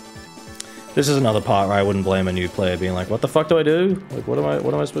 This is another part where I wouldn't blame a new player being like, what the fuck do I do? Like, what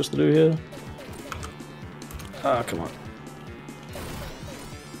am I supposed to do here? Ah, come on.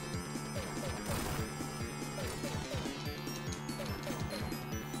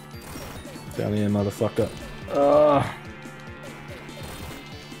 Down here, motherfucker.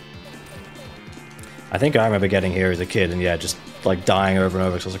 I think I remember getting here as a kid and yeah, just like dying over and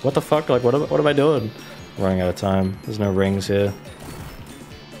over. So I was like, what the fuck? Like, what am I doing? I'm running out of time. There's no rings here.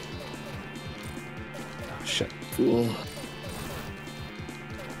 Oh, shit. Cool.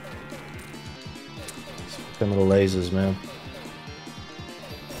 Fucking little lasers, man.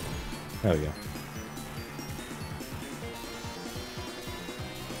 There we go.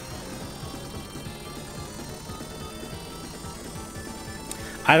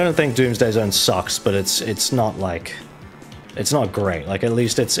 I don't think Doomsday Zone sucks, but it's not like, it's not great. Like, at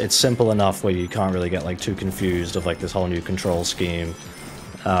least it's simple enough where you can't really get like too confused of like this whole new control scheme.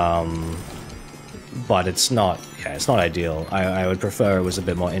 But it's not, yeah, it's not ideal. I would prefer it was a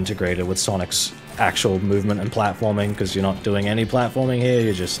bit more integrated with Sonic's actual movement and platforming, because you're not doing any platforming here,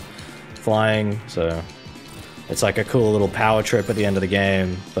 you're just flying. So it's like a cool little power trip at the end of the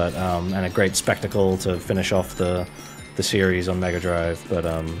game, but and a great spectacle to finish off the series on Mega Drive, but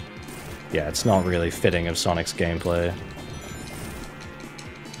yeah, it's not really fitting of Sonic's gameplay.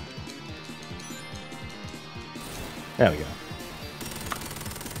 There we go.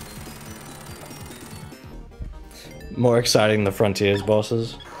 More exciting than the Frontiers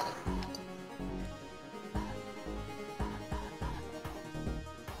bosses.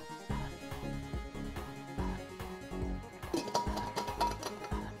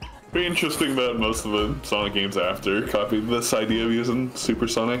 Pretty interesting that most of the Sonic games after copied this idea of using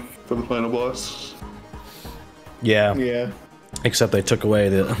Supersonic for the final boss. Yeah. Yeah. Except they took away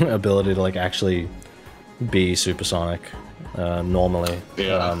the ability to like actually be supersonic normally.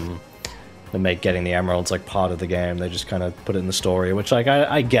 Yeah. They make getting the emeralds like part of the game. They just kind of put it in the story, which like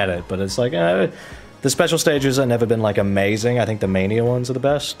I get it, but it's like the special stages have never been like amazing. I think the Mania ones are the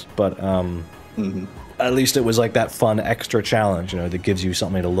best, but at least it was like that fun extra challenge, you know, that gives you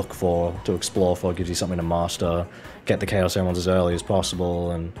something to look for, to explore for, gives you something to master, get the Chaos Emeralds as early as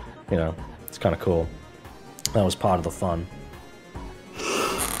possible, and you know, it's kind of cool. That was part of the fun.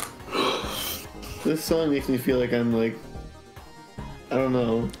 This song makes me feel like I'm like, I don't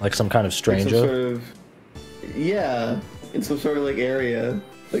know. Like some kind of stranger? Like some sort of, yeah, in some sort of like area,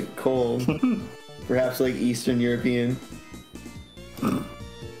 like cold. Perhaps like Eastern European.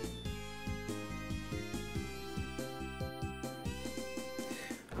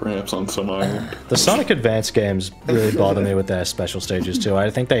 Perhaps on some island. The Sonic Advance games really bother me with their special stages too. I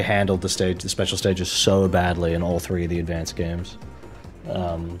think they handled the special stages so badly in all three of the Advance games.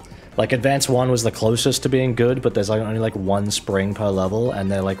 Like Advance 1 was the closest to being good, but there's like only like one spring per level,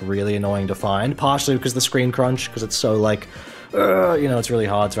 and they're like really annoying to find. Partially because the screen crunch, because it's so like, you know, it's really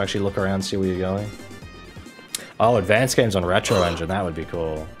hard to actually look around and see where you're going. Oh, Advance games on Retro Engine, that would be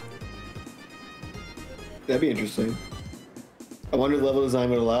cool. That'd be interesting. I wonder if level design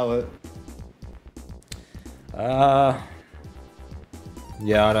would allow it.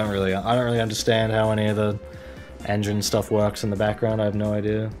 Yeah, I don't really understand how any of the engine stuff works in the background. I have no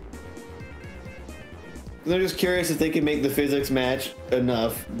idea. I'm just curious if they can make the physics match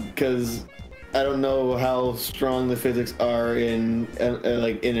enough, because I don't know how strong the physics are in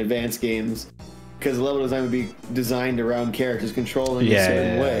like in advanced games, because the level design would be designed around characters controlling a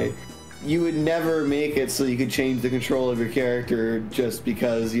certain way. You would never make it so you could change the control of your character just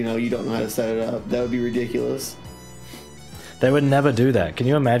because, you know, you don't know how to set it up. That would be ridiculous. They would never do that. Can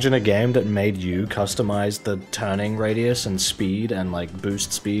you imagine a game that made you customize the turning radius and speed and like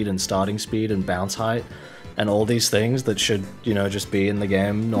boost speed and starting speed and bounce height and all these things that should, you know, just be in the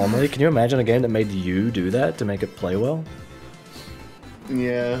game normally? Can you imagine a game that made you do that to make it play well?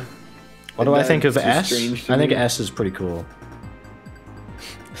 Yeah. What do I think of S? I think S is pretty cool.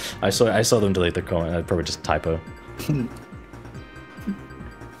 I saw them delete the comment. I'd probably just typo.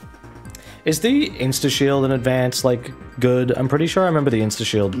 Is the Insta Shield in Advance like good? I'm pretty sure I remember the Insta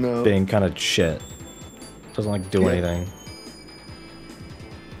Shield being kind of shit. Doesn't like do anything.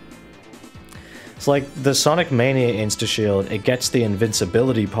 It's like the Sonic Mania Insta Shield. It gets the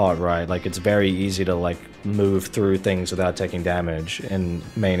invincibility part right. Like it's very easy to like move through things without taking damage in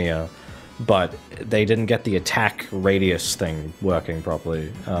Mania. But they didn't get the attack radius thing working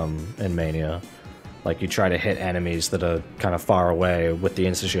properly in Mania. Like, you try to hit enemies that are kind of far away with the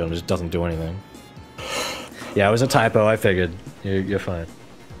Insta Shield and it just doesn't do anything. Yeah, it was a typo, I figured. You're fine.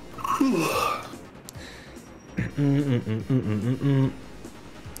 Oh,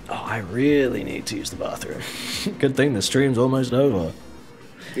 I really need to use the bathroom. Good thing the stream's almost over.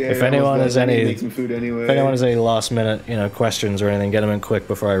 Yeah, if anyone has any, make some food anyway. If anyone has any last minute, you know, questions or anything, get them in quick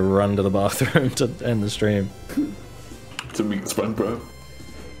before I run to the bathroom to end the stream. To meet SpongeBob.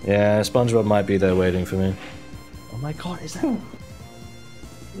 Yeah, SpongeBob might be there waiting for me. Oh my god, is that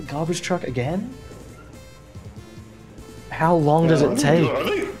the garbage truck again? How long does it take?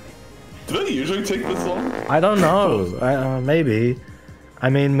 Do they usually take this long? I don't know. Maybe. I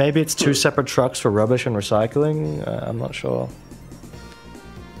mean, maybe it's two separate trucks for rubbish and recycling. I'm not sure.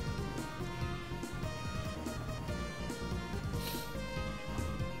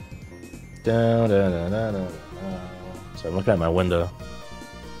 So I'm looking at my window.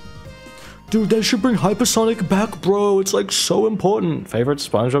 Dude, they should bring Hypersonic back, bro. It's like so important. Favorite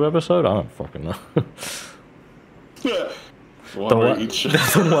SpongeBob episode? I don't fucking know. The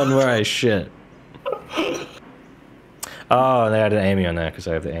one where I shit. Oh, they had an Amy on there because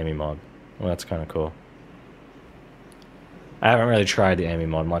I have the Amy mod. Well, that's kind of cool. I haven't really tried the Amy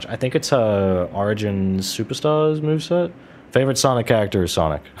mod much. I think it's her Origin Superstars moveset. Favorite Sonic character is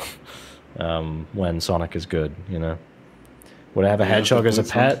Sonic. When Sonic is good, you know. Would I have a hedgehog as a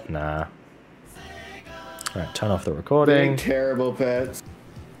pet? Nah. Alright, turn off the recording. Big, terrible pets.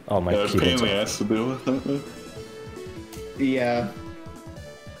 Oh, my keyboard's has to deal with that. Yeah.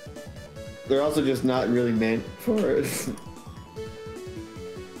 They're also just not really meant for it.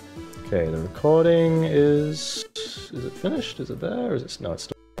 Okay, the recording is... Is it finished? Is it there? Or is it... No, it's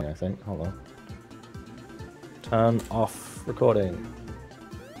still running, I think. Hold on. Turn off recording.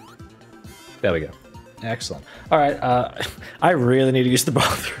 There we go. Excellent. All right, I really need to use the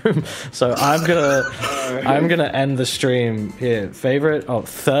bathroom, so I'm gonna end the stream here.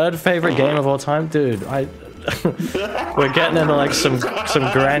 Third favorite game of all time, dude. We're getting into like some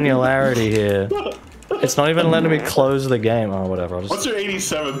granularity here. It's not even letting me close the game. Oh, whatever. What's your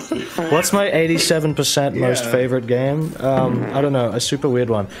 87th? What's my 87% most favorite game? I don't know. A super weird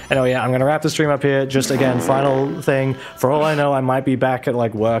one. Anyway, yeah, I'm gonna wrap the stream up here. Just again, final thing. For all I know, I might be back at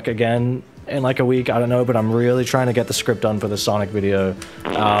like work again in like a week. I don't know, but I'm really trying to get the script done for the Sonic video.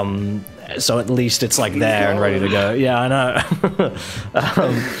 So at least it's like there and ready to go. Yeah, I know.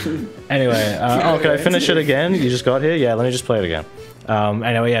 Anyway, can I finish it again? You just got here? Yeah, let me just play it again.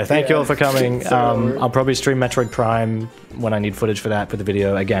 Anyway, yeah, thank you all for coming. I'll probably stream Metroid Prime when I need footage for that for the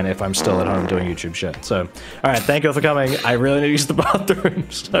video, again, if I'm still at home doing YouTube shit. So, alright, thank you all for coming. I really need to use the bathroom,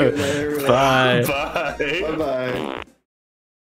 so bye. Bye. Bye-bye.